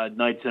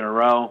 nights in a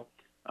row.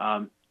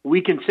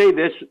 We can say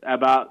this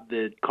about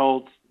the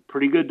Colts: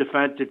 pretty good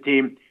defensive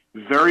team,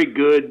 very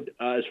good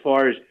as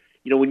far as,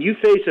 when you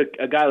face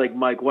a guy like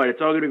Mike White, it's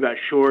all going to be about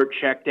short,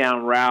 check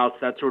down routes,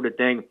 that sort of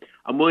thing.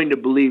 I'm willing to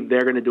believe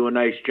they're going to do a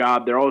nice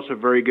job. They're also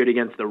very good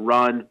against the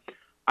run.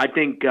 I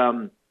think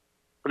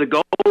the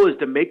goal is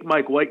to make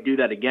Mike White do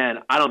that again.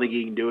 I don't think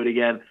he can do it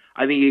again.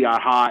 I think he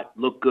got hot,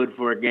 looked good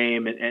for a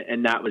game,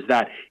 and that was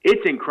that.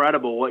 It's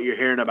incredible what you're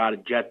hearing about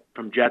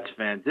from Jets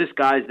fans. This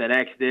guy's the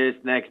next this,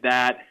 next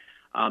that.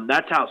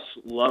 That's how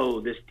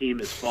slow this team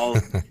has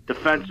fallen.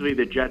 Defensively,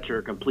 the Jets are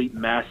a complete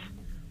mess.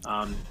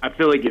 I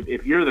feel like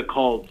if you're the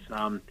Colts,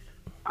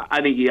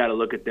 I think you got to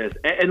look at this.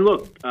 And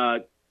look,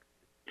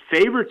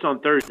 favorites on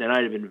Thursday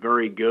night have been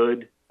very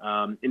good.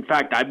 In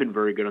fact, I've been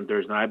very good on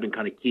Thursday night. I've been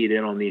kind of keyed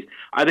in on these.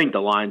 I think the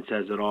line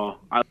says it all.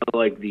 I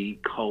like the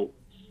Colts.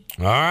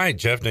 All right,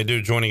 Jeff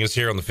Nadeau joining us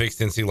here on the Fixed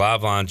NC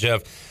Live line.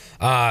 Jeff,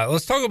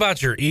 let's talk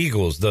about your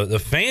Eagles. The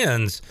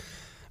fans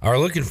are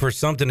looking for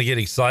something to get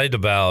excited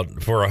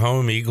about for a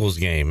home Eagles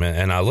game.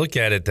 And I look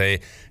at it,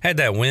 they had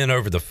that win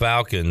over the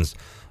Falcons.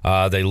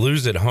 They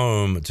lose at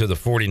home to the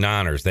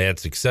 49ers. They had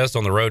success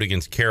on the road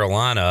against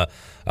Carolina,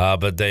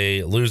 but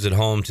they lose at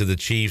home to the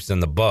Chiefs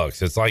and the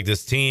Bucs. It's like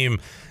this team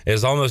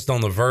is almost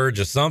on the verge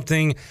of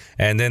something,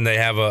 and then they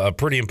have a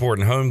pretty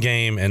important home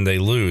game and they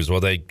lose. Well,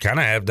 they kind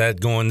of have that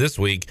going this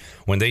week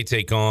when they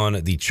take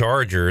on the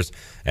Chargers.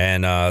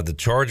 And the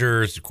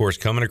Chargers, of course,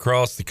 coming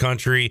across the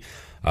country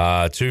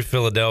to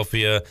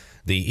Philadelphia.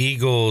 The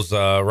Eagles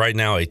right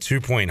now a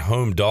 2-point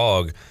home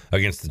dog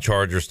against the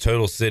Chargers,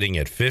 total sitting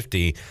at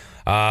 50.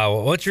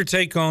 What's your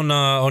take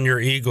on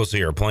your Eagles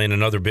here, playing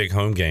another big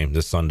home game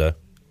this Sunday?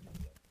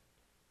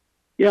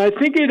 Yeah,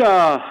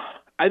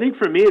 I think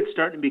for me it's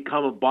starting to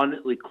become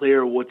abundantly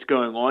clear what's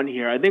going on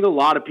here. I think a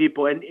lot of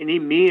people, and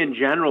me in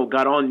general,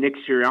 got on Nick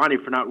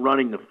Sirianni for not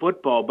running the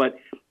football, but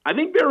I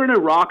think they're in a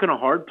rock and a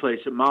hard place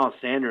at Miles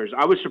Sanders.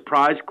 I was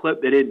surprised,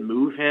 Clip, they didn't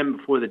move him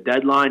before the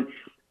deadline.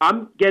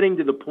 I'm getting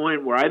to the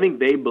point where I think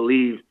they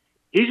believe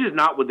he's just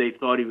not what they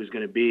thought he was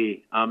going to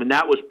be, and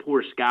that was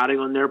poor scouting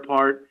on their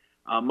part.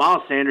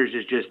 Miles Sanders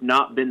has just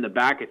not been the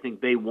back I think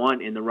they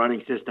want in the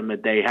running system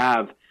that they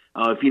have.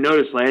 If you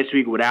noticed last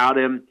week without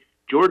him,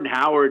 Jordan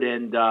Howard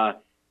and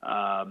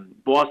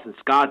Boston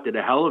Scott did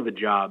a hell of a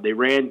job. They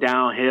ran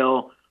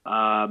downhill.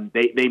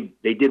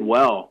 They did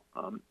well.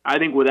 I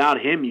think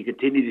without him, you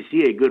continue to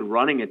see a good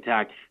running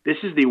attack. This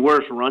is the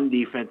worst run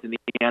defense in the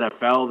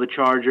NFL, the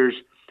Chargers.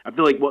 I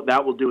feel like what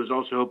that will do is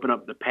also open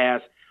up the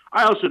pass.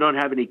 I also don't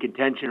have any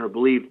contention or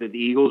belief that the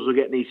Eagles will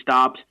get any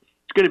stops.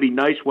 It's going to be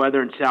nice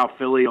weather in South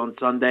Philly on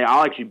Sunday.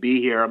 I'll actually be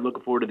here. I'm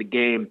looking forward to the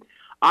game.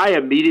 I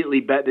immediately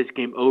bet this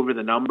game over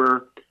the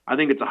number. I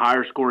think it's a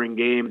higher scoring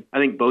game. I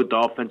think both the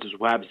offenses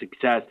will have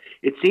success.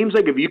 It seems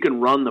like if you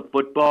can run the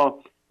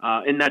football,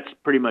 and that's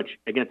pretty much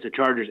against the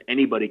Chargers,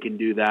 anybody can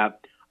do that.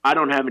 I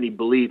don't have any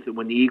belief that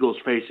when the Eagles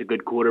face a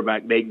good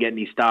quarterback, they can get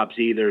any stops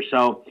either.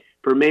 So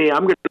for me,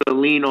 I'm going to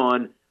lean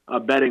on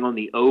betting on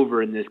the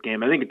over in this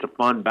game. I think it's a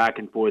fun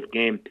back-and-forth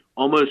game.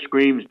 Almost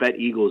screams bet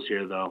Eagles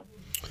here, though.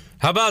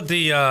 How about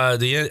the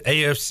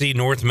AFC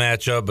North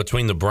matchup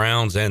between the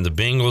Browns and the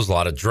Bengals? A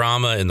lot of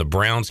drama in the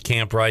Browns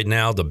camp right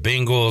now. The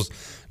Bengals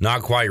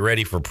not quite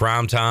ready for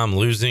primetime,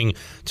 losing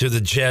to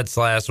the Jets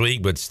last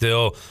week, but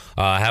still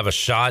have a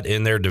shot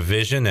in their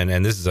division.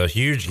 And this is a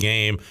huge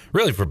game,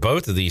 really, for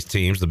both of these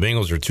teams. The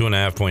Bengals are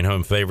 2.5-point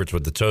home favorites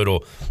with the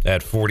total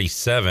at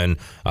 47.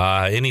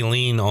 Any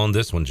lean on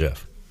this one,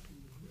 Jeff?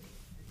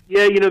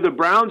 Yeah, the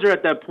Browns are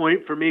at that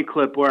point for me,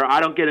 Clip, where I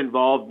don't get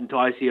involved until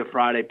I see a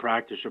Friday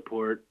practice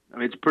report. I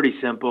mean, it's pretty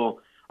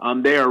simple.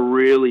 They are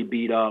really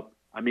beat up.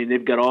 I mean,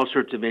 they've got all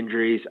sorts of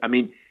injuries. I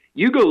mean,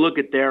 you go look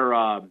at their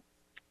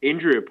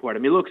injury report. I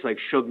mean, it looks like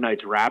Suge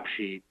Knight's rap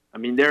sheet. I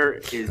mean,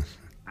 there's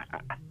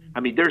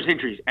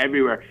injuries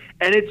everywhere,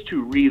 and it's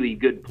to really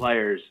good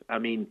players. I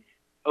mean,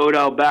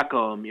 Odell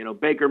Beckham,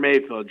 Baker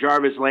Mayfield,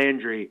 Jarvis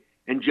Landry,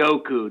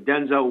 Njoku,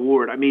 Denzel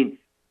Ward. I mean,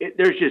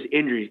 there's just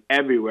injuries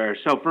everywhere.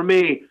 So for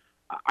me,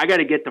 I got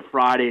to get to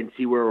Friday and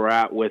see where we're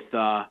at with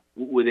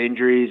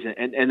injuries,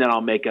 and then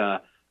I'll make an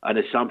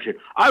assumption.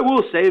 I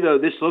will say, though,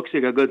 this looks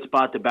like a good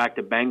spot to back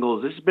the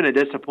Bengals. This has been a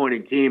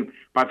disappointing team,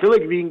 but I feel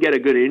like if you can get a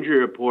good injury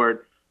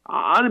report,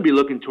 I'm going to be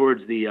looking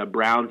towards the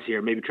Browns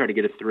here, maybe try to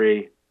get a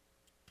 3.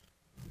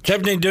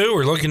 Jeff Nadeau,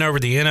 we're looking over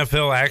the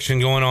NFL action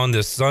going on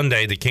this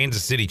Sunday. The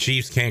Kansas City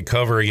Chiefs can't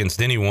cover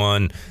against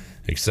anyone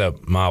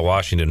except my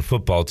Washington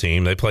football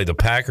team. They play the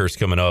Packers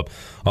coming up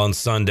on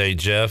Sunday,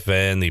 Jeff,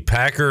 and the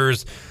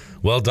Packers,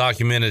 well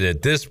documented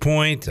at this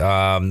point.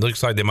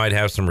 Looks like they might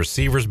have some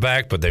receivers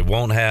back, but they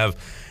won't have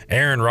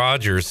Aaron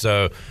Rodgers.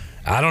 So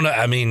I don't know.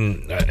 I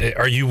mean,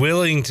 are you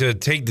willing to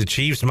take the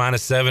Chiefs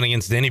 -7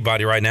 against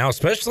anybody right now,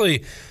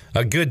 especially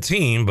a good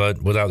team,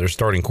 but without their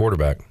starting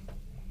quarterback?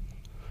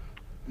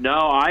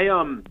 No,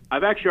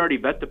 I've actually already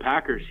bet the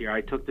Packers here.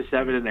 I took the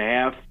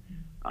 7.5.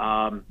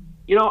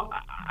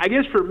 I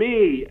guess for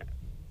me,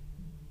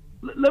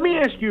 let me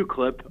ask you,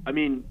 Clip. I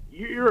mean,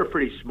 you're a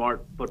pretty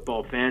smart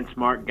football fan,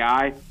 smart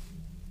guy.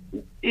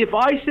 If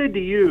I said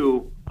to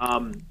you,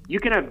 you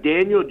can have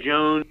Daniel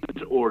Jones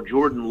or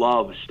Jordan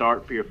Love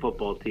start for your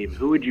football team,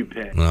 who would you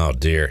pick? Oh,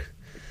 dear.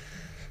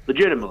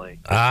 Legitimately.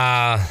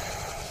 At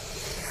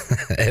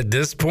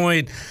this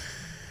point,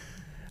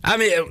 I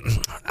mean,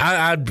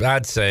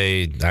 I'd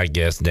say, I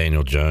guess,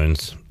 Daniel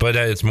Jones. But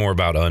it's more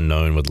about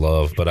unknown with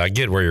Love. But I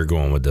get where you're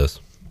going with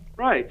this.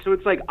 Right. So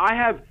it's like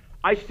I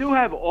still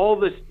have all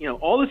this,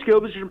 all the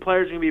skill position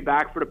players are going to be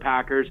back for the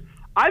Packers.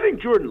 I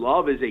think Jordan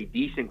Love is a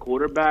decent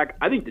quarterback.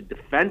 I think the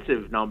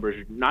defensive numbers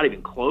are not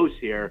even close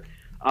here.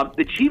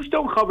 The Chiefs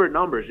don't cover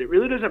numbers. It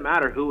really doesn't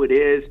matter who it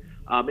is.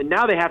 And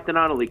now they have to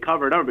not only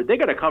cover a number, but they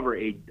got to cover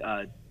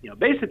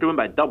basically to win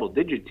by double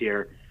digits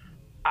here.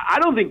 I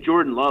don't think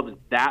Jordan Love is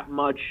that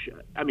much.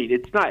 I mean,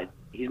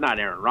 he's not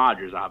Aaron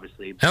Rodgers,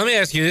 obviously. Now, let me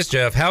ask you this,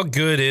 Jeff. How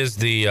good is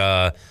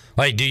the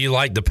do you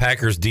like the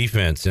Packers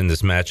defense in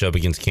this matchup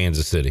against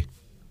Kansas City?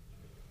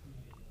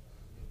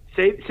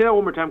 Say that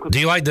one more time.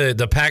 Do you like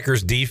the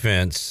Packers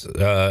defense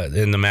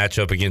in the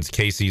matchup against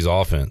KC's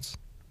offense?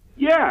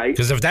 Yeah.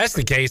 Because if that's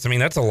the case, I mean,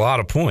 that's a lot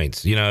of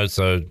points,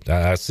 so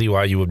I see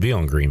why you would be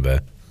on Green Bay.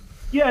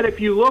 Yeah, and if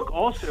you look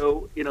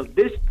also,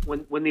 this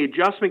when the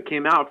adjustment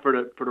came out for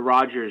the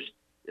Rodgers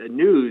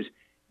news,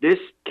 this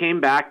came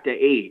back to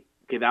 8.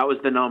 Okay, that was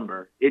the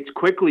number. It's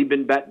quickly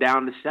been bet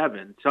down to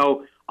 7.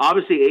 So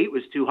obviously 8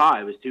 was too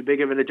high. It was too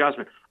big of an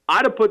adjustment.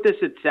 I'd have put this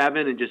at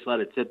 7 and just let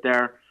it sit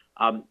there.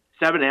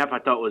 7.5 I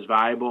thought was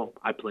valuable.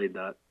 I played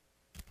that.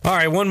 All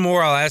right, one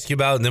more I'll ask you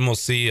about, and then we'll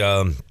see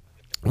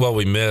what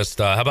we missed.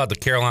 How about the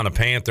Carolina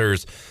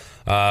Panthers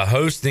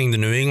hosting the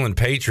New England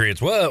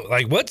Patriots? Well,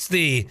 what's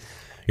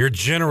your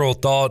general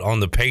thought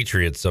on the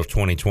Patriots of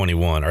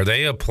 2021? Are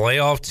they a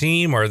playoff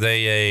team? Are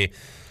they a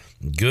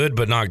good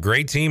but not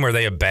great team? Are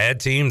they a bad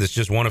team that's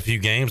just won a few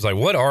games?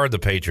 What are the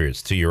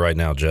Patriots to you right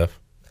now, Jeff?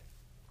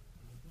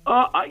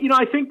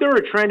 I think they're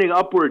a trending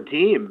upward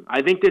team.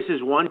 I think this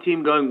is one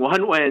team going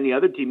one way and the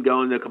other team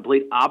going the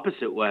complete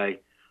opposite way.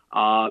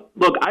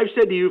 Look, I've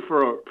said to you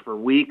for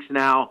weeks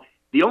now,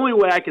 the only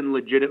way I can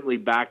legitimately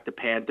back the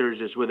Panthers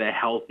is with a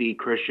healthy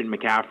Christian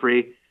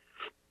McCaffrey.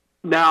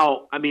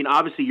 Now, I mean,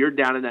 obviously you're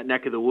down in that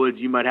neck of the woods.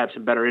 You might have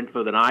some better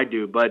info than I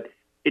do, but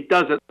it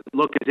doesn't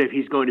look as if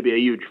he's going to be a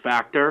huge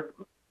factor.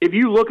 If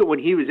you look at when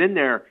he was in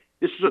there,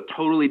 this was a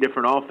totally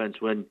different offense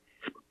when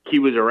he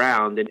was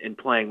around and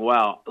playing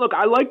well. Look,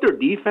 I like their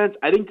defense.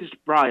 I think this is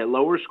probably a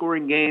lower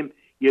scoring game.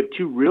 You have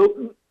two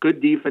real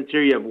good defense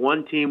here. You have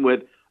one team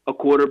with a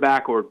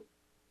quarterback or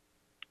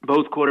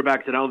both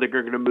quarterbacks that I don't think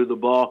are going to move the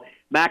ball.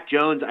 Mac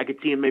Jones, I could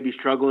see him maybe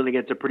struggling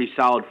against a pretty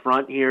solid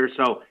front here.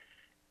 So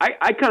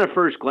I kind of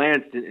first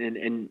glanced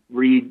and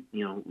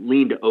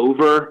leaned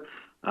over.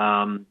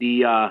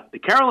 The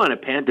Carolina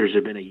Panthers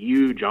have been a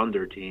huge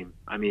under team.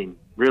 I mean,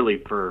 really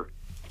for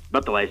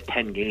about the last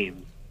 10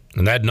 games.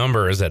 And that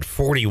number is at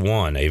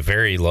 41, a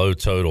very low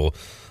total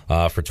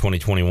for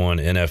 2021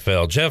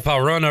 NFL. Jeff,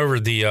 I'll run over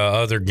the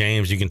other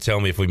games. You can tell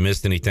me if we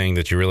missed anything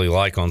that you really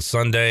like. On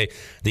Sunday,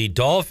 the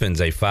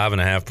Dolphins, a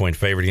 5.5-point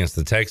favorite against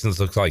the Texans.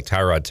 Looks like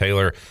Tyrod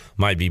Taylor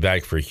might be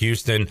back for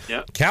Houston.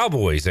 Yep.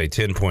 Cowboys, a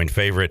 10-point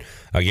favorite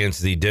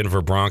against the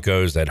Denver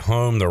Broncos at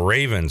home. The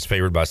Ravens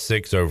favored by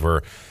 6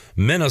 over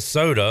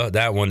Minnesota,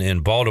 that one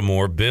in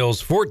Baltimore.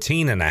 Bills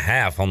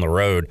 14.5 on the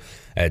road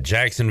at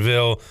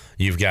Jacksonville.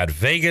 You've got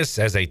Vegas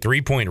as a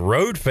 3-point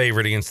road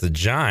favorite against the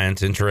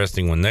Giants.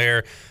 Interesting one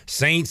there.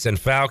 Saints and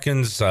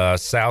Falcons,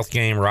 South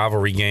game,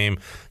 rivalry game.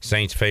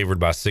 Saints favored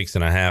by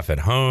 6.5 at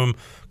home.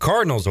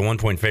 Cardinals a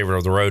 1-point favorite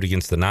of the road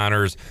against the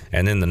Niners.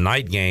 And then the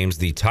night games,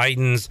 the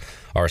Titans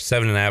are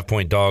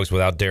 7.5-point dogs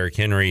without Derrick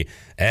Henry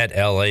at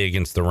LA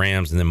against the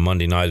Rams. And then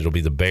Monday night it'll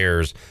be the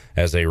Bears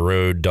as a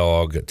road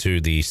dog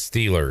to the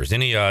Steelers.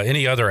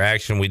 Any other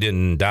action we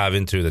didn't dive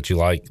into that you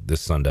like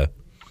this Sunday?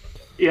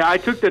 Yeah, I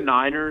took the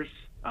Niners.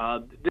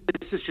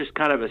 This is just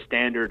kind of a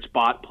standard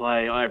spot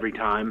play every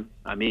time.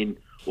 I mean,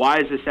 why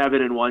is the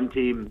 7-1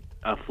 team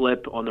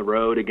flip on the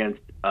road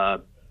against a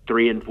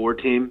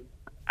 3-4 team?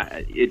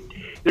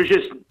 There's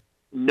just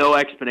no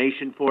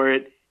explanation for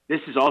it. This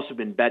has also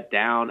been bet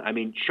down. I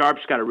mean,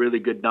 Sharp's got a really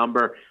good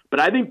number, but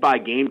I think by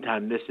game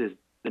time,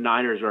 the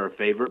Niners are a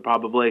favorite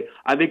probably.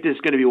 I think this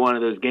is going to be one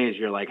of those games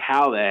you're like,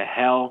 how the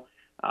hell?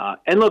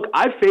 And look,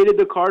 I faded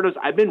the Cardinals.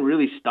 I've been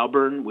really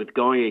stubborn with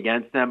going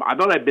against them. I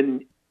thought I've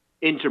been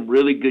in some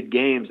really good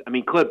games. I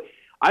mean, Clip,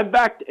 I've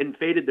backed and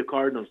faded the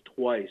Cardinals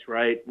twice,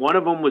 right? One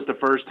of them was the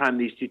first time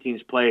these two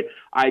teams played.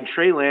 I had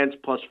Trey Lance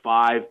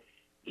 +5.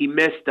 He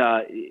missed,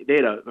 they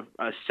had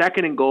a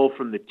second and goal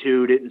from the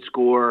 2, didn't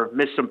score,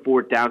 missed some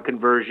 4th down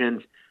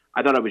conversions.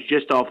 I thought I was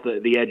just off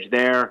the edge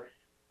there.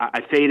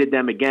 I faded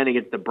them again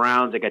against the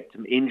Browns. I got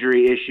some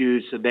injury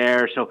issues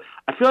there. So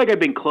I feel like I've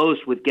been close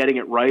with getting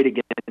it right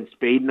against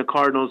fading the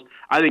Cardinals.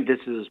 I think this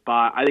is a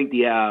spot. I think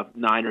the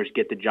Niners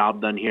get the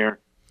job done here.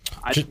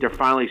 I think they're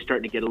finally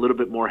starting to get a little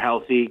bit more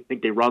healthy. I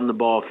think they run the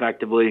ball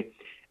effectively.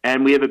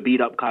 And we have a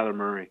beat-up Kyler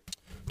Murray.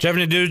 Jeff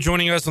Nadeau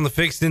joining us on the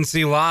Fixed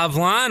NC Live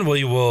line.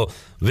 We will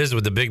visit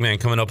with the big man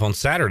coming up on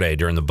Saturday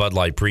during the Bud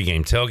Light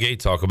pregame tailgate,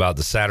 talk about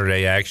the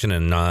Saturday action,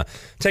 and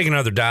take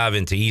another dive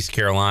into East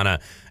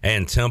Carolina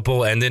and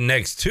Temple. And then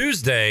next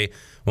Tuesday,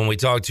 when we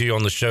talk to you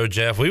on the show,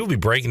 Jeff, we will be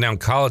breaking down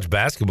college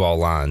basketball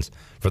lines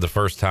for the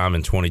first time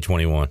in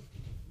 2021.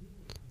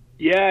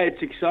 Yeah,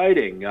 it's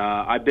exciting.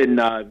 I've been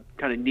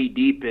kind of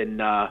knee-deep in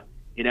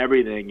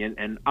everything,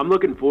 and I'm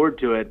looking forward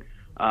to it.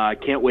 I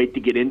can't wait to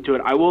get into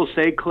it. I will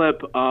say,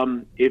 Clip,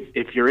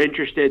 if you're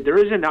interested, there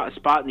is a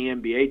spot in the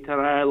NBA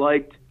tonight I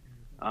liked.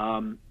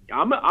 I'm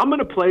going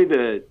to play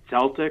the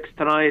Celtics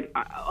tonight.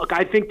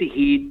 I think the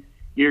Heat,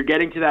 you're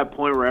getting to that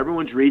point where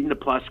everyone's reading the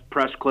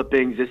press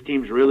clippings. This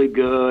team's really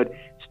good,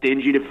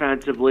 stingy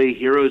defensively.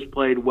 Heroes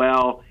played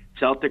well.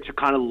 Celtics are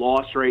kind of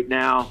lost right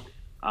now.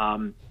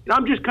 And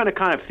I'm just kind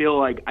of feel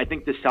like I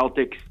think the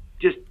Celtics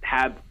just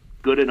have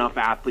good enough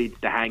athletes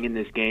to hang in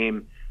this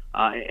game.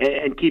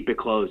 And keep it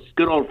close.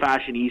 Good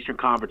old-fashioned Eastern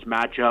Conference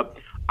matchup.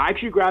 I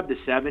actually grabbed the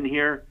 7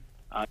 here.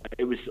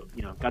 It was,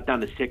 got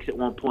down to 6 at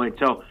one point.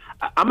 So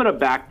I'm going to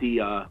back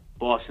the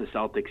Boston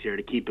Celtics here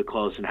to keep it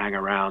close and hang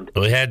around.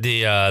 We had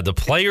the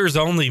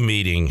players-only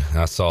meeting,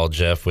 I saw,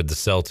 Jeff, with the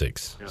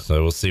Celtics. Yeah.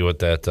 So we'll see what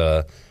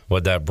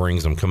that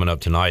brings them coming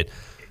up tonight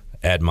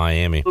at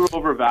Miami. A little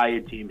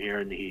overvalued team here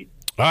in the Heat.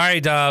 All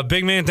right,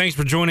 big man, thanks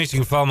for joining us. You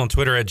can follow him on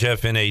Twitter at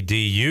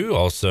JeffNADU,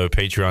 also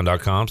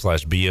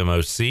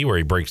patreon.com/BMOC, where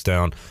he breaks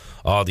down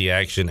all the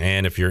action.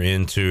 And if you're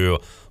into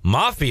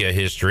Mafia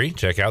history,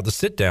 check out the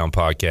Sit Down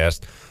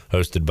podcast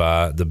hosted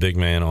by the big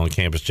man on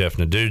campus, Jeff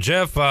Nadeau.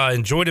 Jeff,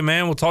 enjoyed it,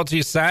 man. We'll talk to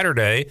you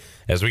Saturday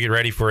as we get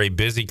ready for a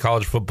busy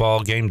college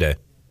football game day.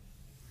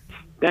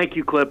 Thank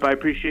you, Clip. I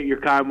appreciate your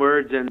kind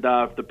words and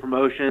the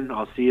promotion.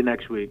 I'll see you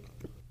next week.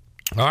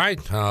 All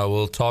right,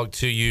 we'll talk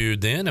to you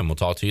then, and we'll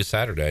talk to you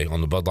Saturday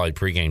on the Bud Light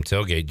pregame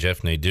tailgate.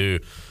 Jeff Nadeau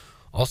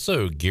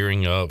also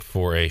gearing up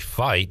for a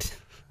fight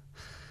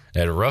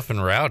at Rough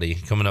and Rowdy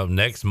coming up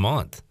next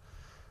month.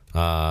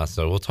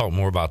 So we'll talk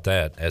more about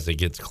that as it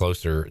gets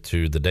closer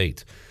to the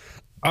date.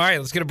 All right,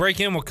 let's get a break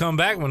in. We'll come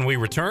back. When we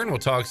return, we'll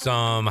talk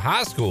some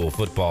high school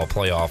football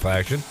playoff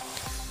action.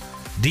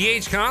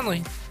 D.H.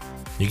 Conley,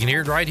 you can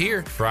hear it right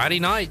here, Friday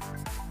night.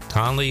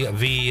 Conley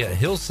v.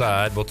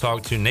 Hillside. We'll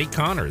talk to Nate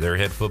Connor, their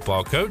head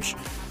football coach,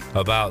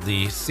 about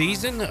the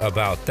season,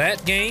 about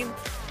that game,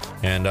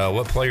 and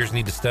what players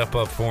need to step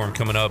up for him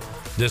coming up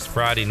this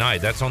Friday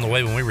night. That's on the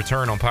way when we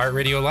return on Pirate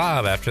Radio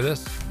Live after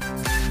this.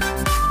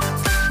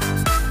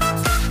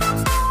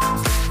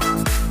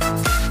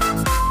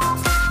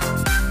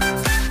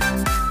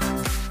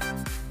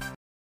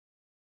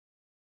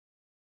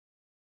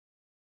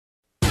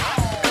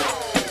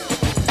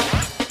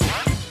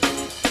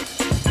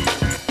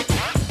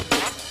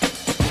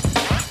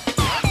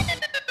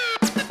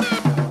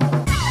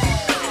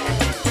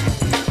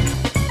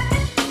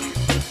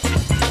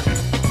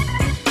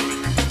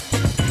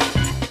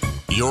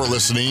 You're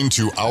listening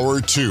to Hour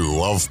 2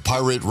 of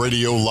Pirate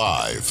Radio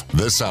Live.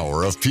 This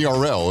hour of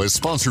PRL is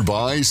sponsored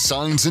by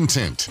Signs and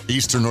Tint,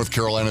 Eastern North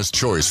Carolina's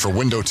choice for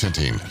window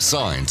tinting,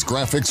 signs,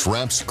 graphics,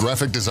 wraps,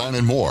 graphic design,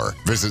 and more.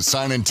 Visit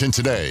Sign and Tint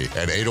today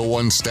at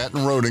 801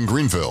 Staten Road in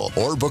Greenville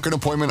or book an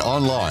appointment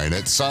online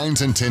at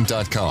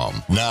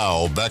signsandtint.com.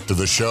 Now, back to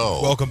the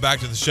show. Welcome back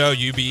to the show.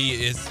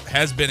 UBE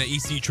has been an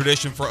ECU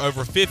tradition for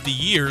over 50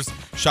 years.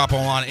 Shop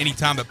online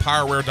anytime at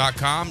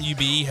PireWear.com.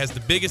 UBE has the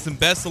biggest and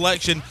best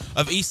selection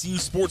of ECU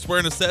sportswear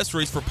and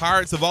accessories for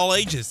Pirates of all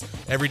ages.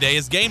 Every day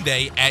is game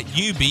day at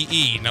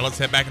UBE. Now let's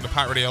head back into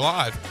Pirate Radio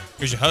Live.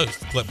 Here's your host,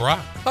 Clip Brock.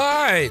 All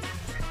right.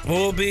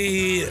 We'll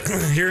be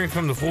hearing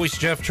from the voice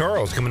Jeff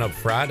Charles coming up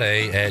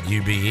Friday at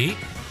UBE.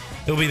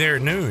 He'll be there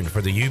at noon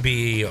for the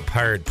UBE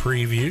Pirate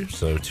Preview,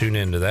 so tune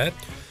into that.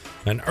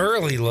 An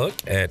early look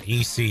at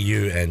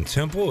ECU and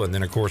Temple, and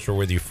then, of course, we're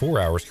with you 4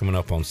 hours coming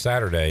up on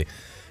Saturday,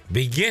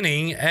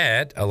 beginning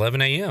at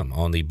 11 a.m.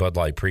 on the Bud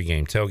Light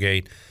pregame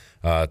tailgate.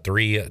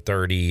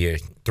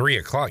 3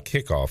 o'clock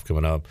kickoff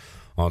coming up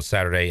on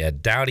Saturday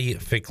at Dowdy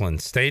Ficklin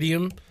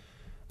Stadium.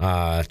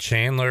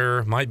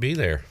 Chandler might be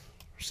there.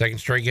 Second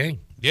straight game.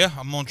 Yeah,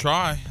 I'm going to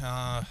try.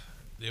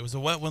 It was a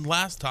wet one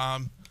last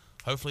time.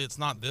 Hopefully it's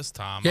not this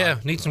time. Yeah,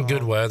 need some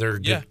good weather,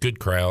 good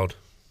crowd.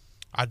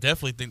 I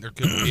definitely think there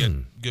could be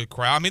a good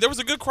crowd. I mean, there was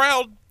a good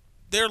crowd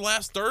there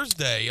last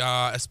Thursday,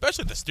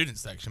 especially the student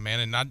section, man.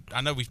 And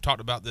I know we've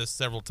talked about this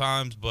several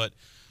times, but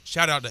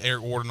shout out to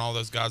Eric Ward and all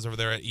those guys over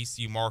there at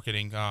ECU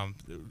Marketing.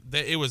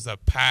 It was a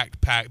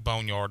packed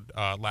boneyard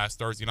last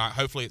Thursday night.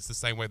 Hopefully it's the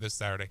same way this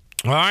Saturday.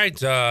 All right,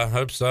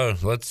 hope so.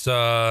 Let's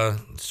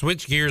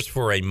switch gears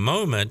for a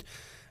moment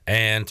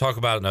and talk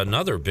about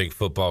another big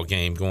football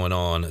game going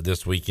on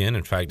this weekend.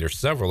 In fact, there's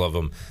several of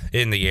them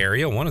in the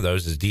area. One of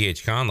those is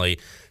D.H. Conley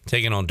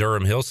taking on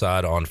Durham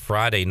Hillside on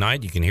Friday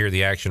night. You can hear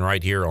the action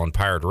right here on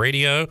Pirate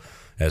Radio,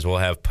 as we'll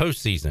have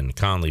postseason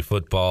Conley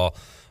football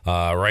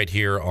right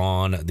here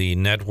on the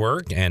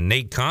network. And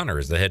Nate Connor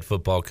is the head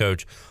football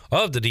coach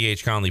of the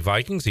D.H. Conley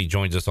Vikings. He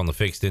joins us on the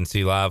Fixed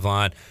NC Live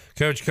line.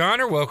 Coach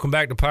Connor, welcome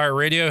back to Pirate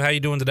Radio. How you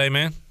doing today,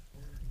 man?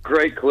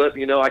 Great, Clip.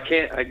 You know,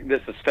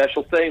 this is a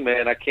special thing,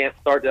 man. I can't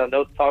start down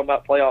notes talking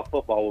about playoff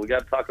football. We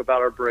got to talk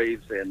about our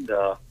Braves, and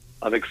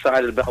I'm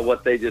excited about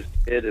what they just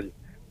did and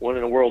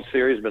winning a World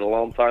Series. Been a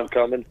long time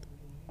coming.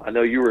 I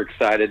know you were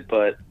excited,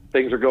 but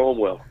things are going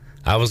well.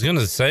 I was going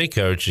to say,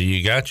 Coach,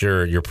 you got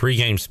your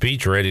pregame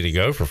speech ready to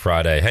go for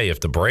Friday. Hey, if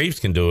the Braves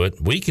can do it,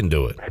 we can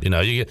do it. You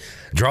know, you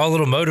draw a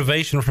little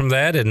motivation from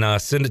that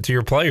and send it to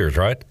your players,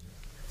 right?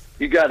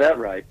 You got that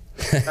right.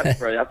 That's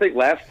right. I think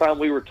last time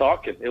we were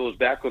talking, it was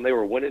back when they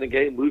were winning a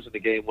game, losing a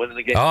game, winning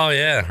a game. Oh,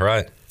 yeah,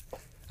 right.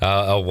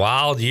 A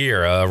wild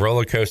year, a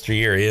roller coaster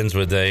year ends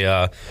with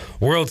a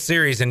World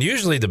Series. And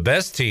usually the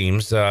best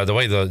teams, the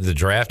way the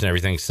draft and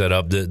everything's set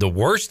up, the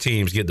worst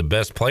teams get the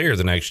best player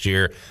the next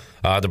year.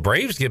 The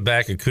Braves get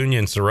back Acuna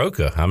and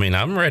Soroka. I mean,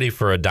 I'm ready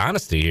for a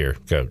dynasty here,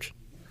 Coach.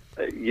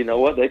 You know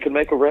what? They can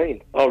make a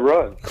run.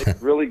 They can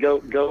really go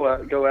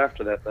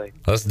after that thing.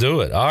 Let's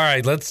do it. All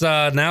right, let's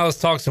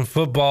talk some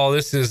football.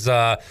 This is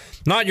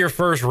not your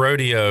first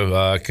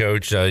rodeo,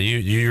 Coach.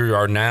 You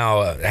are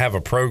now have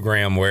a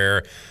program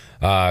where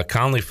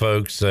Conley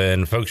folks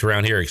and folks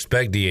around here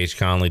expect D.H.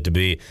 Conley to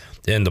be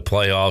in the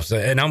playoffs.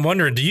 And I'm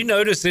wondering, do you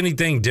notice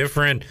anything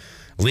different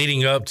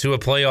leading up to a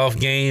playoff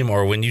game,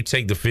 or when you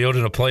take the field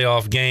in a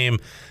playoff game?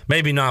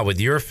 Maybe not with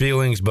your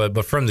feelings,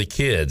 but from the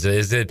kids.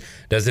 Does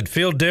it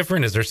feel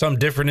different? Is there something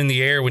different in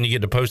the air when you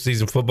get to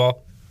postseason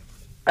football?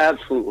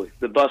 Absolutely.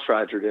 The bus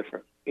rides are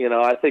different. You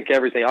know, I think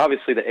everything,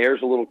 obviously the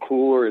air's a little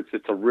cooler. It's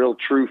a real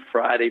true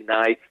Friday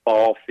night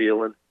fall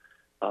feeling.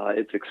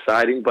 It's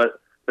exciting, but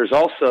there's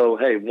also,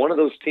 hey, one of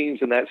those teams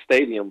in that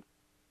stadium,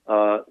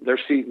 their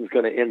season's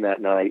going to end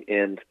that night.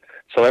 And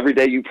so every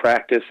day you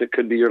practice, it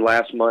could be your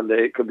last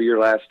Monday, it could be your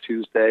last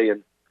Tuesday,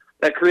 and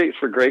that creates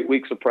for great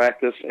weeks of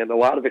practice and a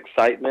lot of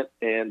excitement,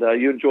 and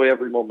you enjoy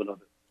every moment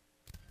of it.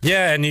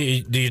 Yeah, and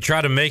do you try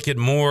to make it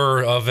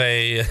more of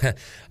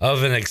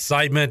an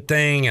excitement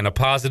thing and a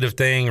positive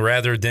thing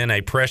rather than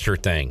a pressure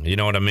thing? You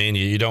know what I mean?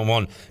 You don't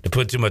want to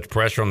put too much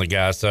pressure on the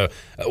guys. So,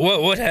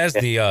 what has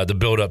the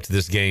build up to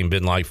this game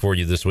been like for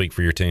you this week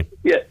for your team?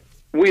 Yeah,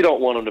 we don't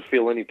want them to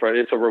feel any pressure.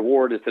 It's a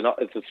reward. It's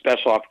a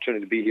special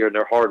opportunity to be here, and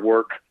their hard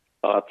work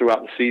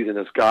throughout the season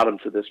has got them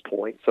to this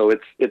point. So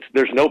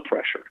there's no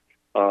pressure.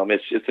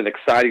 It's an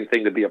exciting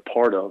thing to be a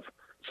part of.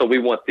 So we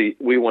want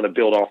to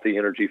build off the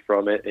energy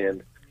from it,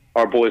 and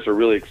our boys are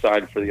really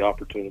excited for the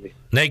opportunity.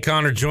 Nate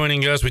Connor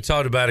joining us. We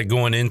talked about it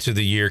going into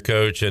the year,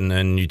 Coach,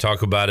 and you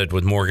talk about it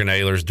with Morgan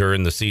Ehlers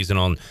during the season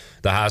on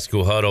the high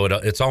school huddle.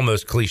 It's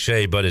almost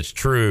cliche, but it's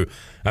true.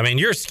 I mean,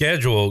 your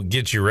schedule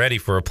gets you ready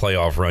for a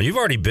playoff run. You've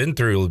already been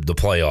through the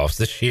playoffs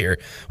this year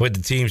with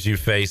the teams you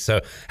face. So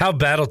how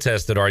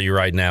battle-tested are you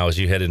right now as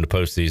you head into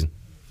postseason?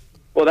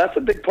 Well, that's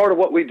a big part of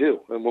what we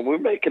do. And when we're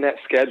making that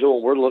schedule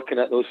and we're looking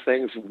at those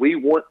things, we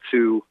want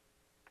to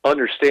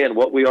understand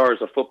what we are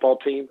as a football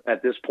team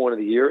at this point of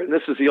the year. And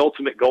this is the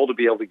ultimate goal, to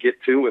be able to get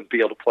to and be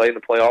able to play in the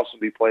playoffs and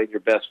be playing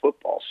your best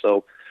football.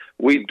 So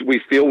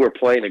we feel we're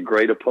playing a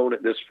great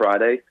opponent this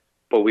Friday,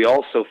 but we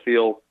also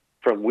feel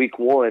from week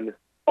 1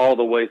 all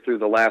the way through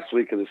the last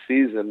week of the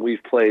season,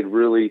 we've played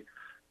really,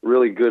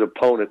 really good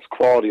opponents,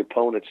 quality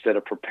opponents that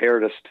have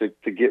prepared us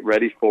to get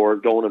ready for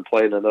going and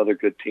playing another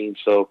good team.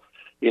 So,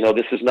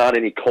 this is not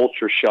any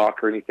culture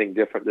shock or anything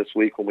different this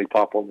week when we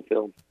pop on the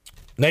field.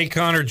 Nate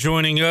Connor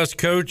joining us.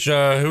 Coach, who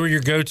are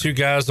your go-to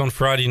guys on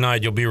Friday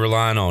night you'll be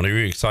relying on? Who are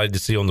you excited to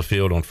see on the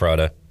field on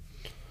Friday?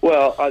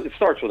 Well, it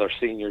starts with our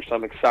seniors.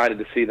 I'm excited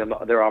to see them,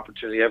 their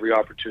opportunity. Every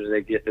opportunity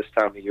they get this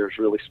time of year is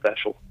really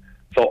special.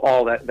 So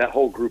all that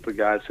whole group of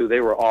guys who they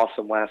were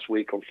awesome last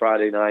week on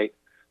Friday night,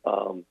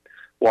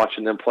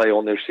 watching them play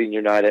on their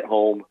senior night at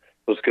home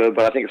was good.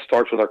 But I think it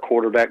starts with our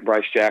quarterback,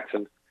 Bryce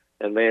Jackson.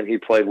 And, man, he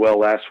played well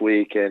last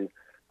week. And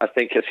I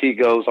think as he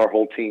goes, our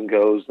whole team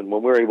goes. And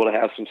when we're able to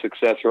have some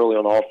success early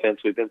on offense,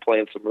 we've been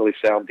playing some really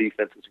sound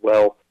defense as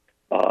well.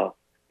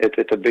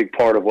 It's a big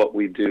part of what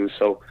we do.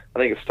 So I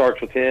think it starts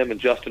with him and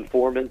Justin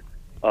Foreman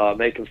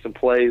making some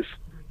plays,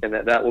 and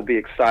that will be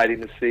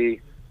exciting to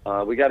see.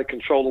 We got to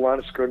control the line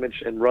of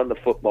scrimmage and run the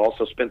football.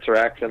 So Spencer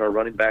Axon, our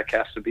running back,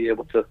 has to be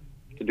able to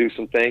do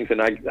some things.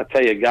 And I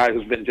tell you, a guy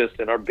who's been just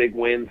in our big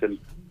wins and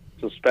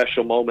some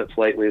special moments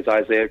lately is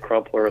Isaiah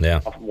Crumpler,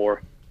 a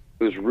sophomore,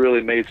 who's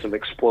really made some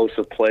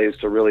explosive plays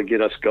to really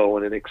get us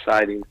going and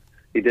exciting.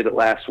 He did it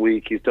last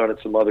week. He's done it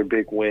some other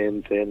big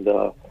wins. And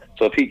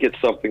so if he gets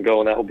something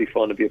going, that will be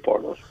fun to be a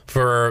part of.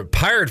 For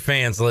Pirate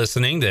fans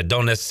listening that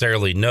don't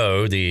necessarily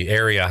know the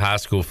area high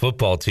school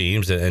football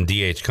teams and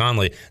D.H.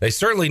 Conley, they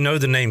certainly know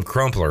the name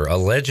Crumpler, a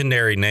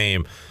legendary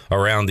name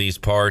around these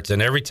parts.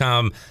 And every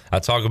time I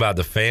talk about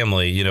the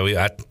family,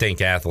 I think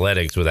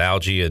athletics with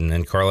Algie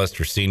and Carl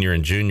Lester Sr.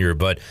 and Jr.,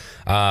 but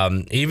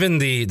even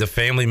the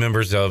family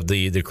members of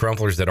the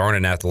Crumplers that aren't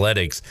in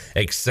athletics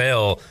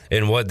excel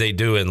in what they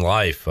do in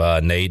life,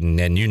 Nate,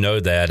 and you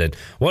know that. And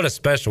what a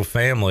special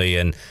family,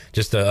 and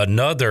just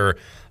another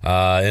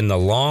in the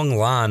long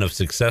line of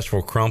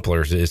successful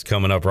Crumplers is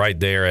coming up right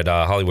there at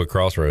Hollywood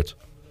Crossroads.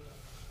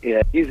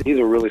 Yeah, he's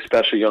a really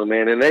special young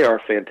man, and they are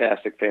a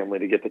fantastic family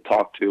to get to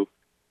talk to.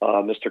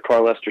 Mr.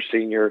 Carl Lester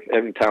Sr.,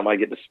 every time I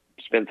get to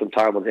spend some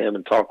time with him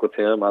and talk with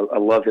him, I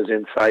love his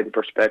insight and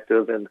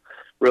perspective and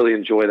really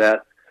enjoy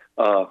that,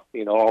 all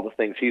the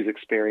things he's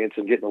experienced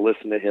and getting to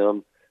listen to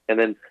him. And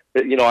then,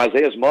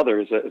 Isaiah's mother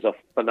is a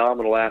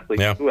phenomenal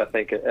athlete, too, I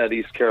think, at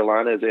East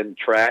Carolina, is in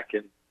track.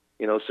 And,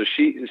 so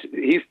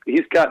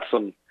he's got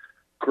some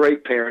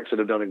great parents that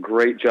have done a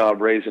great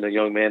job raising a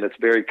young man that's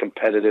very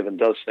competitive and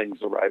does things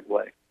the right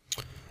way.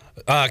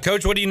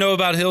 Coach, what do you know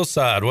about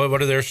Hillside?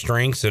 What are their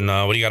strengths, and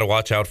what do you got to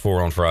watch out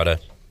for on Friday?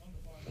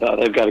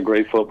 They've got a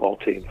great football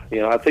team.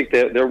 I think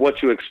they're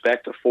what you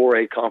expect a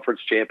 4A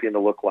conference champion to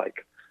look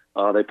like.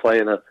 They play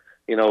in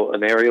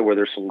an area where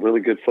there's some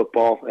really good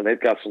football, and they've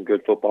got some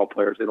good football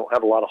players. They don't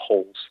have a lot of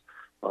holes.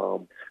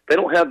 They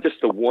don't have just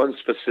the one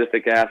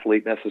specific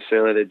athlete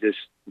necessarily that just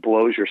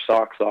blows your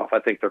socks off. I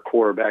think their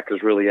quarterback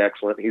is really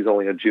excellent. He's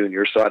only a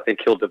junior, so I think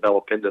he'll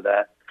develop into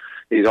that.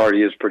 He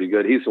already is pretty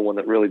good. He's the one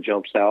that really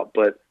jumps out,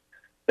 but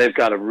they've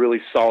got a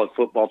really solid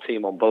football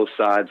team on both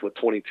sides with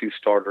 22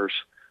 starters,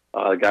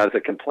 guys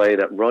that can play,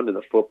 that run to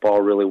the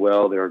football really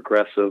well. They're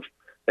aggressive.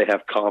 They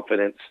have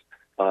confidence.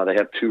 They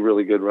have 2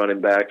 really good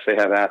running backs. They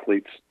have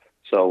athletes.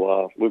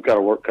 So we've got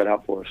our work cut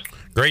out for us.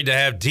 Great to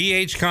have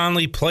D.H.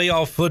 Conley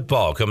playoff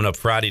football coming up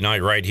Friday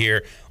night right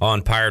here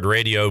on Pirate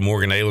Radio.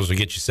 Morgan Ahlers will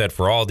get you set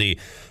for all the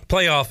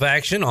playoff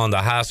action on the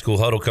high school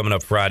huddle coming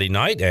up Friday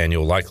night, and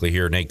you'll likely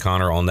hear Nate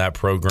Connor on that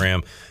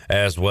program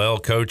as well.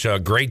 Coach, a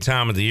great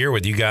time of the year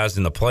with you guys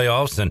in the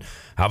playoffs. And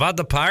how about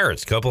the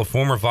Pirates? A couple of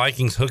former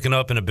Vikings hooking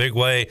up in a big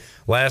way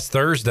last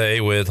Thursday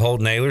with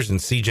Holton Ahlers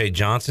and C.J.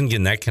 Johnson,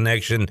 getting that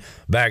connection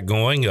back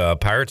going.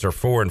 Pirates are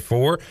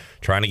 4-4,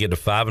 trying to get to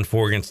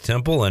 5-4 against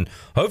Temple, and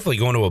hopefully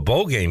going to a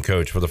bowl game,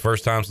 Coach, for the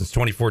first time since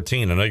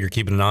 2014. I know you're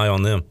keeping an eye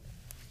on them.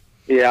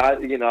 Yeah,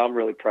 I'm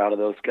really proud of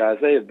those guys.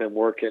 They have been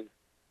working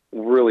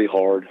really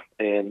hard,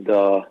 and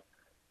to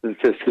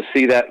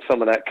see that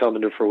some of that come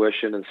into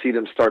fruition and see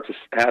them start to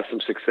have some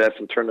success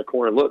and turn the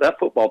corner. Look, that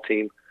football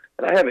team,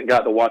 and I haven't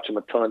got to watch them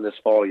a ton this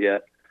fall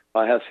yet.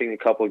 I have seen a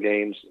couple of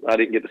games. I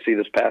didn't get to see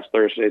this past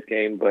Thursday's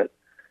game, but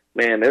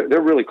man,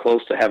 they're really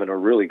close to having a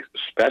really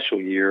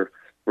special year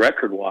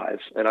record-wise,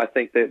 and I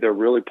think that they're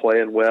really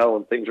playing well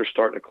and things are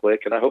starting to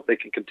click, and I hope they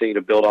can continue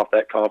to build off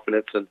that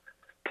confidence and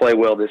play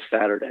well this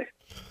Saturday.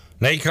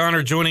 Nate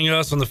Connor joining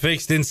us on the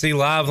Fixed NC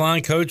Live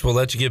line. Coach, we'll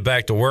let you get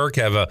back to work.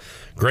 Have a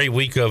great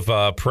week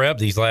of prep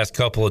these last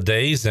couple of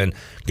days, and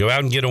go out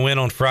and get a win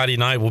on Friday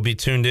night. We'll be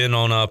tuned in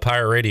on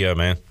Pirate Radio,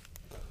 man.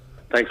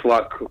 Thanks a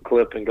lot,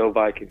 Clip, and go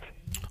Vikings.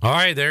 All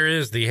right, there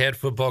is the head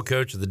football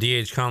coach of the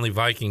D.H. Conley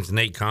Vikings,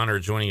 Nate Connor,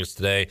 joining us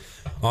today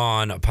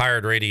on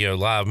Pirate Radio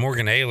Live.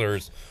 Morgan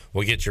Ahlers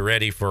will get you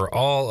ready for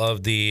all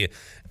of the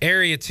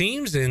area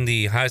teams in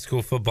the high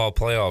school football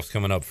playoffs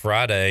coming up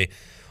Friday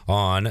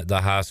on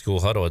the high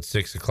school huddle at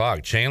 6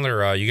 o'clock.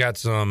 Chandler, you got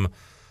some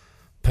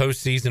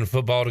postseason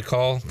football to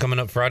call coming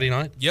up Friday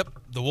night? Yep,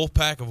 the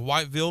Wolfpack of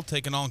Whiteville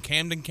taking on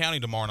Camden County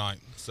tomorrow night,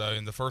 so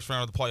in the first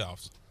round of the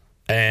playoffs.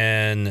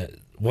 And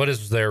what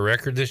is their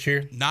record this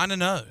year?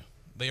 9-0.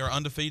 They are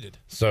undefeated.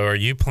 So are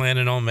you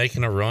planning on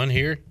making a run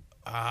here?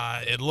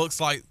 It looks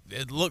like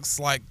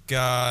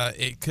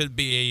it could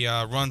be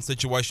a run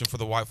situation for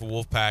the Whitefield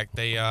Wolfpack.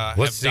 They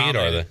what seed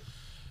are they?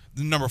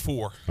 Number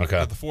 4. Okay.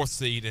 They're the 4th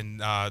seed in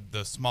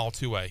the small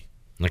 2A.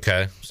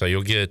 Okay, so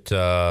you'll get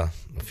a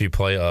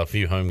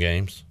few home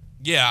games.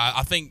 Yeah,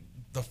 I think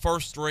the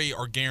first 3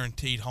 are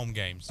guaranteed home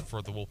games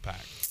for the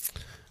Wolfpack.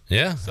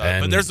 Yeah, so,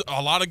 but there's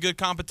a lot of good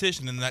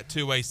competition in that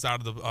 2A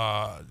side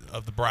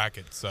of the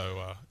bracket.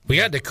 So we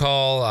got to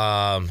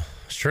call.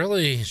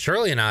 Shirley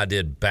and I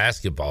did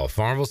basketball,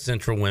 Farmville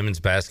Central women's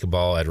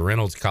basketball at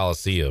Reynolds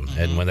Coliseum,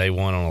 and when they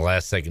won on a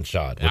last-second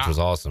shot, which was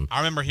awesome. I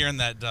remember hearing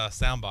that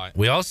soundbite.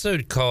 We also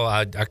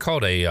I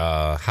called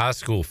a high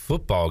school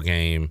football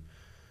game,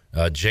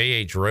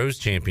 J.H. Rose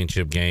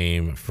Championship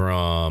game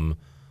from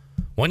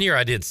one year.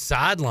 I did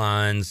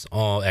sidelines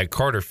at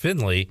Carter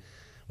Finley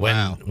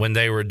when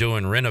they were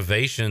doing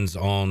renovations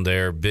on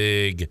their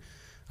big.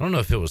 I don't know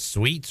if it was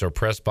suites or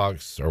press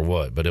box or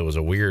what, but it was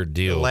a weird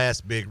deal. The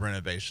last big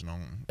renovation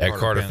at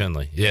Carter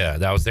Finley. Yeah,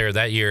 that was there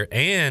that year.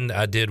 And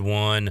I did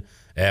one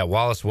at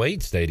Wallace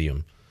Wade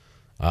Stadium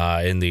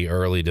in the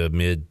early to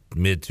mid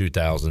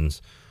 2000s.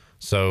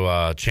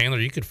 So, Chandler,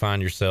 you could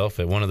find yourself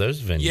at one of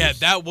those venues. Yeah,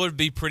 that would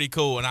be pretty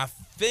cool. And I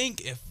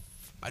think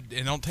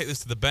and don't take this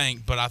to the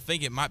bank, but I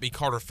think it might be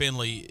Carter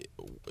Finley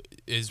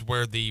is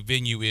where the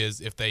venue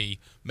is if they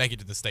make it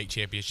to the state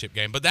championship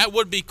game. But that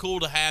would be cool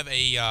to have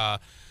a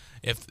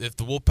if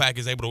the Wolfpack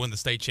is able to win the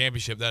state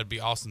championship, that would be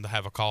awesome to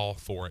have a call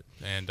for it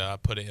and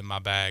put it in my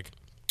bag.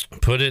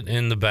 Put it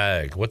in the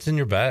bag. What's in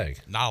your bag?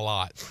 Not a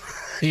lot.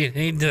 You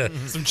need to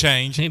some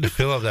change. You need to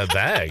fill up that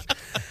bag.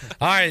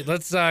 All right,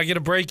 let's get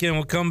a break in.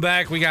 We'll come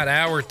back. We got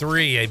hour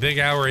 3, a big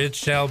hour it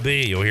shall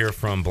be. You'll hear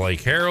from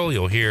Blake Harrell.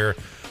 You'll hear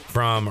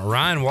from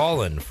Ryan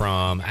Wallen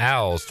from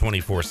Owls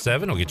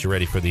 24/7. We'll get you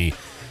ready for the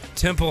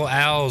Temple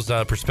Owls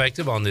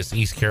perspective on this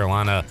East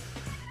Carolina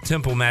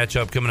Temple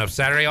matchup coming up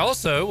Saturday.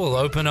 Also, we'll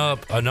open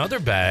up another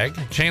bag.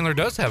 Chandler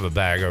does have a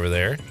bag over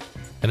there,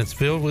 and it's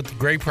filled with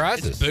great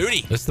prizes. It's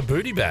booty. It's the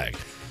booty bag.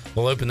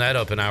 We'll open that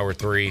up in hour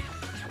 3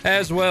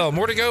 as well.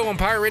 More to go on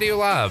Pirate Radio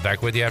Live.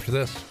 Back with you after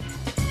this.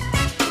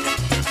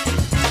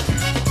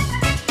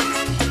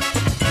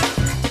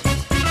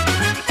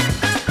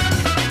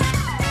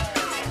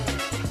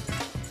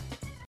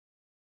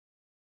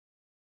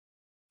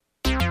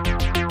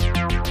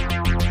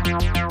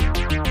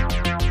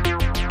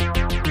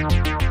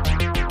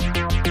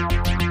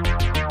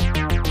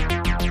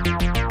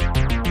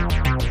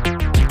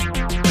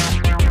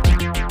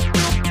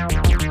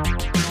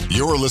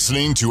 You're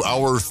listening to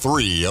Hour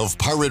 3 of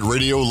Pirate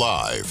Radio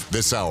Live.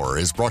 This hour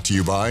is brought to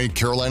you by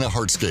Carolina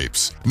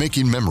Hardscapes.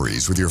 Making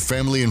memories with your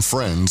family and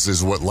friends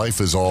is what life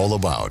is all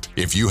about.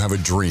 If you have a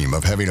dream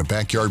of having a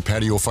backyard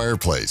patio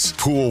fireplace,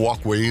 pool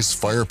walkways,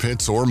 fire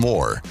pits, or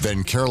more,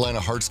 then Carolina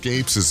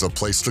Hardscapes is the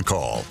place to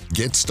call.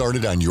 Get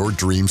started on your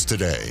dreams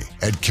today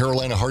at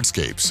Carolina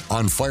Hardscapes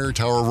on Fire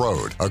Tower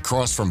Road,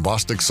 across from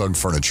Bostic Sugg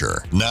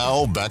Furniture.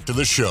 Now, back to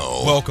the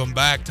show. Welcome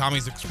back.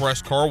 Tommy's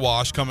Express Car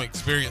Wash. Come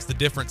experience the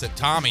difference at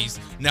Tommy's.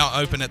 Now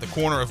open at the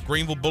corner of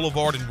Greenville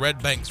Boulevard and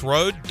Red Banks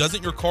Road.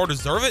 Doesn't your car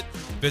deserve it?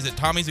 Visit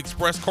Tommy's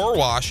Express Car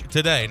Wash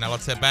today. Now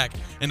let's head back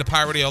into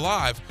Pirate Radio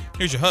Live.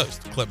 Here's your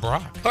host, Clip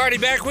Brock. Alrighty,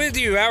 back with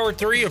you. Hour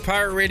 3 of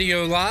Pirate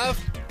Radio Live.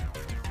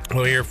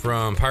 We'll hear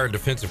from Pirate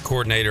Defensive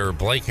Coordinator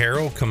Blake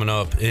Harrell coming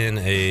up in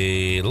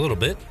a little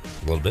bit.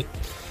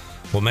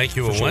 We'll make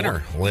you a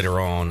winner later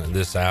on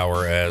this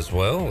hour, as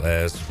well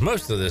as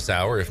most of this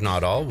hour, if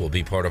not all, will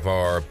be part of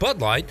our Bud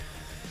Light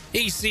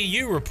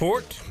ECU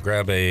report.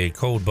 Grab a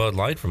cold Bud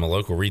Light from a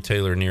local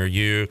retailer near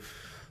you.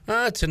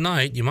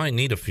 Tonight, you might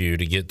need a few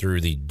to get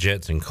through the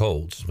Jets and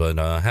Colts, but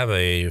have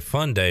a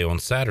fun day on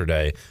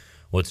Saturday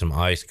with some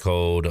ice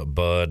cold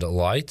Bud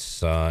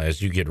Lights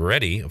as you get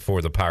ready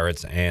for the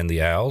Pirates and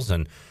the Owls,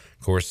 and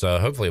of course,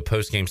 hopefully a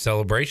post-game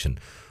celebration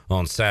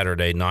on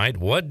Saturday night.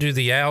 What do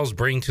the Owls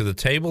bring to the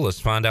table? Let's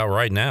find out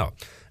right now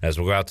as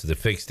we'll go out to the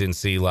Fixed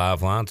NC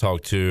Live line,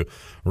 talk to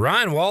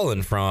Ryan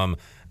Wallen from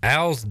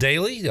Owls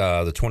Daily,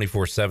 the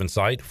 24/7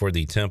 site for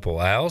the Temple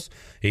Owls.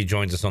 He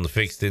joins us on the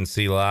Fixed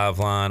NC Live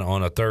line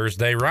on a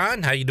Thursday.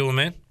 Ryan, how you doing,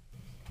 man?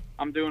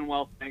 I'm doing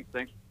well, thanks.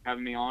 Thanks for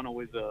having me on.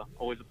 Always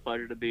a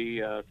pleasure to be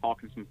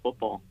talking some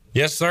football.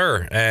 Yes,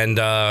 sir. And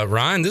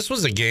Ryan, this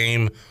was a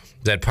game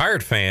that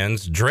Pirate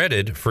fans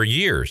dreaded for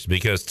years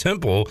because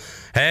Temple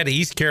had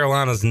East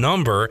Carolina's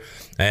number,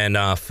 and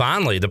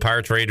finally the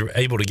Pirates were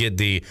able to get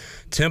the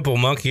Temple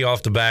monkey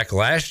off the back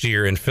last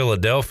year in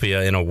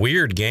Philadelphia in a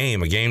weird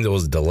game, a game that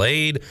was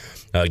delayed,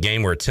 a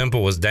game where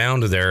Temple was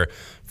down to their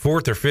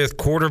fourth or fifth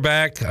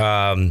quarterback.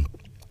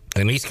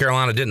 And East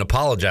Carolina didn't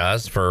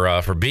apologize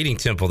for beating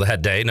Temple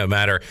that day, no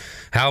matter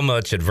how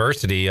much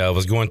adversity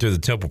was going through the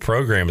Temple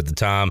program at the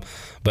time.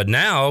 But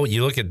now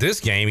you look at this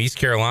game, East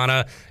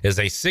Carolina is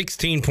a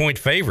 16-point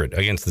favorite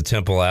against the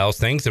Temple Owls.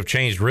 Things have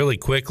changed really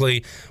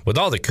quickly with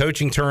all the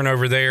coaching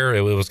turnover there.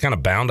 It was kind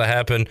of bound to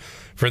happen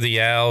for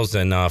the Owls,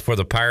 and for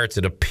the Pirates,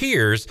 it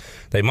appears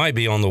they might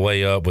be on the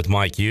way up with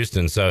Mike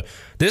Houston. So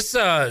this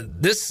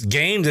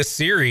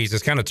series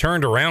has kind of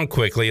turned around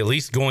quickly, at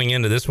least going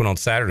into this one on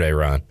Saturday,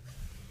 Ryan.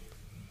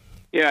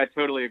 Yeah, I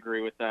totally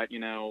agree with that.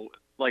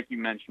 Like you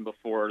mentioned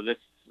before, this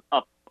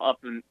up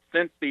and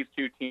since these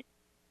two teams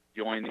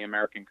joined the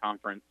American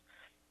Conference,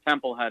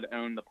 Temple had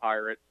owned the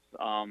Pirates.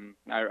 I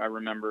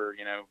remember,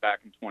 back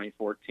in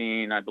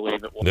 2014, I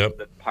believe it was that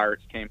the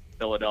Pirates came to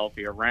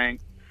Philadelphia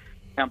ranked.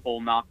 Temple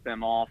knocked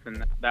them off,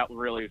 and that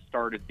really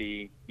started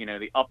the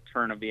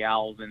upturn of the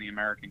Owls in the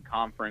American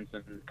Conference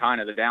and kind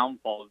of the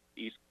downfall of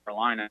East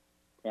Carolina at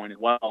that point as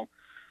well.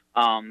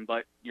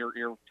 But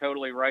you're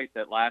totally right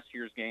that last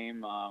year's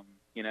game,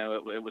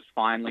 it was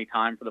finally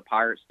time for the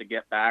Pirates to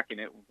get back, and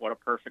what a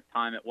perfect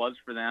time it was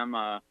for them.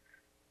 A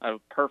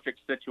perfect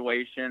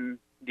situation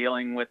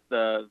dealing with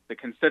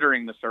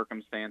considering the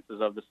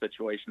circumstances of the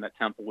situation that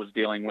Temple was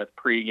dealing with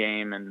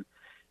pregame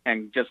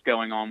and just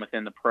going on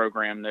within the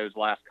program those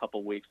last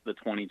couple weeks of the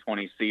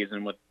 2020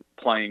 season with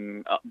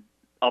playing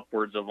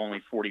upwards of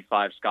only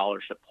 45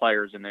 scholarship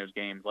players in those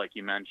games, like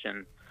you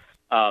mentioned.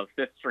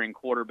 Fifth-string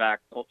quarterback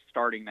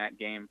starting that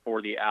game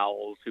for the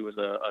Owls, who was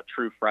a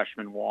true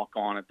freshman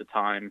walk-on at the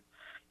time.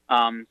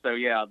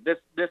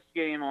 This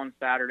game on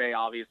Saturday,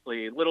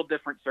 obviously, a little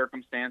different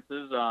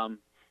circumstances.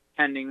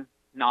 Pending,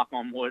 knock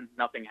on wood,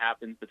 nothing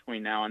happens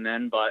between now and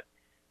then, but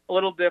a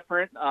little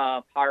different.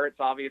 Pirates,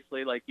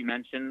 obviously, like you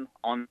mentioned,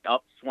 on the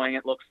upswing,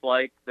 it looks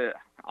like. That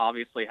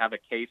obviously have a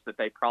case that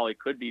they probably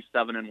could be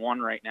 7-1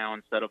 right now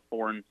instead of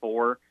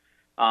 4-4.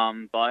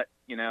 But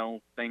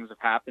things have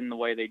happened the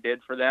way they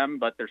did for them,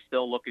 but they're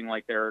still looking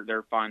like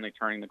they're finally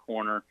turning the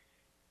corner.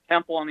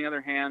 Temple, on the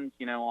other hand,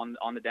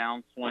 on the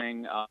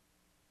downswing,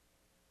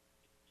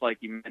 like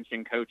you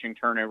mentioned, coaching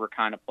turnover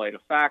kind of played a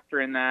factor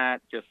in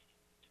that. Just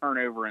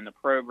turnover in the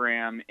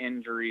program,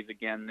 injuries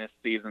again this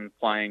season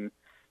playing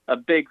a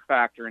big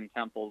factor in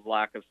Temple's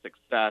lack of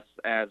success,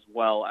 as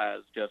well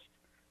as just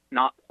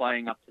not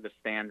playing up to the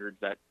standards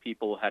that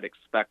people had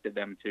expected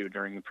them to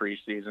during the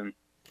preseason.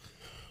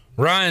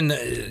 Ryan,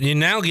 you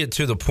now get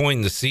to the point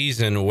in the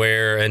season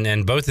where,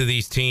 and both of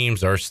these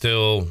teams are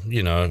still,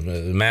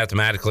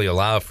 mathematically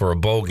alive for a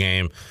bowl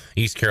game.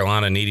 East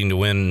Carolina needing to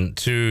win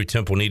 2,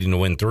 Temple needing to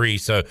win 3.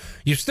 So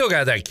you've still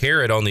got that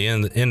carrot on the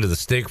end of the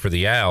stick for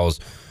the Owls.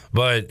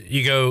 But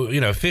you go,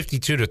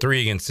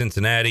 52-3 against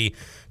Cincinnati,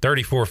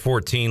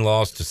 34-14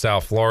 loss to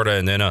South Florida,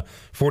 and then a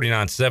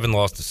 49-7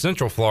 loss to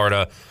Central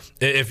Florida.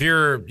 If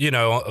you're,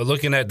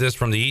 looking at this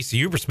from the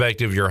ECU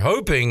perspective, you're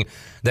hoping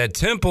that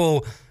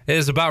Temple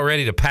is about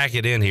ready to pack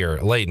it in here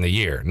late in the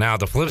year. Now,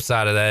 the flip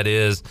side of that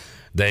is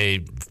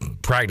they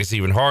practice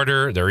even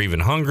harder. They're even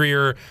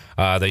hungrier.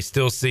 They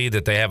still see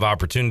that they have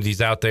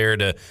opportunities out there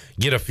to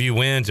get a few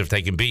wins. If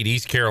they can beat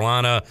East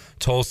Carolina,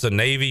 Tulsa,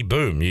 Navy,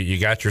 boom, you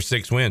got your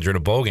 6 wins. You're in a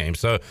bowl game.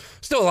 So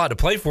still a lot to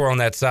play for on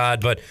that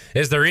side. But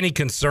is there any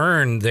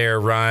concern there,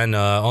 Ryan,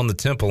 on the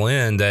Temple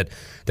end that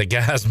the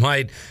guys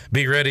might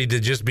be ready to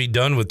just be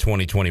done with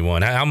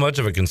 2021? How much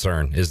of a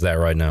concern is that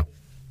right now?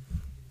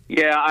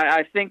 Yeah,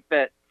 I think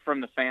that from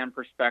the fan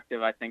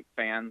perspective, I think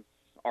fans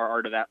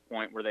are to that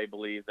point where they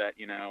believe that,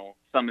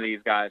 some of these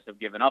guys have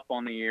given up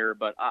on the year.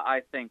 But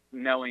I think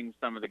knowing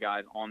some of the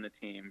guys on the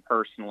team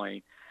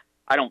personally,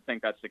 I don't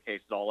think that's the case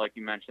at all. Like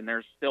you mentioned,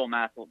 they're still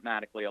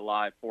mathematically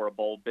alive for a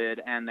bowl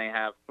bid, and they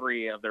have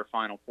 3 of their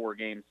final 4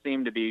 games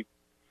seem to be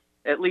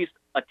at least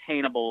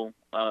attainable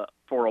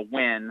for a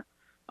win.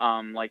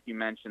 Like you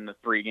mentioned, the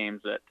 3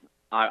 games that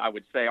I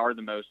would say are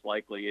the most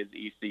likely is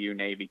ECU,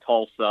 Navy,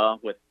 Tulsa,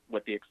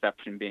 with the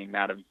exception being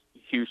that of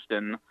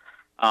Houston.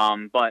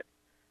 But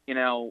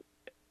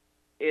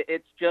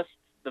it's just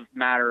the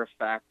matter of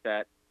fact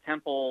that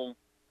Temple,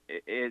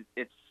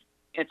 it's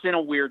in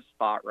a weird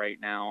spot right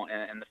now,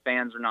 and the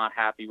fans are not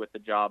happy with the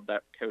job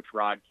that Coach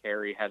Rod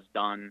Carey has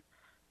done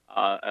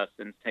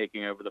since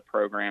taking over the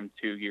program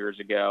 2 years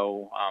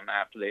ago,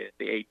 after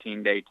the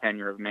 18-day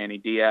tenure of Manny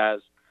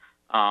Diaz,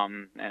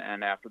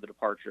 and after the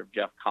departure of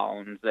Jeff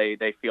Collins.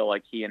 They feel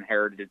like he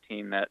inherited a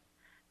team that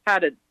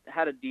had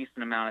a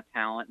decent amount of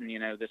talent,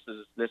 and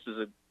this is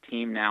a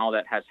team now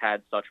that has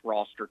had such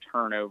roster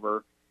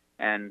turnover,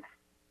 and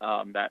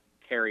that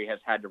Carey has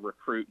had to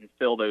recruit and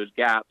fill those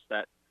gaps,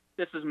 that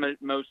this is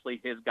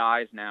mostly his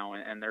guys now,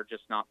 and they're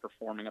just not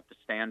performing up to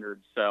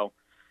standards. So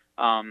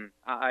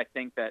I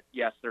think that,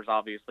 yes, there's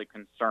obviously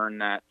concern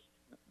that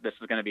this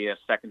is going to be a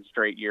second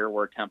straight year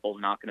where Temple's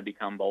not going to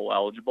become bowl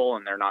eligible,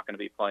 and they're not going to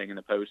be playing in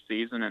the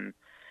postseason.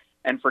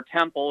 And for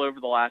Temple over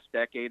the last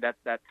decade, that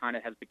kind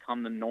of has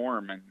become the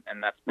norm,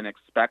 and that's been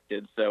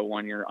expected. So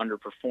when you're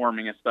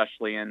underperforming,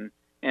 especially in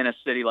a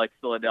city like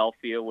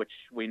Philadelphia, which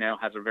we know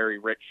has a very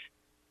rich,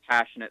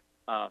 passionate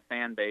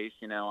fan base,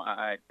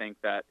 I think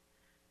that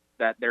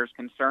that there's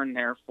concern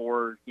there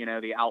for,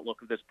 the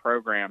outlook of this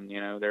program.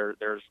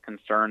 There's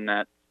concern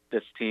that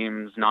this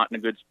team's not in a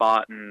good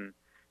spot, and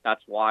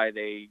that's why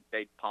they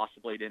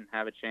possibly didn't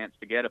have a chance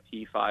to get a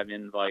P5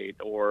 invite,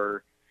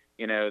 or,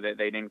 that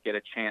they didn't get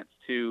a chance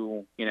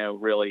to,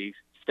 really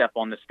step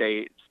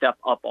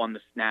up on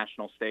this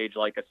national stage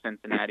like a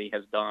Cincinnati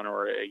has done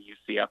or a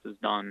UCF has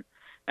done.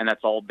 And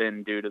that's all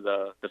been due to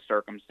the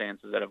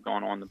circumstances that have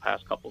gone on the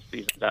past couple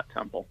seasons at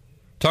Temple.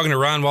 Talking to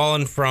Ryan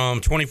Wallen from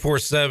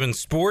 24/7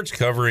 Sports,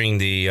 covering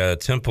the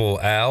Temple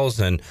Owls.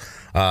 And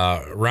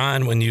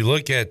Ryan, when you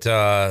look at,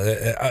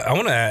 I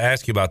want to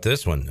ask you about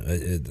this one,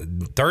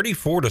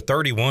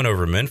 34-31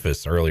 over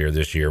Memphis earlier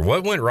this year.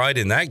 What went right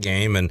in that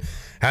game, and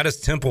how does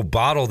Temple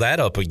bottle that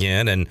up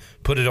again and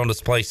put it on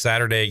display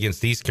Saturday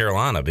against East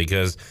Carolina?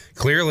 Because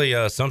clearly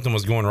something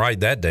was going right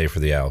that day for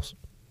the Owls.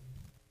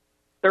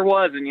 There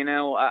was, and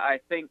I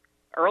think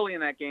early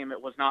in that game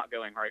it was not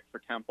going right for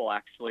Temple.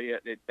 Actually,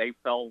 they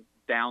fell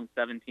down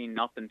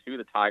 17-0 to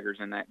the Tigers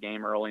in that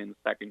game early in the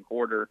second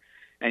quarter,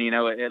 and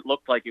it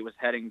looked like it was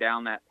heading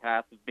down that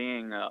path of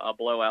being a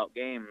blowout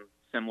game,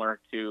 similar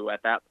to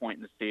at that point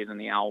in the season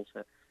the Owls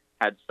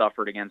had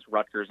suffered against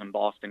Rutgers and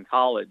Boston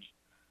College.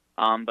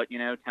 But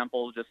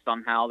Temple just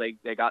somehow they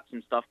got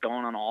some stuff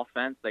going on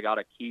offense. They got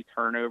a key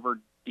turnover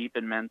deep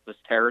in Memphis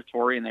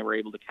territory, and they were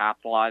able to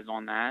capitalize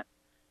on that.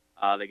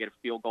 They get a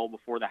field goal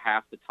before the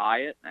half to tie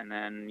it. And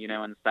then, in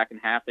the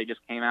second half, they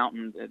just came out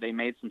and they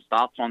made some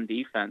stops on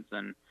defense.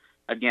 And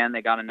again,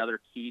 they got another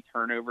key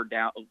turnover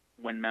down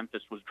when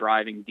Memphis was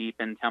driving deep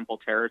in Temple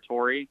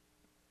territory.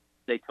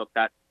 They took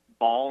that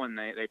ball and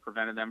they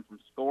prevented them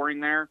from scoring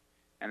there.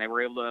 And they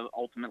were able to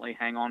ultimately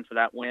hang on for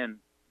that win.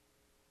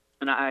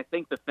 And I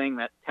think the thing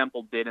that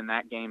Temple did in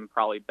that game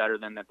probably better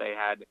than that they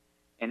had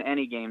in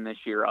any game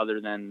this year,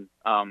 other than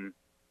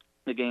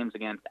the games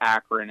against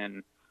Akron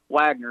and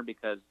Wagner,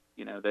 because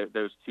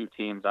those two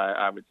teams,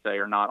 I would say,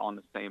 are not on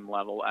the same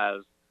level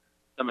as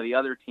some of the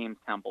other teams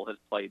Temple has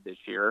played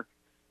this year.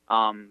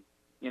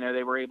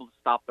 They were able to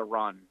stop the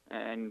run.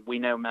 And we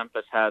know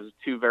Memphis has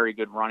two very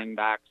good running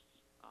backs,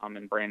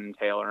 in Brandon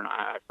Taylor, and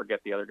I forget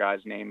the other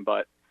guy's name,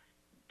 but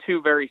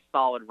two very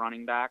solid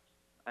running backs.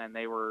 And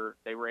they were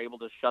able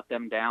to shut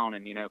them down.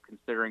 And,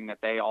 considering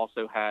that they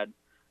also had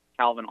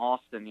Calvin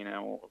Austin,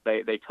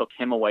 they took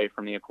him away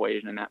from the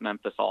equation in that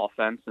Memphis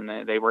offense, and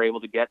they were able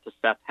to get to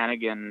Seth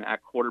Hennigan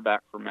at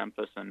quarterback for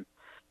Memphis. And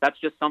that's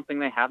just something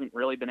they haven't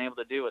really been able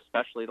to do,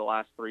 especially the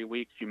last 3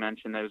 weeks. You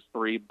mentioned those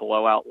 3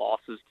 blowout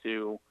losses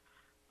to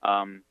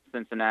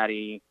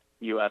Cincinnati,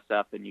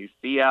 USF, and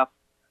UCF.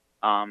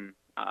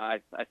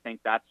 I think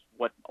that's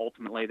what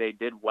ultimately they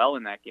did well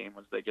in that game,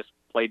 was they just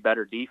played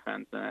better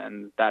defense,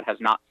 and that has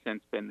not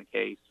since been the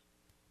case.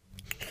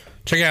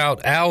 Check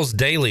out Owls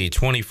Daily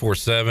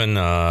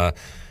 24/7,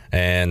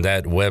 and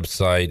that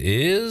website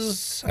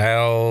is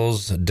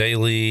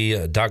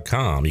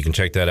owlsdaily.com. You can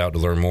check that out to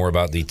learn more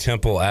about the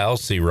Temple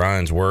Owls, see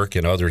Ryan's work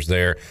and others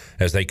there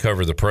as they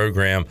cover the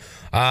program.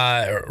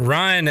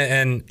 Ryan,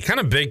 and kind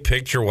of big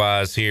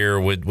picture-wise here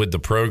with the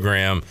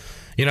program,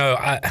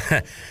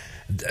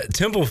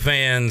 Temple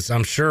fans,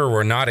 I'm sure,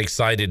 were not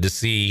excited to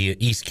see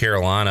East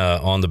Carolina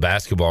on the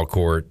basketball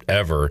court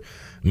ever.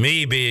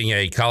 Me, being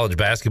a college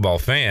basketball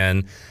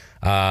fan,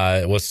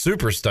 was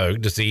super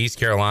stoked to see East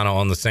Carolina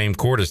on the same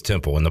court as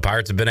Temple, and the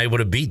Pirates have been able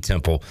to beat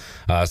Temple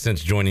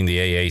since joining the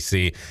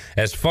AAC.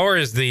 As far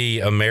as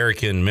the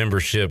American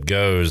membership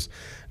goes,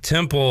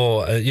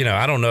 Temple,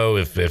 I don't know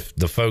if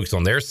the folks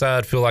on their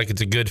side feel like it's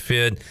a good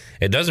fit.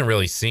 It doesn't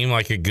really seem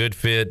like a good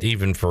fit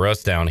even for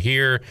us down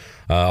here,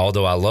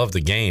 although I love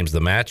the games, the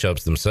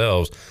matchups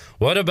themselves.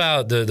 What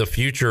about the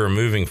future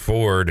moving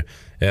forward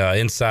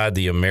inside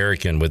the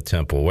American with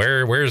Temple?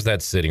 Where is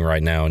that sitting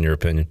right now, in your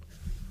opinion?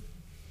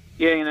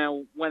 Yeah,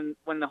 when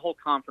the whole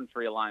conference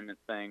realignment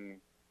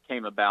thing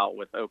came about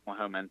with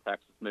Oklahoma and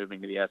Texas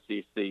moving to the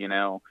SEC,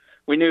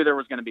 we knew there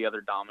was going to be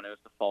other dominoes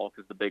to fall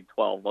because the Big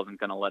 12 wasn't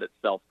going to let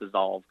itself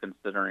dissolve,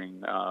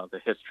 considering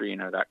the history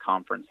that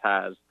conference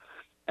has.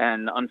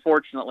 And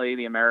unfortunately,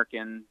 the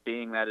American,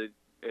 being that it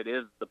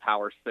is the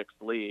Power 6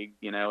 league,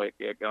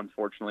 it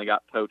unfortunately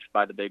got poached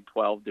by the Big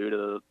 12 due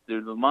to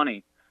the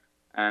money.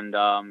 And,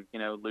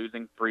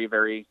 losing 3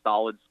 very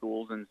solid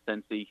schools in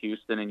Cincy,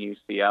 Houston, and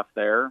UCF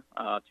there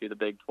to the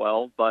Big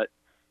 12. But,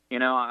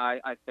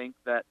 I think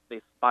that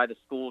by the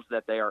schools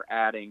that they are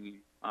adding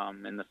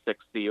in the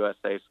 6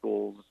 CUSA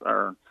schools,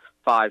 or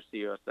 5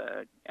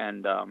 CUSA,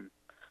 and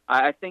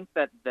I think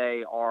that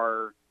they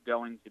are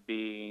going to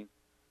be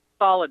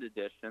solid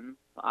additions.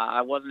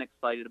 I wasn't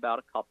excited about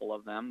a couple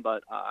of them,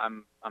 but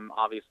I'm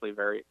obviously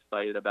very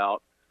excited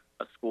about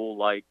a school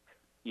like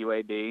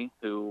UAB,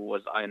 who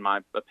was, in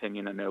my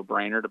opinion, a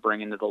no-brainer to bring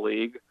into the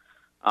league.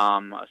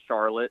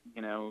 Charlotte,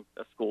 a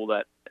school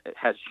that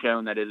has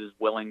shown that it is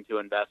willing to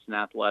invest in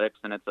athletics,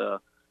 and it's a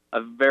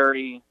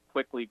very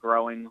quickly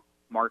growing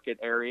market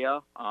area.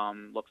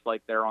 Looks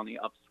like they're on the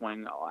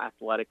upswing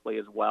athletically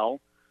as well.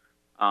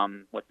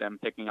 With them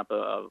picking up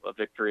a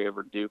victory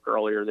over Duke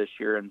earlier this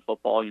year in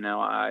football,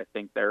 I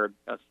think they're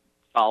a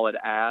solid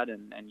add.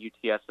 And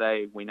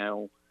UTSA, we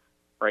know,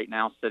 right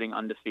now sitting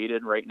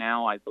undefeated right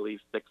now, I believe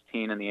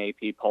 16 in the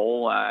AP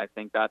poll. I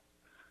think that's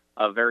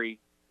a very,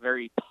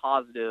 very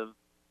positive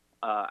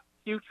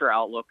future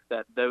outlook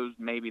that those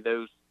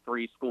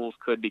three schools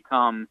could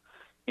become,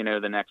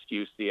 the next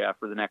UCF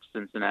or the next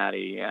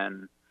Cincinnati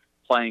and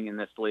playing in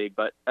this league.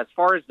 But as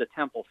far as the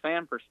Temple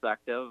fan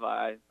perspective,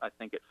 I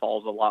think it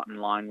falls a lot in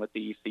line with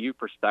the ECU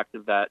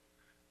perspective that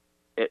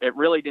it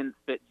really didn't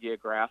fit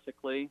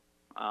geographically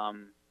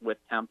with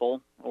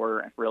Temple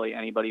or really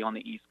anybody on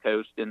the East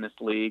Coast in this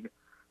league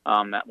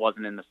that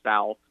wasn't in the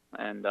South.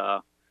 And,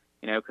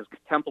 because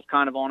Temple's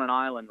kind of on an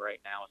island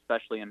right now,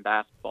 especially in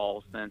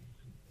basketball, since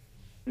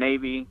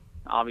Navy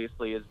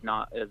obviously is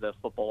a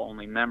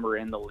football-only member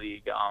in the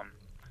league.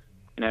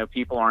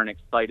 People aren't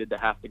excited to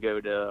have to go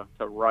to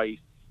Rice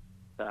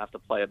to have to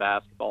play a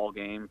basketball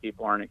game.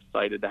 People aren't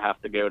excited to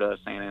have to go to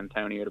San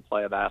Antonio to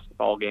play a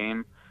basketball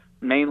game,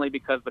 mainly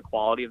because the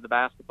quality of the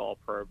basketball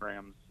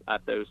programs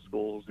at those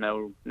schools,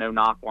 no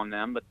knock on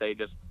them, but they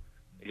just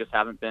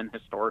haven't been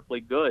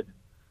historically good.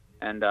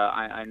 And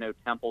I know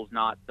Temple's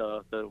not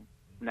the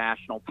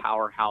national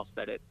powerhouse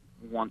that it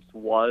once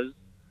was,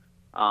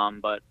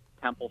 but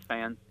Temple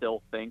fans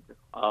still think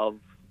of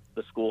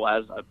the school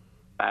as a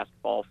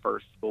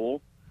basketball-first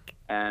school,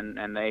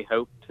 and they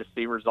hope to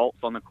see results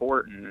on the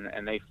court,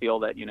 and they feel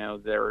that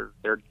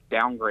they're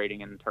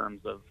downgrading in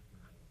terms of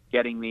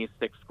getting these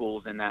 6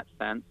 schools in that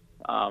sense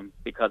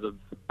because of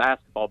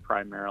basketball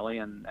primarily,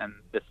 and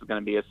this is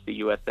going to be a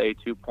CUSA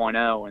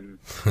 2.0, and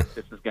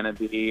this is going to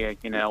be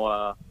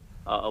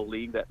a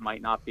league that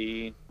might not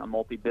be a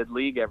multi-bid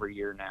league every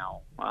year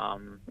now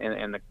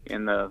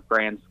in the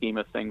grand scheme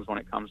of things when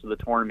it comes to the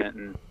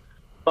tournament.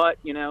 But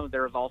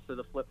there's also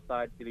the flip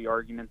side to the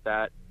argument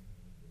that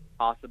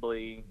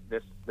possibly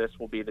this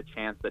will be the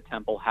chance that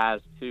Temple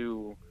has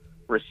to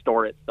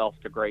restore itself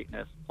to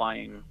greatness,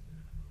 playing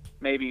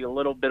maybe a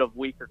little bit of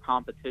weaker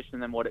competition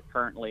than what it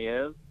currently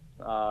is.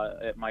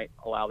 It might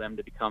allow them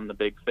to become the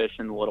big fish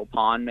in the little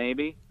pond,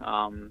 maybe.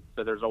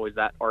 So there's always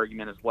that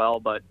argument as well.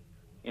 But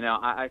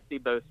I see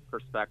both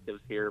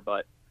perspectives here,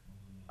 but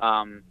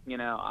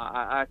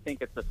I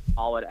think it's a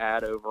solid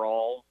ad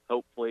overall.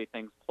 Hopefully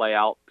things play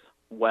out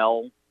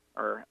well,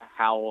 or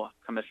how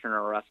Commissioner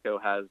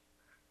Oresco has,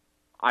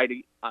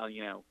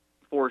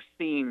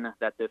 foreseen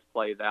that this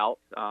plays out.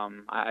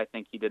 I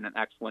think he did an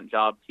excellent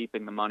job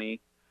keeping the money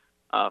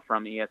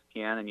from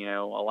ESPN and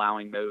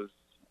allowing those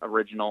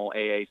original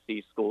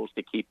AAC schools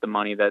to keep the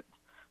money that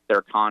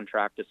their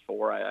contract is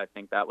for. I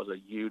think that was a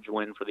huge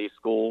win for these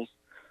schools.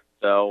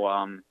 So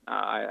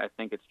I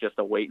think it's just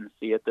a wait and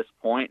see at this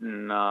point,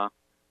 and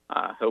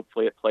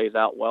hopefully it plays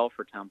out well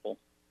for Temple.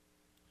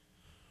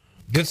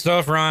 Good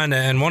stuff, Ryan.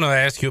 And want to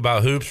ask you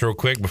about hoops real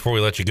quick before we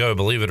let you go.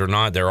 Believe it or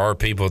not, there are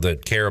people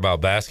that care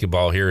about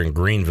basketball here in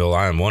Greenville.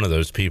 I am one of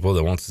those people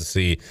that wants to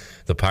see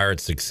the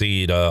Pirates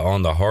succeed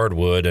on the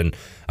hardwood, and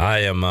I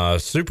am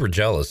super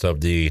jealous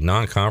of the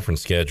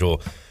non-conference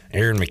schedule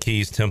Aaron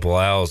McKee's Temple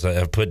Owls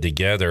have put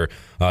together.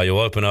 You'll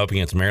open up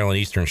against Maryland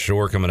Eastern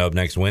Shore coming up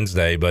next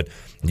Wednesday, but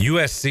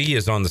USC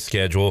is on the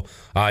schedule.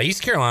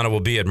 East Carolina will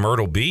be at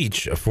Myrtle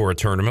Beach for a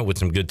tournament with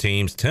some good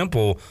teams.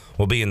 Temple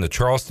will be in the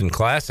Charleston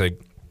Classic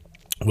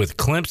with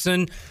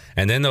Clemson,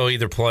 and then they'll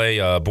either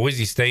play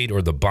Boise State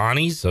or the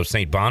Bonnies of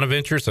St.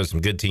 Bonaventure, so some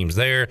good teams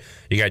there.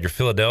 You got your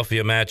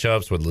Philadelphia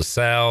matchups with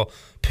LaSalle,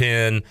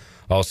 Penn,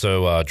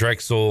 also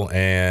Drexel,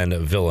 and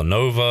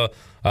Villanova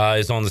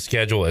is on the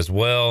schedule as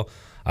well.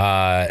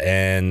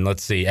 And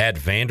let's see, at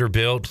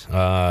Vanderbilt,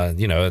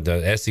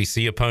 the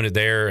SEC opponent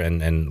there,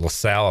 and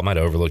LaSalle, I might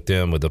have overlooked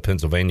them with the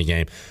Pennsylvania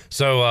game.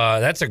 So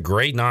that's a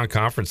great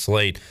non-conference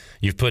slate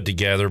you've put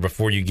together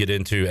before you get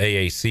into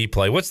AAC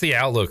play. What's the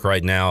outlook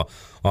right now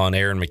on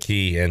Aaron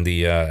McKee and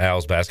the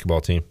Owls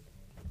basketball team?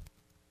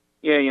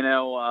 Yeah,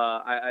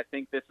 I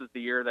think this is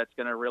the year that's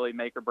going to really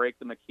make or break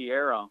the McKee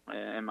era,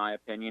 in my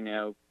opinion.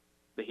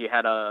 He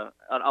had an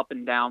up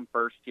and down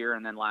first year,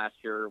 and then last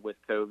year with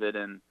COVID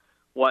and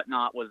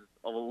whatnot was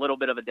a little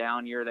bit of a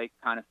down year. They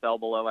kind of fell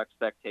below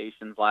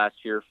expectations last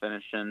year,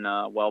 finishing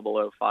well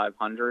below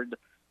 500.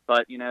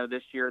 But,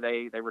 this year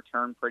they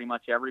returned pretty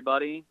much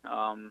everybody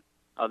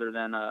other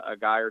than a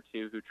guy or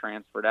two who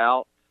transferred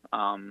out.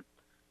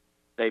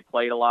 They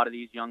played a lot of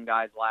these young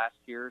guys last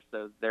year,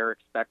 so they're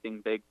expecting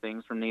big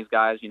things from these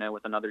guys,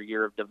 with another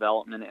year of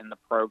development in the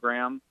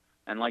program.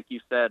 And like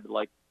you said,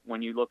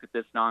 when you look at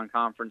this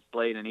non-conference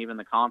slate and even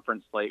the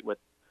conference slate with,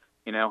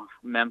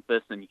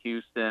 Memphis and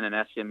Houston and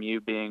SMU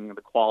being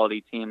the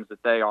quality teams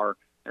that they are,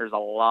 there's a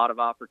lot of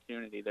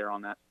opportunity there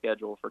on that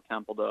schedule for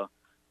Temple to,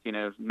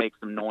 make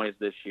some noise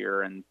this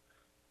year. And,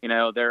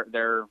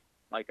 they're,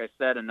 like I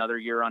said, another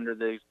year under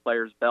these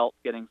players' belts,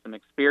 getting some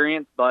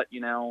experience. But,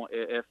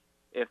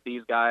 if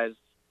these guys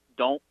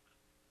don't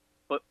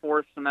put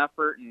forth some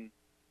effort and,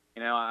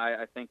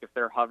 I think if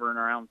they're hovering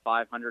around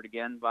 500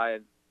 again by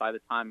the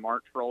time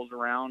March rolls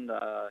around,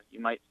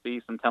 you might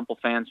see some Temple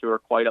fans who are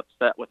quite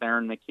upset with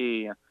Aaron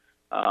McKee,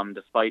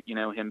 despite,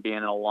 him being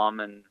an alum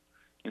and,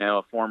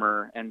 a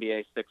former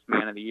NBA Sixth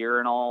Man of the Year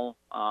and all.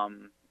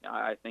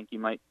 I think you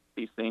might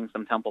see seeing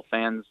some Temple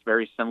fans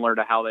very similar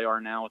to how they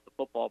are now with the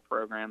football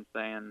program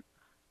saying,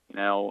 you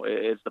know,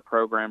 is the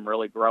program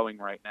really growing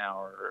right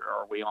now, or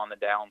are we on the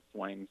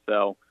downswing?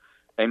 So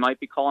they might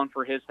be calling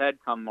for his head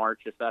come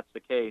March if that's the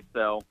case.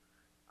 So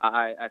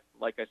I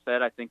like I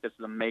said, I think this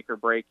is a make or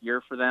break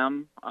year for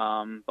them.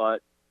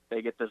 But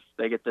they get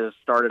to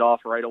start it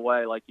off right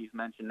away, like you've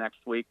mentioned. Next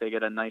week they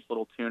get a nice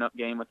little tune-up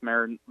game with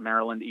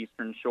Maryland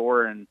Eastern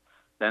Shore, and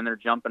then they're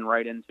jumping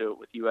right into it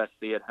with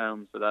USC at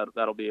home. So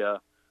that'll be a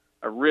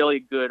really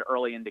good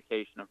early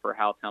indication for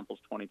how Temple's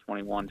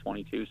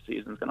 2021-22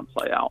 season is going to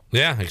play out.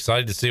 Yeah,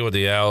 excited to see what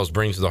the Owls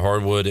brings to the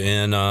hardwood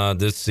in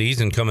this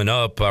season coming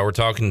up. We're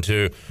talking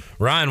to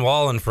Ryan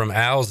Wallen from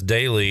Owls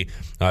Daily.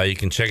 You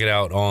can check it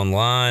out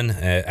online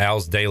at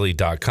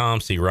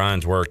owlsdaily.com, see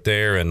Ryan's work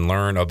there, and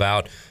learn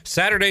about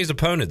Saturday's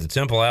opponent, the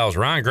Temple Owls.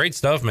 Ryan, great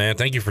stuff, man.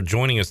 Thank you for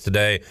joining us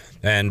today.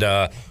 And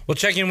we'll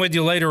check in with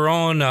you later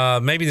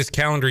on, maybe this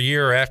calendar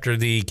year after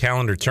the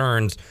calendar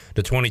turns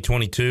to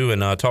 2022,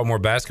 and talk more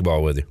basketball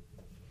with you.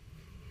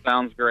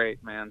 Sounds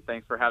great, man.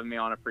 Thanks for having me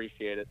on.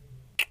 Appreciate it.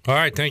 All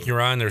right. Thank you,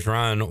 Ryan. There's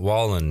Ryan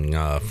Wallen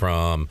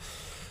from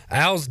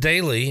Owls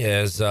Daily.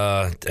 As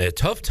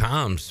tough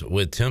times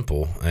with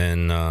Temple,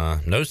 and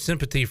no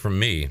sympathy from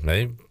me.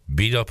 They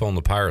beat up on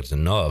the Pirates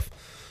enough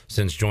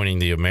since joining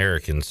the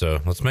American. So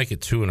let's make it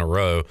 2 in a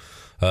row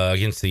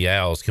against the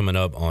Owls coming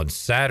up on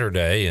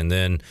Saturday, and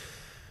then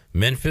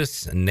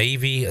Memphis,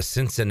 Navy,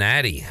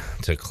 Cincinnati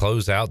to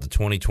close out the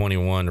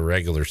 2021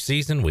 regular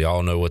season. We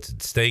all know what's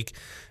at stake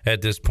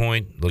at this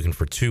point. Looking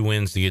for 2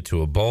 wins to get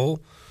to a bowl.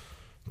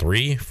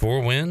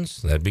 3-4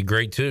 wins, that'd be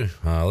great too.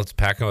 Let's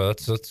pack up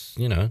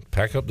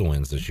the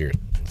wins this year.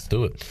 Let's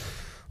do it.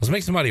 Let's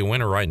make somebody a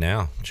winner right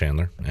now,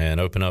 Chandler,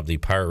 and open up the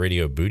Pirate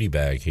Radio booty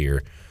bag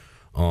here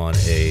on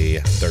a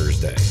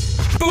Thursday.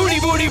 Booty,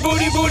 booty,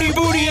 booty, booty,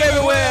 booty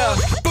everywhere.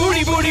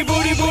 Booty, booty,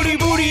 booty, booty,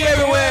 booty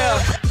everywhere.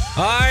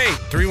 All right,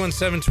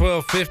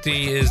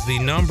 317-1250 is the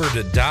number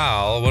to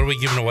dial. What are we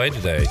giving away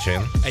today,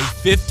 Chandler? A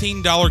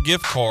 $15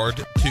 gift card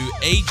to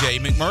AJ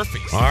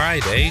McMurphy's. All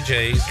right,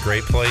 AJ's,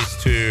 great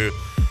place to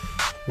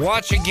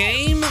watch a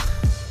game,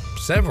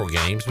 several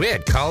games. We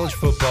had college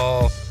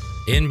football,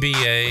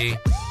 NBA,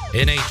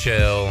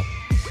 NHL.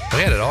 We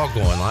had it all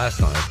going last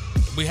night.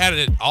 We had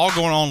it all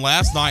going on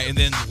last night, and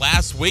then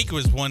last week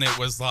was when it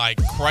was like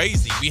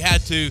crazy.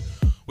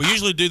 We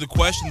usually do the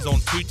questions on 2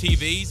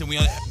 TVs, and we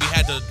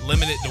had to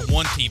limit it to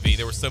 1 TV.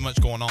 There was so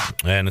much going on.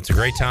 And it's a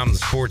great time in the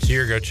sports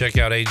year. Go check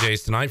out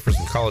AJ's tonight for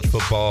some college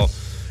football,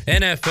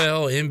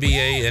 NFL,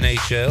 NBA,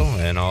 NHL,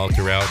 and all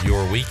throughout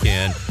your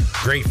weekend.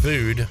 Great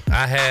food.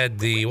 I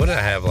had what did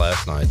I have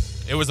last night?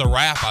 It was a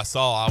wrap I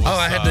saw.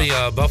 I had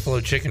the buffalo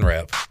chicken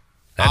wrap.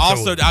 I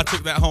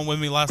took that home with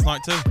me last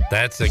night, too.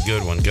 That's a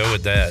good one. Go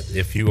with that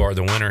if you are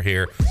the winner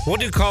here. We'll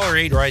do caller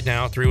 8 right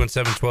now,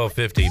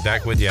 317-1250.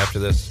 Back with you after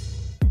this.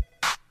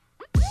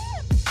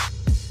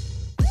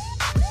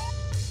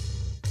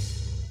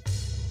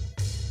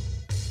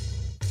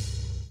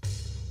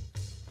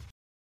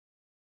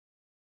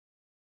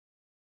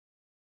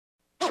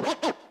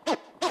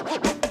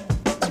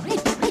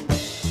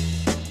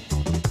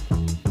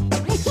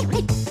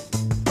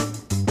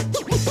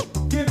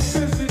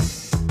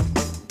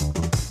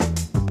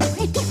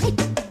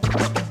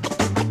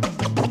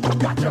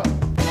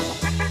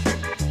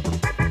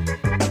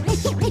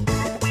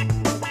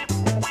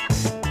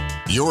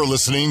 You're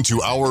listening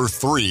to Hour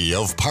 3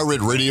 of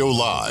Pirate Radio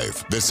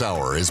Live. This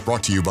hour is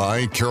brought to you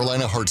by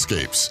Carolina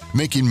Hardscapes.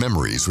 Making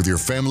memories with your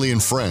family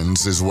and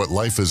friends is what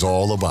life is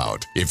all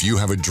about. If you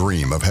have a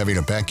dream of having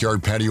a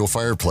backyard patio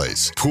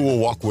fireplace, pool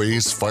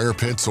walkways, fire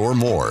pits, or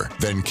more,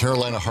 then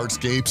Carolina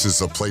Hardscapes is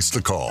the place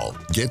to call.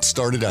 Get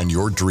started on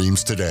your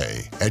dreams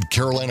today at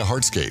Carolina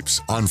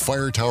Hardscapes on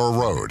Fire Tower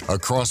Road,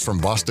 across from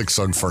Bostic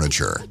Sugg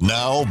Furniture.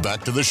 Now,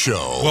 back to the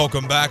show.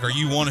 Welcome back. Are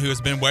you one who has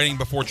been waiting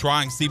before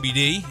trying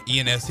CBD?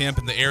 ENS Hemp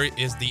in the area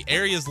is the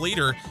area's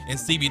leader in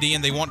CBD,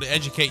 and they want to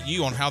educate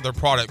you on how their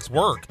products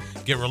work.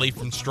 Get relief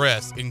from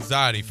stress,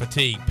 anxiety,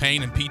 fatigue,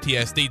 pain, and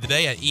PTSD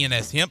today at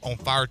ENS Hemp on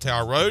Fire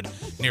Tower Road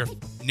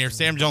near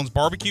Sam Jones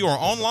Barbecue, or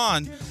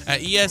online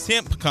at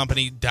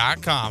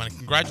eshempcompany.com. And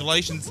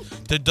congratulations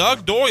to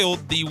Doug Doyle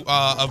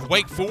of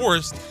Wake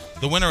Forest,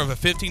 the winner of a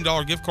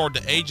 $15 gift card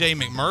to AJ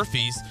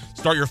McMurphy's.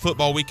 Start your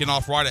football weekend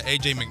off right at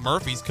AJ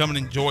McMurphy's. Come and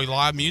enjoy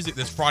live music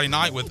this Friday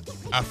night with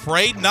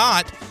Afraid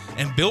Not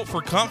and Built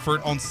for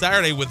Comfort on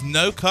Saturday with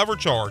no cover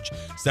charge.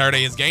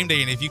 Saturday is game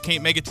day, and if you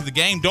can't make it to the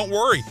game, don't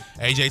worry.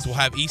 AJ's will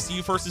have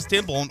ECU versus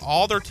Temple on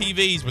all their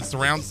TVs with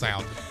surround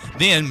sound.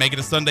 Then make it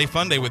a Sunday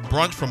fun day with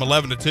brunch from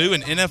 11 to 2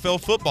 and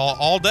NFL football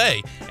all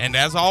day. And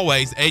as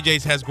always,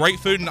 AJ's has great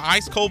food and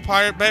ice-cold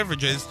Pirate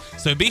beverages,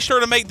 so be sure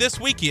to make this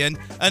weekend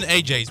an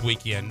AJ's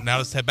weekend. Now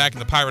let's head back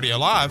into Pirate Radio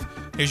Live.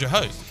 Here's your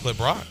host, Clip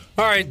Rock.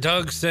 All right,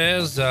 Doug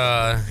says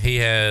he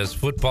has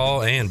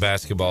football and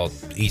basketball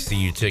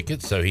ECU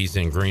tickets, so he's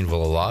in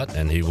Greenville a lot,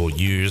 and he will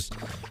use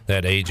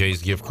that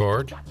AJ's gift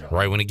card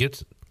right when he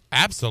gets it.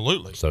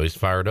 Absolutely. So he's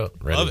fired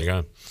up, ready to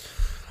go.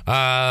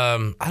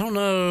 I don't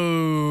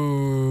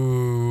know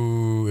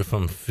if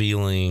I'm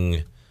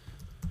feeling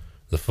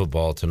the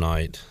football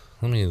tonight.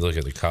 Let me look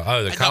at the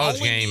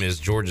college game is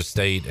Georgia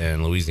State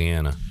and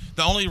Louisiana.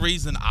 The only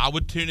reason I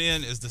would tune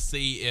in is to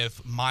see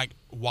if Mike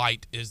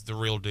White is the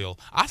real deal.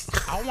 I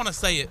want to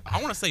say it.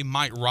 I want to say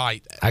Mike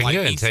Wright. I can go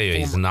ahead and tell you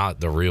he's not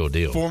the real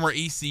deal. Former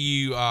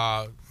ECU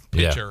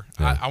pitcher.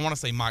 Yeah. I want to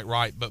say Mike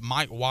Wright, but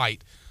Mike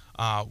White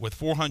with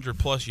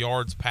 400-plus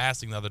yards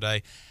passing the other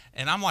day.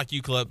 And I'm like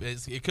you, Clip.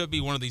 It could be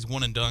one of these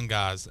one-and-done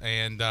guys.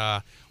 And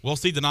we'll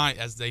see tonight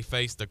as they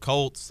face the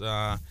Colts.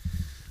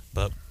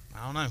 But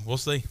I don't know. We'll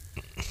see.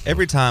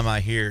 Every time I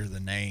hear the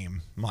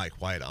name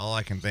Mike White, all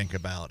I can think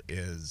about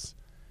is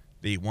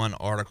the one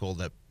article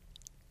that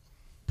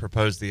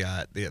proposed the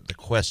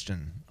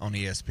question on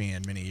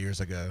ESPN many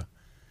years ago.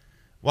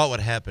 What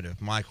would happen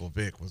if Michael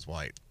Vick was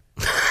white?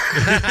 And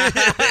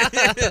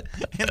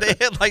they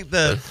had like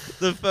the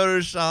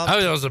Photoshop.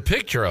 Oh, there was a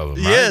picture of him.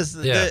 Right? Yes.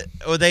 Yeah.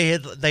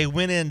 They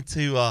went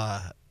into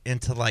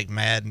like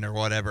Madden or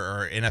whatever,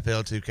 or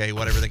NFL 2K,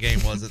 whatever the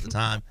game was at the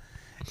time,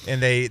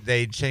 and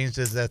they changed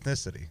his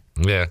ethnicity.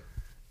 Yeah.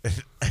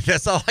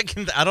 That's all I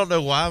can. I don't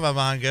know why my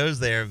mind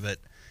goes there, but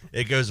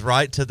it goes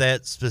right to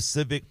that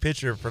specific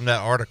picture from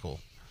that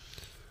article.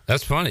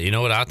 That's funny. You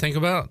know what I think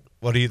about?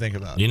 What do you think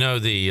about? You know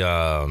the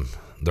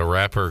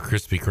rapper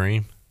Krispy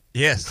Kreme?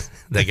 Yes.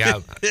 They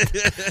got.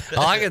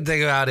 All I can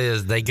think about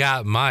is they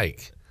got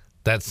Mike.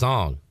 That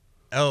song.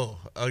 Oh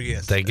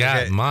yes. They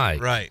got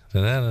Mike. Right.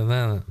 You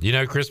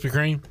know Krispy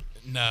Kreme?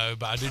 No,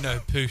 but I do know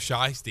Pooh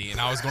Shiesty,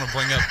 and I was going to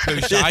bring up Pooh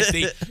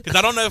Shiesty because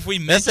I don't know if we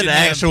mentioned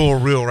that's an actual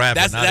real rapper.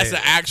 That's an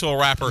actual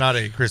rapper, not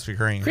a Krispy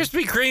Kreme.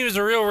 Krispy Kreme is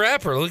a real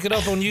rapper. Look it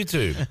up on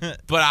YouTube.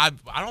 But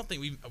I don't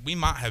think we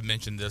might have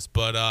mentioned this,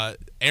 but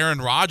Aaron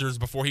Rodgers,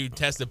 before he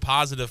tested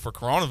positive for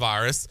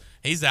coronavirus,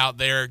 he's out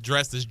there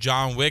dressed as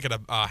John Wick at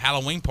a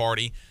Halloween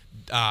party,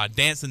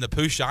 dancing to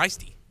Pooh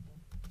Shiesty.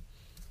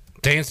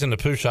 Dancing to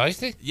Pooh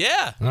Shiesty?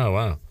 Yeah. Oh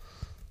wow,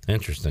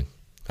 interesting.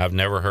 I've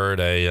never heard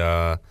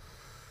a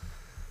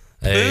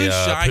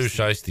Pooh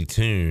Shiesty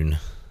tune.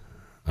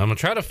 I'm gonna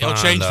try to find.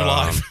 It'll change your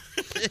life.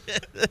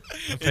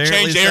 It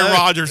changed Aaron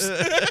Rodgers.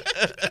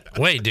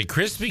 Wait, did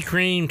Krispy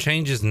Kreme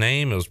change his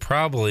name? It was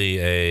probably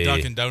a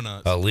Dunkin'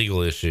 Donuts. A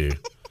legal issue.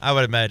 I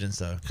would imagine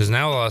so. Because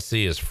now all I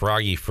see is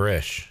Froggy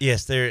Fresh.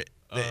 Yes, that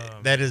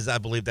is. I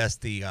believe that's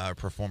the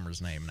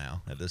performer's name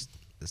now at this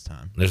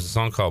time. There's a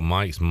song called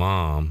Mike's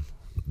Mom.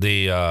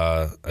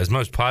 The his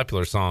most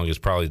popular song is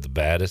probably The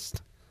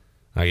Baddest,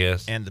 I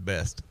guess, and the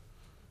best.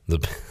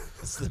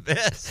 It's the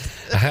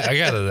best. I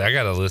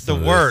gotta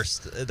listen. The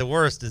worst. The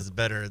worst is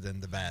better than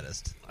the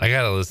baddest. I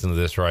gotta listen to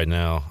this right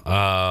now.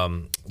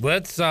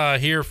 Let's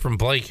hear from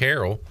Blake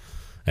Harrell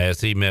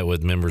as he met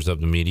with members of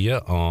the media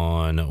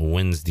on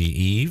Wednesday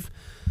eve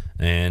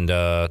and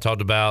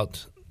talked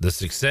about the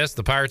success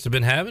the Pirates have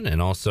been having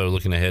and also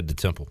looking ahead to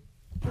Temple.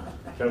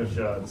 Coach,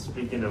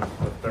 speaking of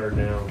third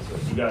downs,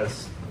 you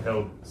guys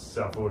held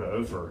South Florida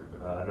over.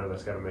 I know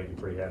that's got to make you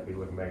pretty happy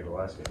looking back at the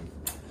last game.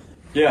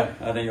 Yeah,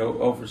 I think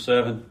 0 for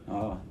 7.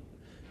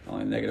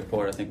 Only negative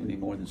part, I think we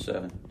need more than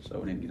 7. So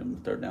we need to get them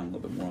to third down a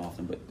little bit more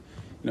often. But,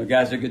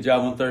 guys did a good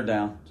job on third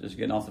down, just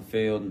getting off the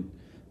field. And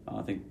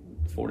I think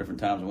 4 different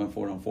times we went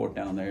for it on fourth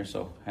down there,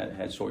 so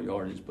had short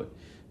yardage. But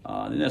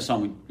that's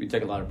something we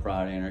take a lot of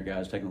pride in. Our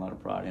guys taking a lot of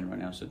pride in right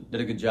now. So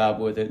did a good job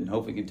with it, and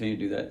hopefully continue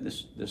to do that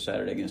this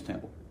Saturday against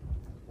Temple.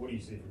 What do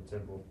you see from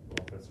Temple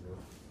offensively?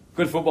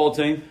 Good football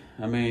team.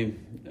 I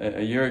mean,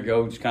 a year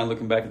ago, just kind of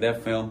looking back at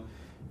that film,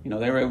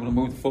 they were able to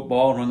move the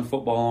football, run the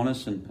football on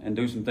us, and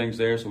do some things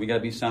there. So we got to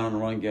be sound on the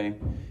run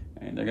game.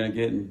 And they're going to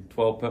get in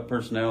 12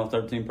 personnel,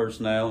 13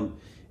 personnel,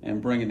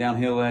 and bring it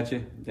downhill at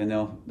you. Then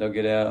they'll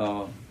get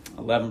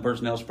 11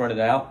 personnel spread it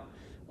out,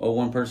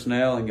 0-1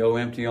 personnel, and go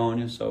empty on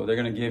you. So they're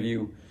going to give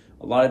you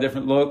a lot of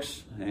different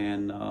looks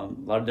and a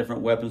lot of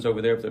different weapons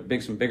over there. If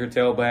they're some bigger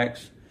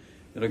tailbacks,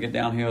 it'll get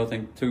downhill. I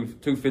think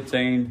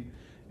 215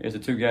 is the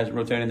two guys that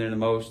rotate in there the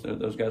most.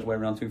 Those guys weigh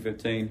around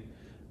 215.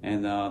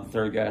 And the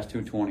third guy's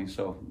 220,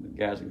 so the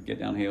guys can get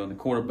downhill. And the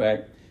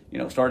quarterback,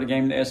 started the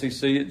game in the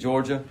SEC at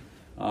Georgia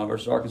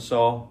versus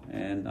Arkansas,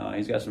 and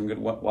he's got some good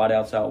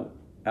wideouts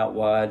out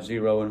wide,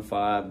 0 and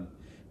 5.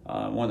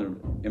 One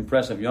of the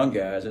impressive young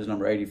guys is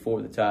number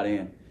 84, the tight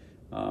end.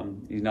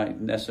 He's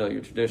not necessarily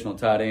your traditional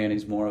tight end.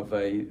 He's more of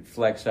a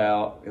flex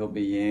out. He'll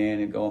be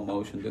in and go in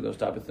motion, do those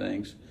type of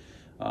things.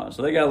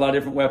 So they got a lot of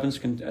different weapons,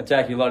 can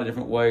attack you a lot of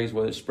different ways,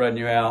 whether it's spreading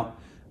you out,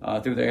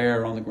 through the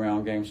air or on the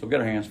ground game. So we got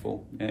our hands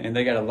full. And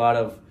they got a lot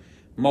of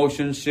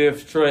motion,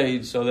 shifts,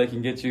 trades, so they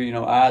can get you,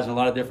 eyes in a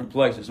lot of different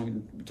places.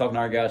 And we're talking to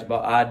our guys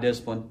about eye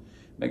discipline.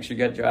 Make sure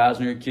you got your eyes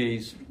on your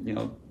keys.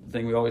 The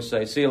thing we always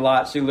say, see a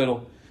lot, see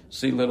little,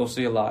 see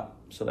a lot.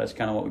 So that's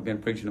kind of what we've been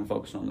preaching and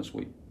focusing on this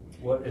week.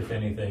 What, if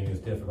anything, is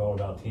difficult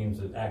about teams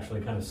that actually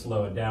kind of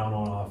slow it down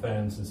on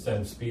offense instead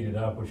of speed it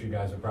up, which you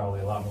guys are probably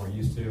a lot more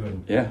used to,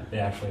 and they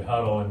actually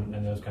huddle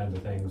and those kinds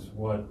of things?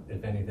 What,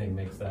 if anything,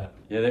 makes that?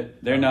 Yeah,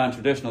 they're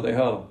non-traditional. They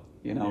huddle.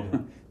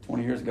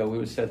 20 years ago we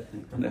would say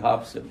the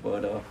opposite.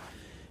 But,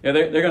 they're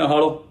going to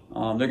huddle.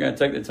 They're going to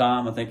take the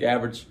time. I think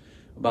average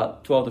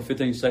about 12 to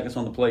 15 seconds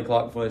on the play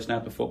clock before they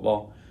snap the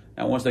football.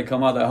 Now, once they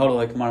come out of that huddle,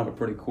 they come out of it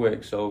pretty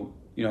quick. So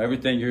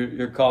everything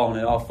you're calling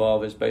it off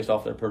of is based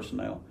off their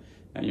personnel,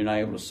 and you're not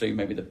able to see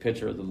maybe the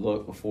picture of the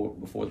look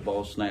before the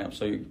ball snaps.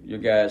 So your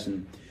guys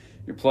and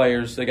your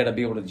players, they got to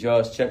be able to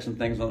adjust, check some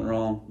things on their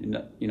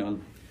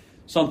own.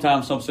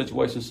 Sometimes, some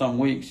situations, some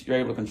weeks, you're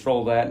able to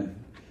control that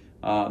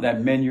and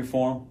that menu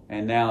for them,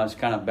 and now it's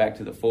kind of back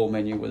to the full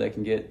menu where they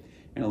can get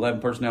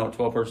 11 personnel or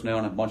 12 personnel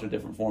and a bunch of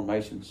different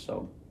formations.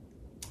 So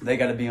they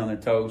got to be on their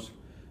toes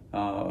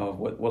of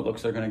what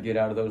looks they're going to get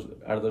out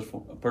of those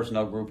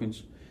personnel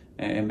groupings,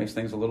 and it makes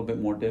things a little bit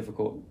more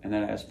difficult in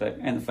that aspect.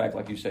 And the fact,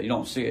 like you said, you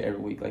don't see it every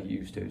week like you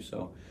used to.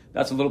 So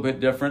that's a little bit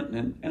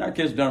different, and our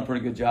kids have done a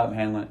pretty good job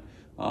handling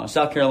it.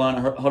 South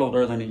Carolina huddled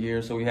early in the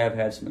year, so we have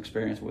had some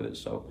experience with it.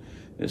 So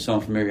there's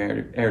some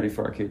familiarity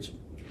for our kids.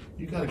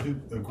 You got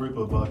a group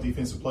of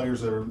defensive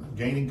players that are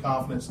gaining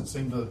confidence and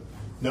seem to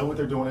know what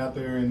they're doing out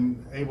there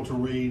and able to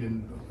read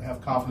and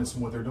have confidence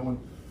in what they're doing.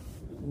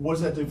 What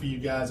does that do for you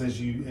guys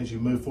as you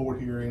move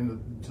forward here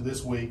into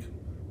this week,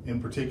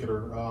 in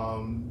particular,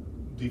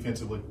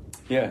 defensively?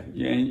 Yeah, and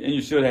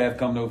you should have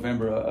come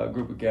November a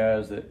group of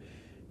guys that,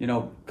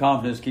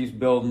 confidence keeps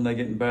building. They're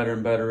getting better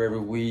and better every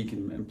week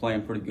and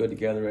playing pretty good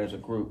together as a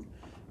group.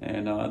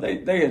 And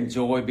they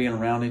enjoy being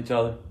around each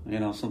other.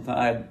 Sometimes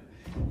I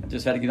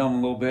just had to get on a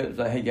little bit. It's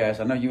like, hey guys,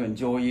 I know you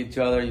enjoy each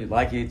other, you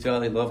like each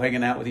other, you love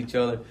hanging out with each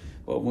other.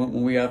 But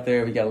when we out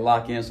there, we got to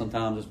lock in.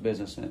 Sometimes it's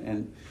business,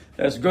 and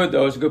that's good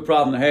though. It's a good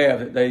problem to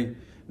have. They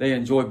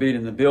enjoy being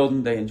in the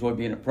building, they enjoy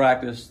being at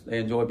practice, they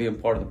enjoy being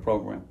part of the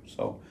program.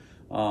 So,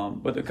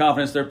 but the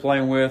confidence they're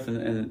playing with,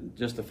 and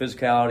just the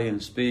physicality and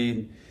the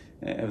speed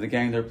of the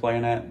game they're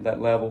playing at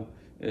that level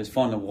is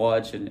fun to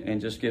watch,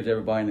 and just gives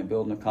everybody in the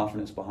building the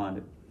confidence behind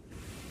it.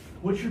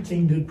 What your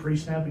team did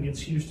pre-snap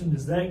against Houston,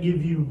 does that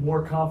give you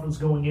more confidence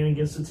going in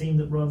against a team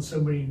that runs so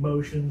many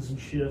motions and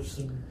shifts?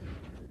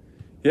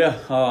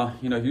 Yeah,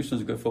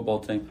 Houston's a good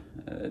football team.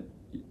 I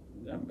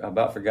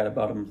about forgot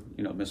about them.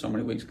 It's been so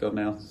many weeks ago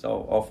now,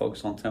 so I'll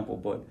focus on Temple.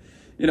 But,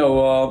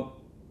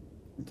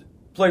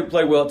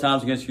 play well at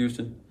times against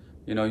Houston.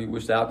 You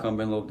wish the outcome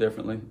been a little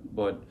differently.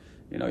 But,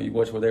 you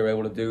watch what they were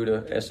able to do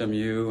to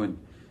SMU, and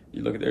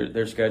you look at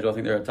their schedule. I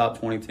think they're a top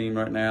 20 team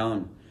right now,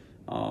 and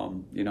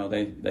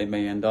they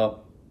may end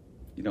up,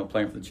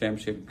 playing for the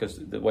championship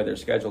because the way their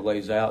schedule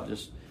lays out.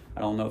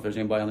 I don't know if there's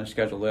anybody on their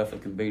schedule left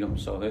that can beat them.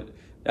 So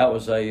that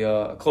was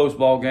a close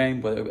ball game,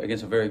 but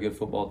against a very good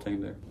football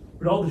team there.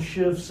 But all the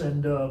shifts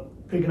and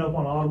picking up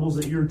on audibles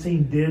that your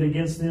team did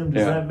against them,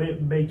 does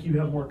that make you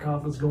have more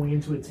confidence going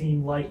into a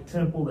team like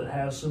Temple that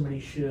has so many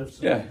shifts?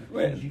 Yeah,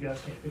 you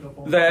guys can't pick up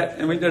on that.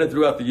 And we did it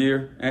throughout the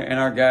year, and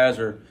our guys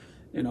are,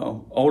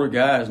 older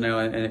guys now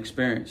and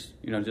experienced.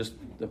 Just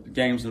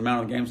the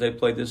amount of games they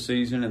played this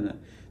season, and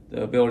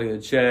the ability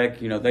to check.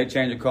 They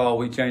change a call,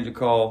 we change a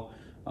call.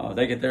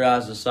 They get their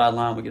eyes to the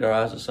sideline, we get our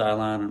eyes to the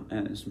sideline,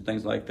 and some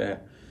things like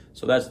that.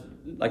 So that's,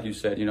 like you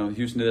said,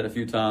 Houston did it a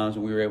few times,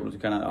 and we were able to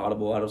kind of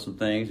audible out of some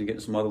things and get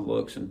some other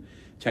looks and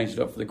change it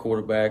up for the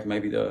quarterback,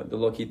 maybe the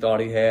look he thought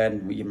he had,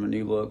 and we give him a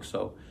new look.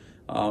 So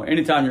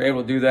anytime you're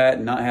able to do that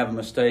and not have a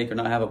mistake or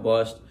not have a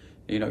bust,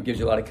 it gives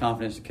you a lot of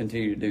confidence to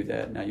continue to do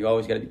that. Now, you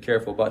always got to be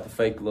careful about the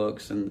fake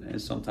looks,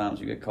 and sometimes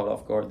you get caught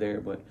off guard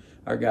there, but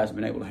our guys have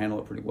been able to handle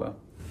it pretty well.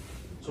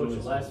 So in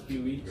the last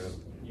few weeks,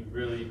 you've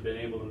really been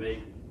able to make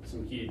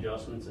some key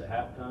adjustments at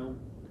halftime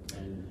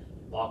and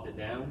locked it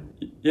down?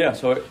 Yeah,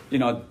 so,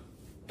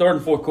 third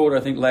and fourth quarter,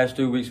 I think last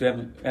 2 weeks we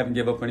haven't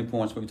given up any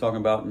points, what we're talking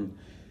about. And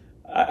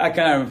I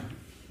gave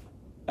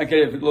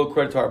a little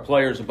credit to our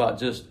players about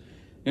just,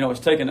 we're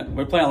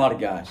playing a lot of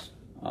guys.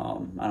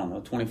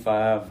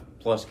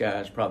 25-plus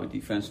guys probably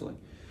defensively.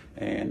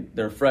 And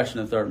they're fresh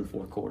in the third and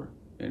fourth quarter.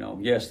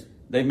 Yes,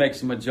 they make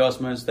some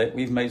adjustments.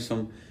 We've made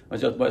some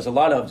adjustments, but it's a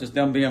lot of just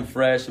them being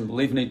fresh and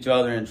believing in each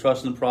other and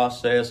trusting the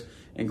process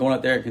and going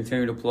out there and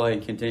continue to play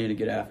and continue to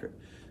get after it.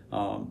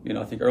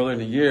 I think earlier in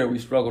the year we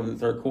struggled in the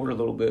third quarter a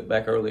little bit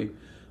back early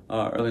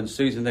in the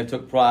season. They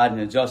took pride in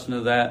adjusting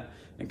to that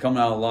and coming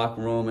out of the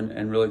locker room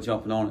and really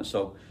jumping on it.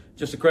 So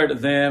just a credit to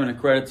them and a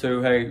credit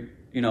to, hey,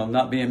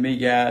 not being me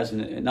guys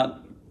and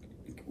not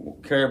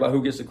care about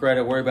who gets the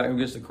credit, worry about who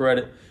gets the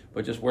credit,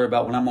 but just worry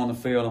about when I'm on the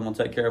field, I'm going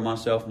to take care of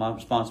myself, my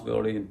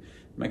responsibility, and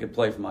make a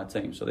play for my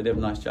team. So they did a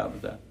nice job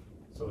with that.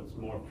 So it's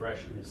more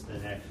freshness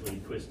than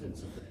actually twisting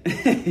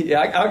something. Yeah,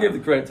 I'll give the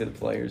credit to the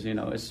players.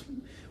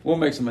 We'll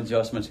make some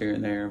adjustments here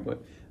and there,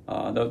 but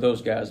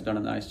those guys have done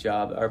a nice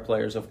job. Our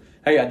players have,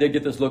 hey, I did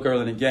get this look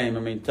early in the game.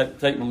 I mean,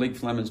 take Malik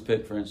Fleming's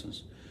pick, for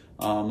instance.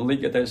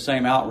 Malik got that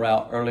same out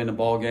route early in the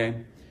ball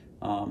game.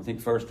 I think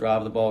first drive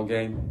of the ball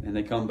game, and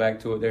they come back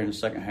to it there in the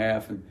second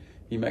half, and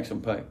he makes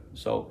them pay.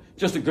 So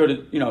just a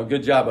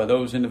good job by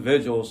those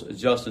individuals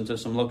adjusting to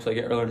some looks they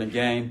get earlier in the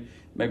game.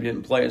 Maybe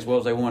didn't play as well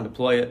as they wanted to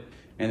play it,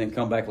 and then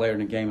come back later in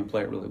the game and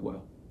play it really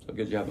well. So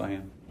good job by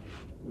him.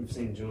 We've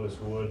seen Julius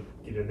Wood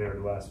get in there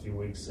the last few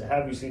weeks.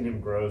 Have you seen him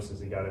grow since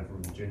he got in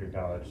from junior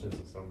college since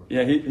the summer?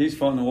 Yeah, he's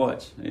fun to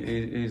watch.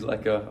 He's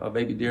like a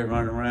baby deer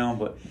running around,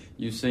 but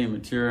you see him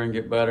mature and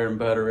get better and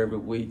better every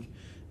week.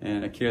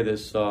 And a kid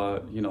that's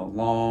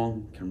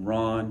long, can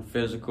run,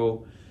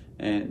 physical,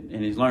 and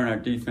he's learning our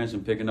defense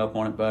and picking up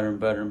on it better and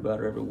better and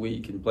better every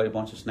week, and played a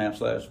bunch of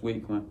snaps last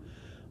week.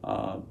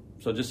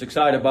 So just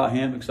excited about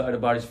him, excited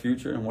about his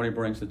future and what he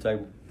brings to the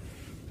table.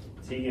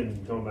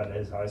 Tegan, going back to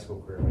his high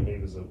school career, I mean,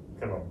 he was a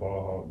kind of a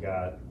ball hawk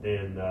guy.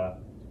 And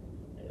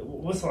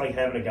what's it like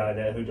having a guy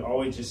that who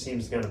always just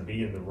seems to kind of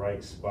be in the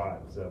right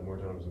spot more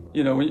times than not?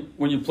 You know,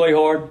 when you play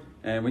hard,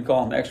 and we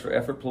call them extra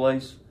effort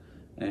plays,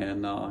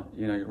 and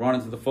you're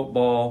running to the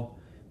football,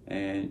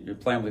 and you're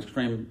playing with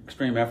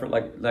extreme effort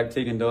like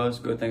Tegan does,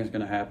 good things are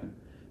going to happen.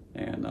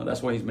 And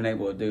that's what he's been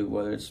able to do,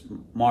 whether it's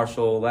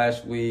Marshall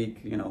last week,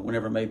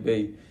 whenever it may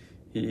be.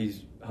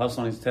 He's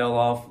hustling his tail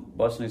off,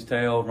 busting his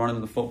tail, running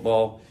to the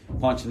football,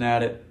 punching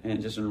at it,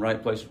 and just in the right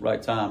place at the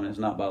right time. And it's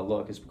not by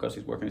luck. It's because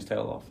he's working his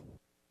tail off.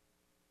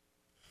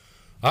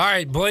 All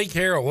right, Blake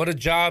Harrell, what a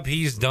job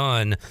he's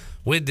done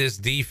with this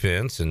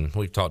defense. And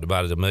we've talked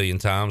about it a million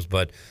times,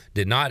 but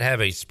did not have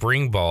a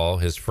spring ball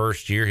his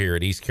first year here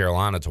at East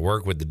Carolina to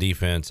work with the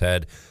defense.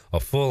 Had a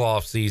full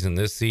off season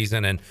this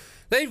season, and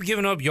they've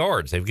given up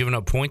yards. They've given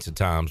up points at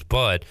times,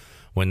 but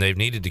when they've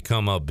needed to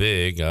come up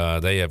big,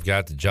 they have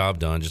got the job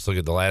done. Just look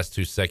at the last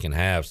 2 second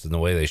halves and the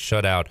way they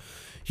shut out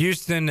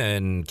Houston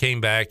and came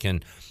back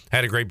and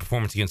had a great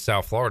performance against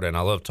South Florida. And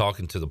I love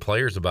talking to the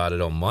players about it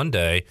on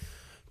Monday,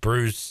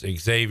 Bruce,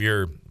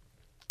 Xavier,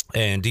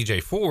 and DJ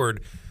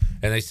Ford.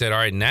 And they said, all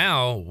right,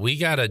 now we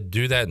got to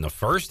do that in the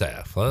first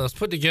half. Let's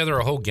put together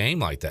a whole game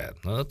like that.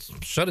 Let's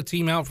shut a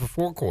team out for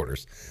 4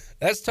 quarters.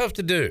 That's tough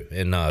to do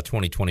in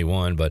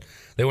 2021, but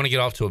they want to get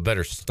off to a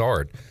better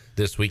start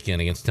this weekend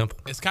against Temple.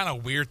 It's kind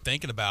of weird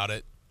thinking about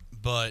it,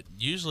 but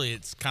usually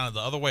it's kind of the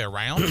other way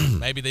around.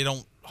 Maybe they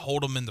don't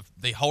hold them in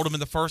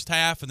the first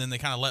half, and then they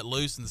kind of let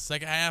loose in the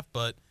second half,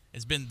 but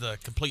it's been the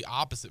complete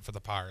opposite for the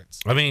Pirates.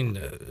 I mean,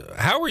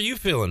 how were you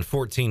feeling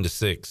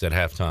 14-6 at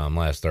halftime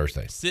last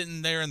Thursday?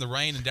 Sitting there in the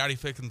rain in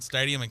Dowdy-Ficklen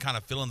Stadium and kind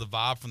of feeling the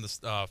vibe from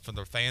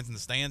the fans in the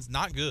stands,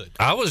 not good.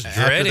 I was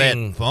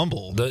dreading that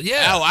fumble.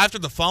 After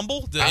the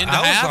fumble, the end of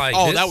half.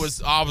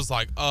 I was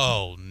like,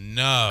 oh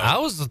no. I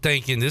was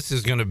thinking this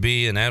is going to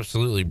be an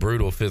absolutely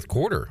brutal 5th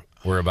quarter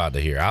we're about to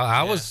hear.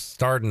 I was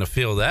starting to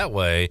feel that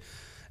way,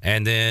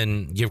 and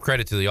then give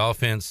credit to the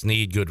offense.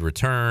 Snead, good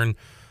return.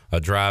 A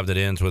drive that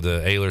ends with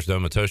a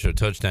Ehlers-Domatosho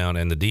touchdown,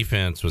 and the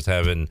defense was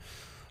having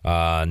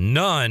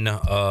none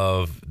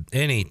of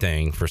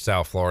anything for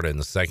South Florida in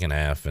the second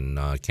half,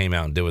 and came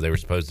out and did what they were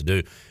supposed to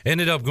do.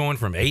 Ended up going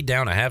from 8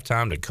 down at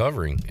halftime to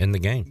covering in the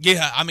game.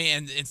 Yeah, I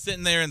mean, and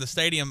sitting there in the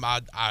stadium,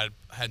 I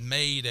had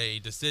made a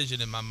decision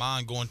in my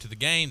mind going to the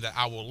game that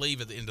I will leave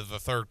at the end of the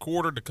 3rd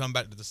quarter to come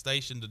back to the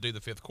station to do the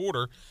 5th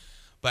quarter.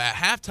 But at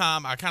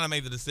halftime, I kind of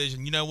made the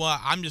decision, you know what,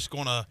 I'm just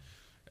going to –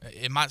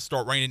 it might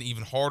start raining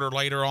even harder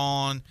later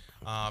on.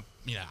 I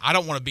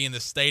don't want to be in the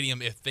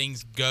stadium if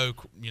things go,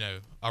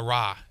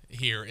 awry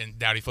here in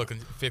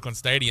Dowdy-Ficklen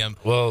Stadium.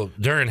 Well,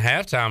 during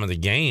halftime of the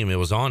game, it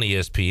was on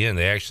ESPN.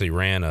 They actually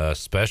ran a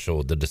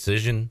special, The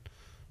Decision,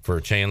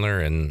 for Chandler,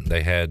 and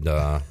they had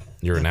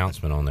your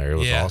announcement on there. It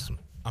was awesome.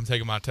 I'm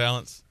taking my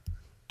talents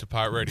to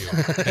Pirate Radio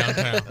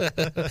downtown,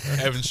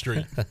 Evans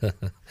Street.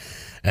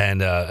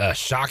 And a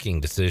shocking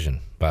decision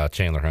by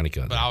Chandler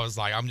Honeycutt. But I was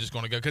like, I'm just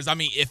going to go. Because, I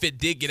mean, if it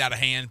did get out of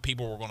hand,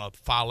 people were going to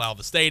file out of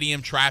the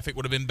stadium. Traffic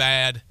would have been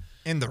bad.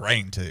 In the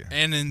rain, too.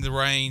 And in the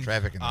rain.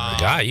 Traffic in the rain.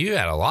 Guy, you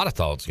had a lot of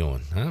thoughts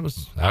going.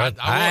 I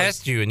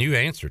asked you, and you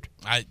answered.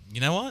 You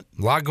know what?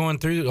 A lot going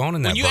on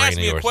in that brain of yours. When you ask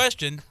me a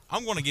question,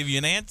 I'm going to give you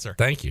an answer.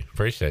 Thank you.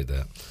 Appreciate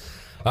that.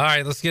 All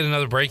right, let's get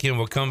another break in.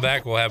 We'll come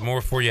back. We'll have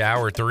more for you.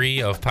 Hour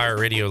 3 of Pirate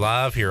Radio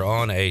Live here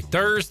on a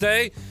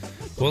Thursday.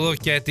 We'll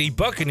look at the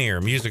Buccaneer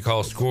Music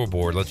Hall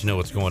scoreboard. Let you know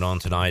what's going on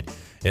tonight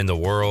in the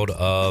world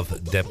of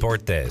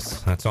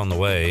deportes. That's on the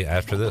way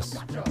after this.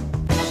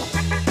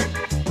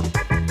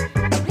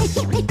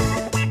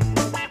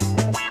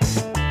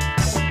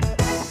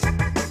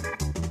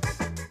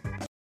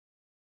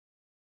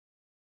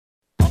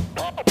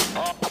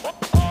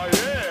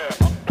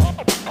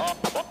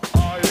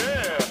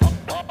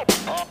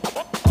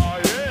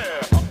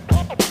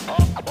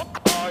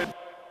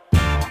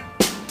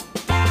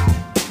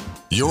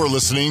 You're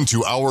listening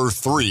to Hour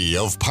 3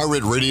 of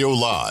Pirate Radio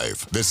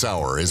Live. This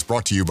hour is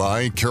brought to you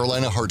by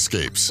Carolina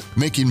Hardscapes.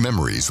 Making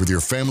memories with your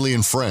family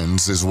and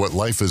friends is what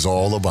life is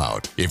all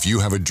about. If you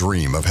have a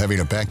dream of having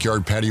a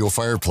backyard patio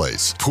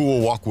fireplace, pool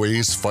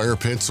walkways, fire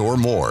pits, or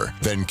more,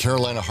 then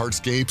Carolina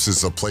Hardscapes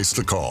is the place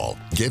to call.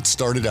 Get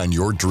started on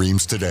your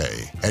dreams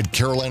today at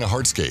Carolina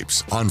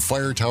Hardscapes on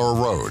Fire Tower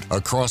Road,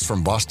 across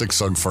from Bostic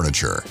Sugg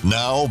Furniture.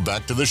 Now,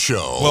 back to the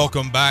show.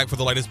 Welcome back for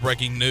the latest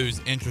breaking news,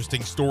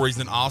 interesting stories,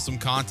 and awesome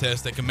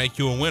contests that can make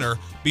you a winner.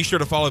 Be sure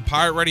to follow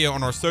Pirate Radio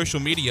on our social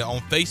media on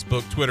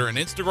Facebook, Twitter, and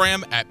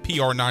Instagram at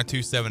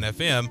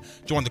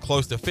PR927FM. Join the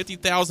close to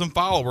 50,000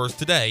 followers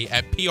today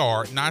at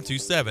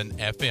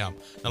PR927FM.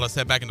 Now let's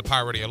head back into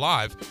Pirate Radio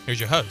Live. Here's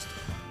your host,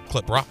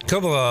 Clip Rock.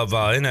 Couple of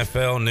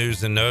NFL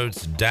news and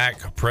notes.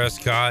 Dak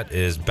Prescott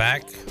is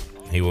back.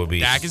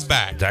 Dak is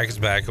back. Dak is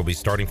back. He'll be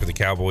starting for the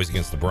Cowboys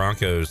against the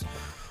Broncos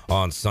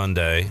on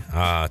Sunday.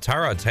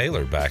 Tyrod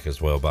Taylor back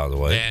as well, by the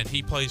way. And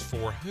he plays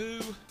for who?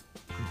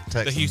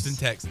 The Houston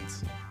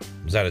Texans.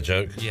 Is that a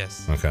joke?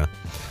 Yes. Okay.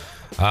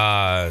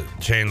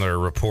 Chandler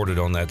reported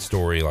on that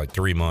story like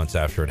 3 months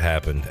after it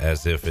happened,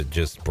 as if it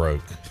just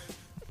broke.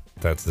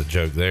 That's the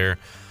joke there.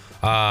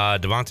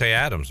 Devontae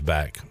Adams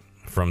back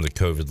from the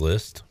COVID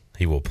list.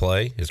 He will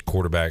play. His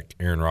quarterback,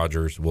 Aaron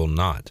Rodgers, will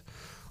not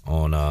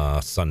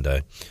on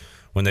Sunday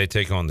when they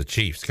take on the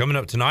Chiefs. Coming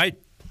up tonight,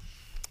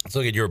 let's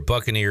look at your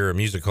Buccaneer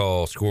Music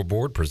Hall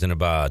scoreboard presented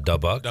by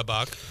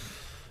Dubuck.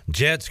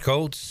 Jets,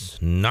 Colts,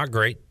 not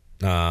great.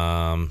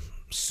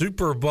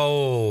 Super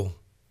Bowl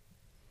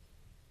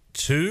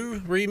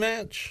II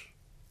rematch?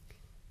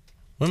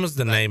 When was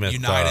the Namath?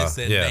 Unitas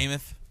and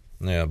Namath?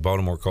 Yeah,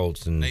 Baltimore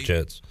Colts and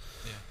Jets.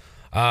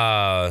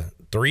 Yeah.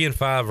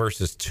 3-5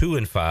 versus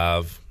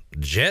 2-5.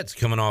 Jets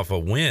coming off a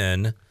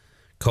win.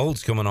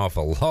 Colts coming off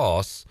a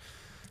loss.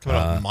 Coming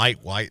off Mike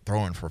White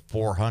throwing for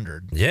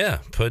 400. Yeah,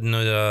 putting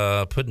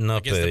up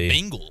against a the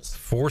Bengals.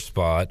 4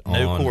 spot on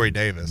No Corey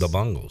Davis. The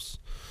Bungles.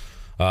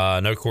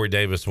 No Corey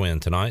Davis win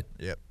tonight.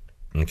 Yep.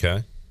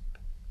 Okay.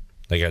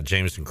 They got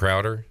Jameson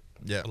Crowder.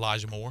 Yeah.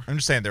 Elijah Moore. I'm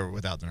just saying they were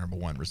without the number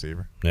 1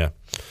 receiver. Yeah.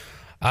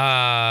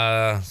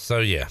 So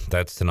yeah,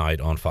 that's tonight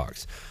on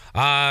Fox.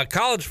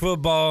 College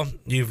football,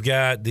 you've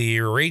got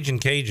the Raging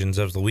Cajuns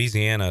of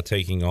Louisiana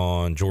taking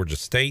on Georgia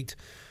State.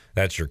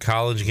 That's your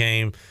college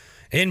game.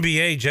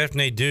 NBA, Jeff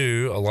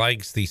Nadeau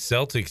likes the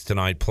Celtics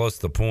tonight plus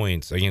the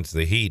points against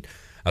the Heat.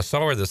 I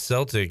saw where the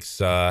Celtics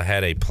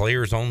had a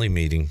players-only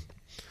meeting.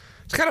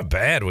 It's kind of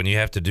bad when you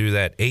have to do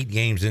that 8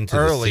 games into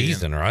Early, the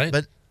season, right?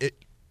 But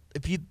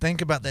if you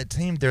think about that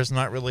team, there's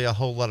not really a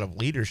whole lot of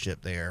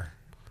leadership there.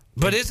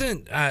 But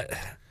isn't I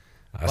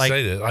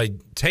say that like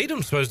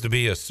Tatum's supposed to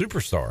be a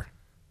superstar?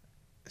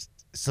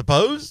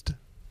 Supposed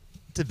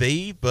to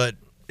be, but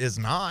is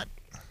not.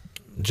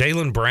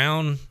 Jaylen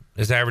Brown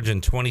is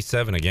averaging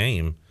 27 a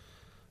game,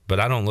 but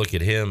I don't look at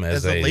him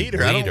as a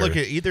leader. I don't look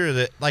at either of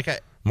the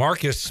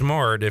Marcus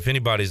Smart, if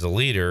anybody's a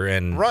leader,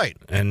 and right,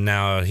 and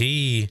now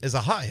he is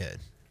a hothead.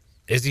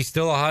 Is he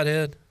still a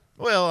hothead?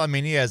 Well, I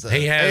mean, he has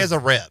a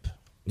rep.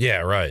 Yeah,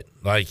 right.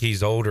 Like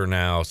he's older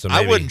now, so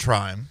maybe I wouldn't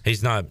try him.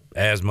 He's not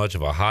as much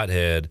of a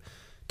hothead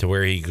to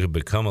where he could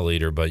become a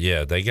leader. But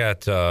yeah, they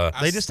got.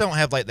 They just don't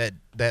have like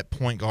that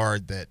point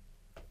guard that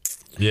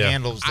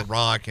handles the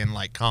rock and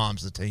like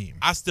calms the team.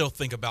 I still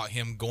think about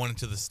him going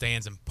into the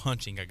stands and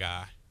punching a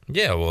guy.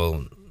 Yeah,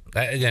 well,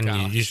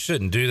 and you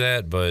shouldn't do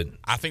that, but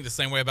I think the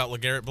same way about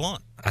LeGarrette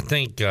Blount. I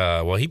think,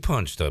 he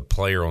punched a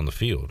player on the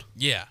field.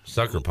 Yeah.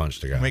 Sucker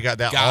punched a guy. We got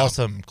that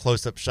awesome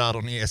close-up shot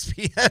on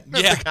ESPN.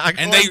 Yeah,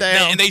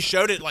 and they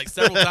showed it like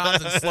several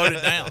times and slowed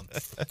it down.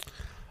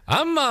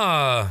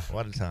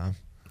 What a time.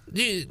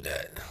 You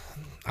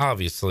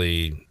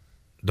obviously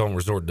don't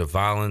resort to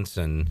violence,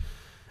 and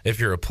if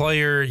you're a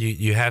player,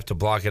 you have to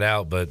block it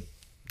out, but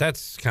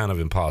that's kind of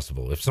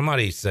impossible. If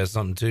somebody says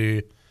something to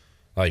you,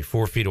 like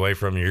 4 feet away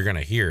from you, you're going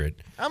to hear it.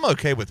 I'm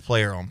okay with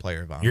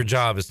player-on-player violence. Your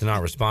job is to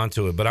not respond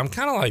to it, but I'm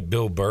kind of like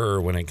Bill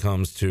Burr when it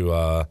comes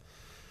to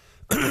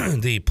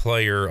the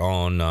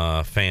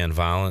player-on fan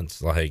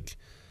violence. Like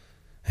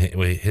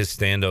his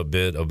stand-up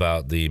bit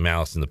about the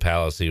Mouse in the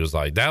Palace, he was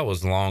like, that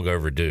was long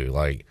overdue.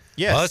 Like,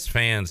 yes, us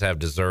fans have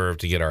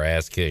deserved to get our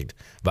ass kicked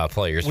by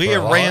players. We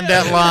have ran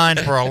that line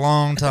for a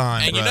long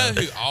time. And you know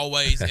who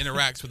always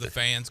interacts with the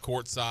fans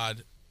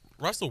courtside?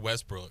 Russell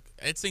Westbrook.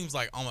 It seems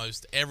like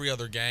almost every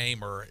other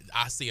game, or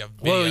I see a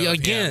video.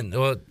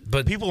 Well,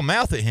 but people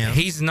mouth at him.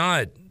 He's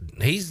not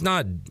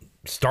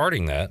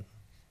starting that.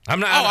 I'm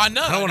not. Oh, I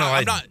know.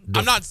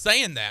 I'm not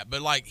saying that,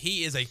 but like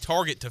he is a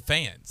target to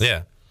fans.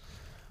 Yeah.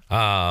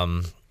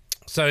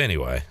 So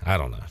anyway, I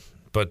don't know,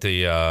 but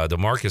the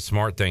Marcus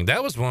Smart thing,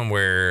 that was one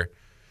where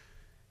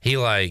he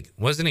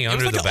wasn't he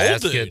under the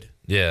basket?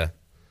 Yeah.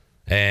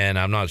 And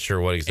I'm not sure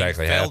what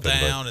exactly happened.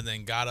 Fell down and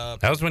then got up.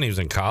 That was when he was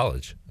in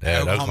college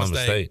at Oklahoma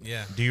State.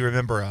 Yeah. Do you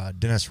remember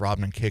Dennis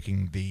Rodman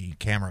kicking the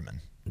cameraman?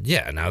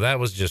 Yeah. Now that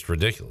was just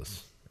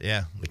ridiculous.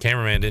 Yeah. The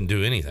cameraman didn't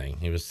do anything.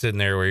 He was sitting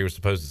there where he was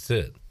supposed to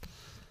sit.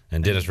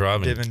 And Dennis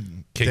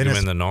Rodman kicked him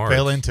in the nards.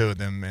 Fell into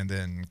them and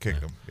then kicked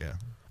him. Yeah.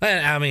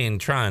 I mean,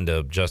 trying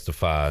to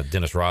justify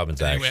Dennis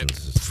Rodman's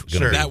actions. He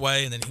went that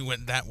way, and then he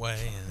went that way,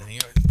 and then he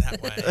went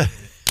that way.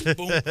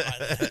 Boom,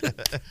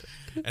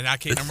 and I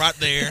kicked him right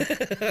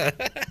there.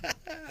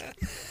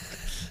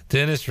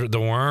 Dennis the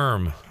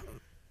Worm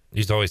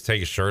used to always take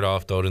his shirt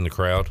off, throw it in the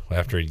crowd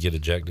after he'd get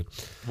ejected.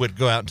 Would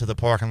go out into the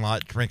parking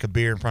lot, drink a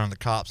beer in front of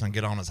the cops, and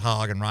get on his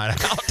hog and ride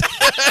out,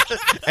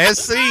 as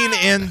seen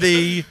in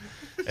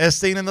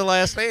the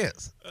Last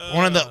Dance.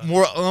 One of the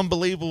more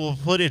unbelievable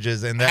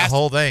footages in that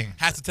whole thing.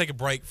 Has to take a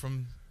break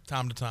from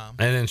time to time.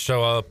 And then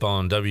show up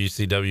on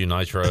WCW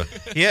Nitro.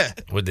 Yeah.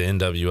 With the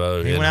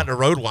NWO. He went out to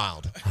Road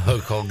Wild.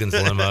 Hulk Hogan's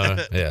limo.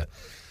 Yeah.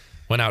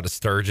 Went out to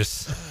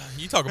Sturgis.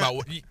 You talk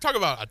about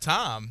a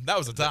time. That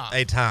was a time.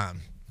 A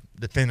time.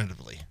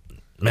 Definitively.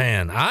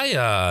 Man,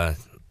 I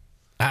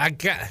got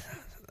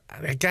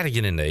to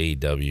get into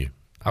AEW.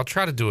 I'll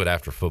try to do it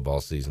after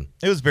football season.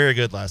 It was very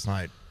good last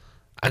night.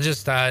 I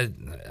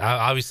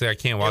obviously I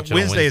can't watch it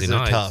Wednesdays on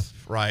Wednesday nights. Are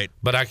tough Right.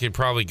 But I could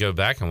probably go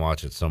back and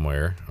watch it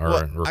somewhere or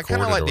Well, record I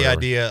kind it of like or the whatever.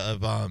 idea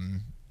of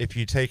if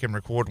you take and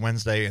record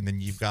Wednesday and then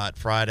you've got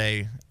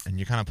Friday and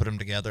you kind of put them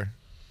together,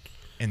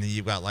 and then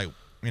you've got like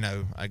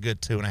a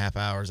good 2.5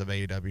 hours of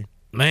AEW.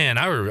 Man,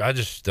 I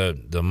just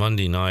the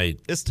Monday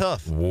night it's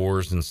tough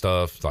wars and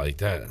stuff like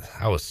that.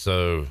 I was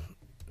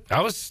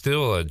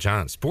still a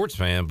giant sports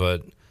fan,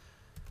 but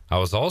I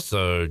was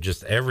also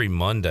just every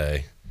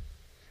Monday.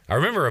 I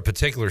remember a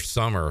particular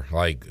summer,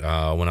 like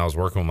when I was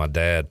working with my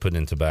dad putting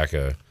in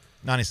tobacco.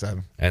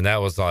 97. And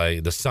that was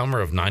like the summer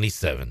of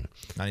 97.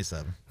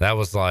 97. That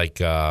was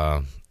like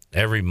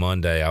every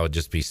Monday I would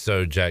just be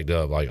so jacked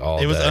up like all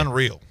day. It was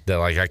unreal. That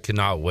like I could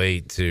not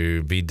wait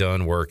to be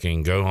done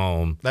working, go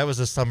home. That was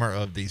the summer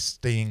of the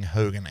Sting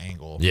Hogan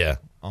angle. Yeah.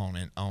 On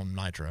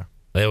Nitro.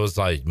 It was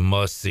like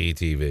must see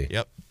TV.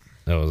 Yep.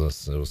 It was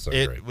so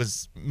great. It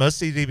was must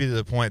see TV to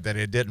the point that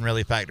it didn't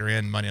really factor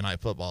in Monday Night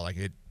Football. Like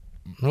it.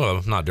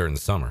 Well, not during the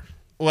summer.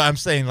 Well, I'm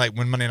saying like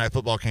when Monday Night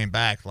Football came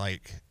back,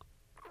 like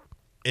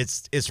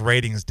its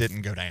ratings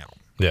didn't go down.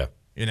 Yeah.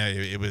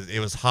 It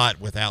was hot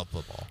without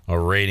football. A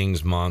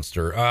ratings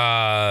monster.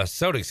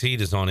 Celtics Heat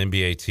is on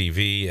NBA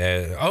TV.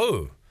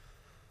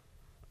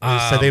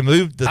 So they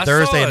moved the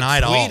Thursday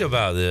night off. I saw a tweet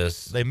about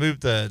this. They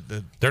moved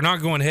the They're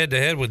not going head to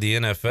head with the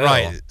NFL.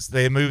 Right. So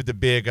they moved the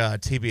big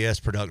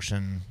TBS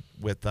production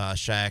with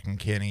Shaq and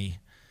Kenny.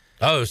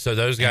 Oh, so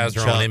those guys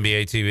are on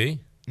NBA TV?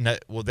 No,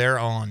 well, they're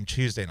on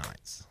Tuesday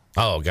nights.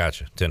 Oh,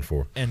 gotcha.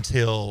 10-4.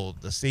 Until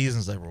the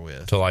season's over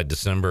with. Till like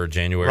December,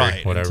 January,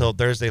 right, whatever. Until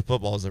Thursday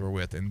football's over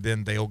with. And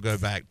then they'll go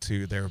back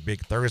to their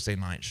big Thursday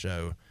night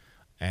show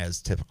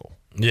as typical.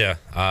 Yeah.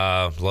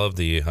 Love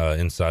the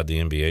Inside the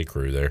NBA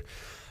crew there.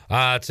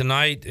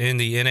 Tonight in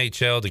the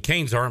NHL, the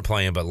Canes aren't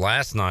playing, but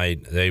last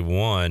night they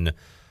won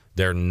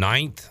their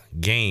 9th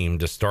game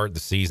to start the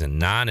season,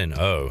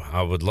 9-0.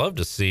 I would love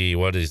to see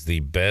what is the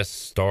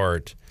best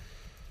start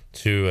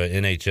to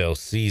an NHL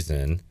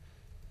season.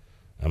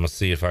 I'm going to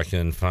see if I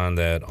can find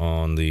that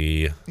on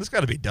the... It's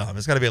got to be dumb.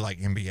 It's got to be like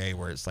NBA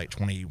where it's like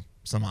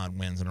 20-some-odd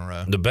wins in a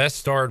row. The best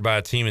start by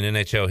a team in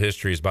NHL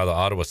history is by the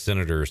Ottawa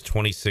Senators,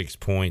 26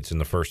 points in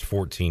the first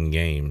 14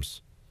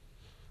 games.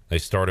 They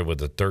started with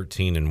a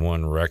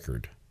 13-1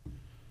 record.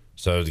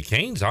 So the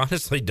Canes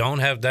honestly don't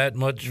have that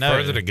much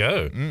further to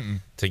go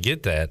to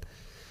get that.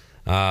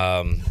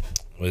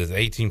 With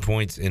 18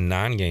 points in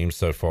 9 games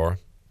so far.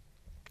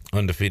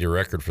 Undefeated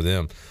record for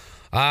them.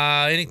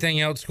 Anything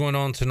else going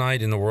on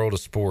tonight in the world of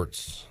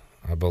sports?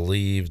 I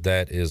believe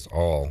that is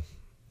all.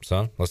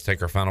 So let's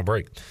take our final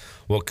break.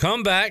 We'll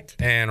come back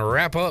and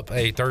wrap up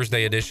a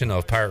Thursday edition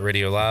of Pirate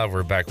Radio Live.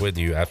 We're back with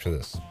you after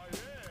this.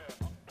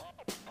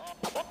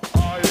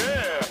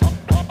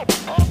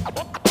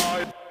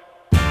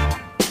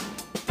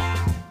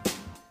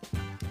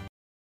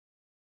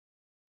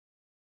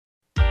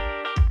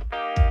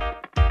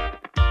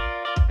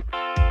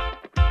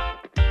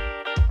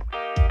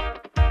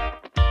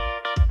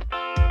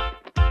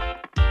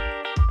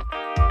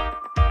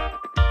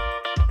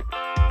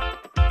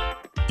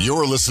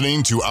 You're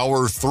listening to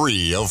Hour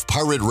 3 of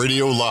Pirate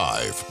Radio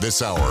Live.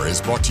 This hour is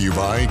brought to you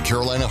by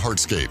Carolina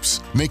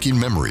Hardscapes. Making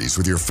memories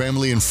with your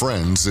family and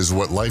friends is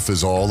what life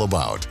is all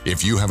about.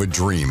 If you have a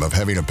dream of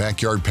having a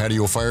backyard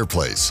patio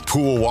fireplace,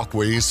 pool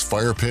walkways,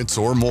 fire pits,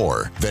 or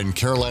more, then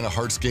Carolina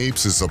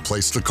Hardscapes is the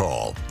place to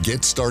call.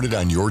 Get started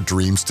on your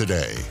dreams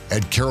today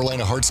at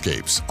Carolina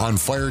Hardscapes on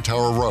Fire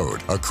Tower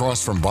Road,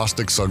 across from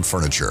Bostic Sugg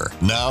Furniture.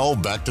 Now,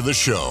 back to the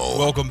show.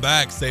 Welcome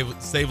back.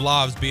 Save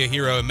lives, be a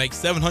hero, and make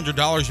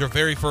 $700 your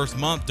very first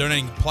month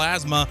donating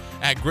plasma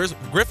at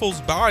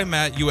Grifols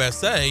Biomat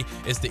USA.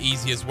 Is the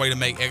easiest way to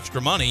make extra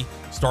money.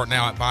 Start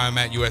now at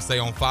Biomat USA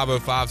on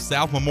 505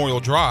 South Memorial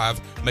Drive.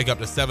 Make up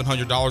to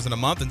 $700 in a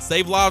month and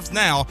save lives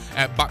now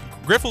at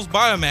Grifols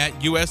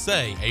Biomat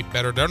USA. A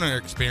better donor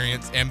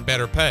experience and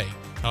better pay.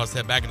 Now let's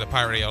head back into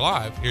Pirate Radio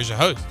Live. Here's your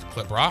host,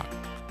 Clip Rock.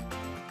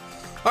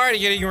 All right,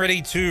 getting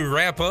ready to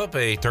wrap up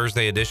a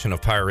Thursday edition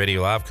of Pirate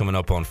Radio Live. Coming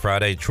up on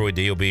Friday, Troy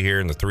D will be here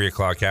in the 3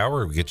 o'clock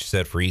hour. We'll get you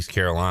set for East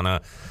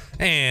Carolina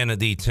and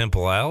the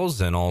Temple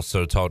Owls, and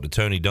also talk to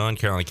Tony Dunn,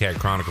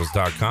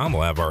 CarolinaCatChronicles.com.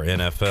 We'll have our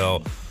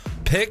NFL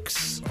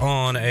picks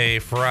on a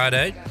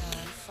Friday.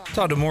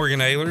 Talk to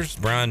Morgan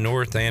Ehlers, Brian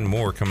North, and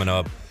more coming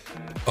up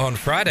on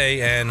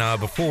Friday. And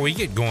before we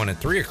get going at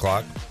 3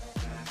 o'clock,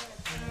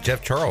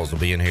 Jeff Charles will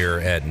be in here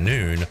at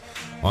noon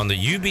on the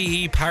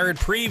UBE Pirate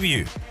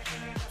Preview,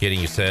 getting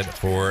you set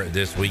for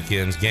this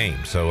weekend's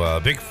game. So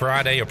big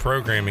Friday of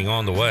programming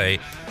on the way.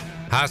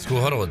 High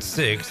School Huddle at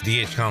 6,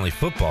 D.H. Conley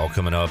football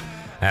coming up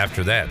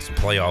after that, some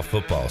playoff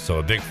football. So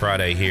a big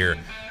Friday here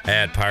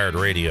at Pirate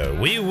Radio.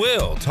 We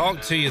will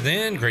talk to you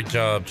then. Great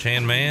job,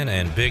 Chan Man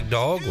and Big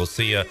Dog. We'll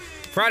see you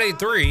Friday at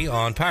 3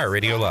 on Pirate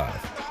Radio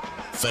Live.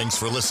 Thanks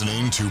for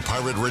listening to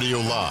Pirate Radio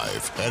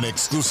Live, an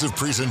exclusive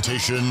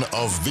presentation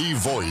of the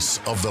voice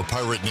of the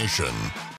Pirate Nation.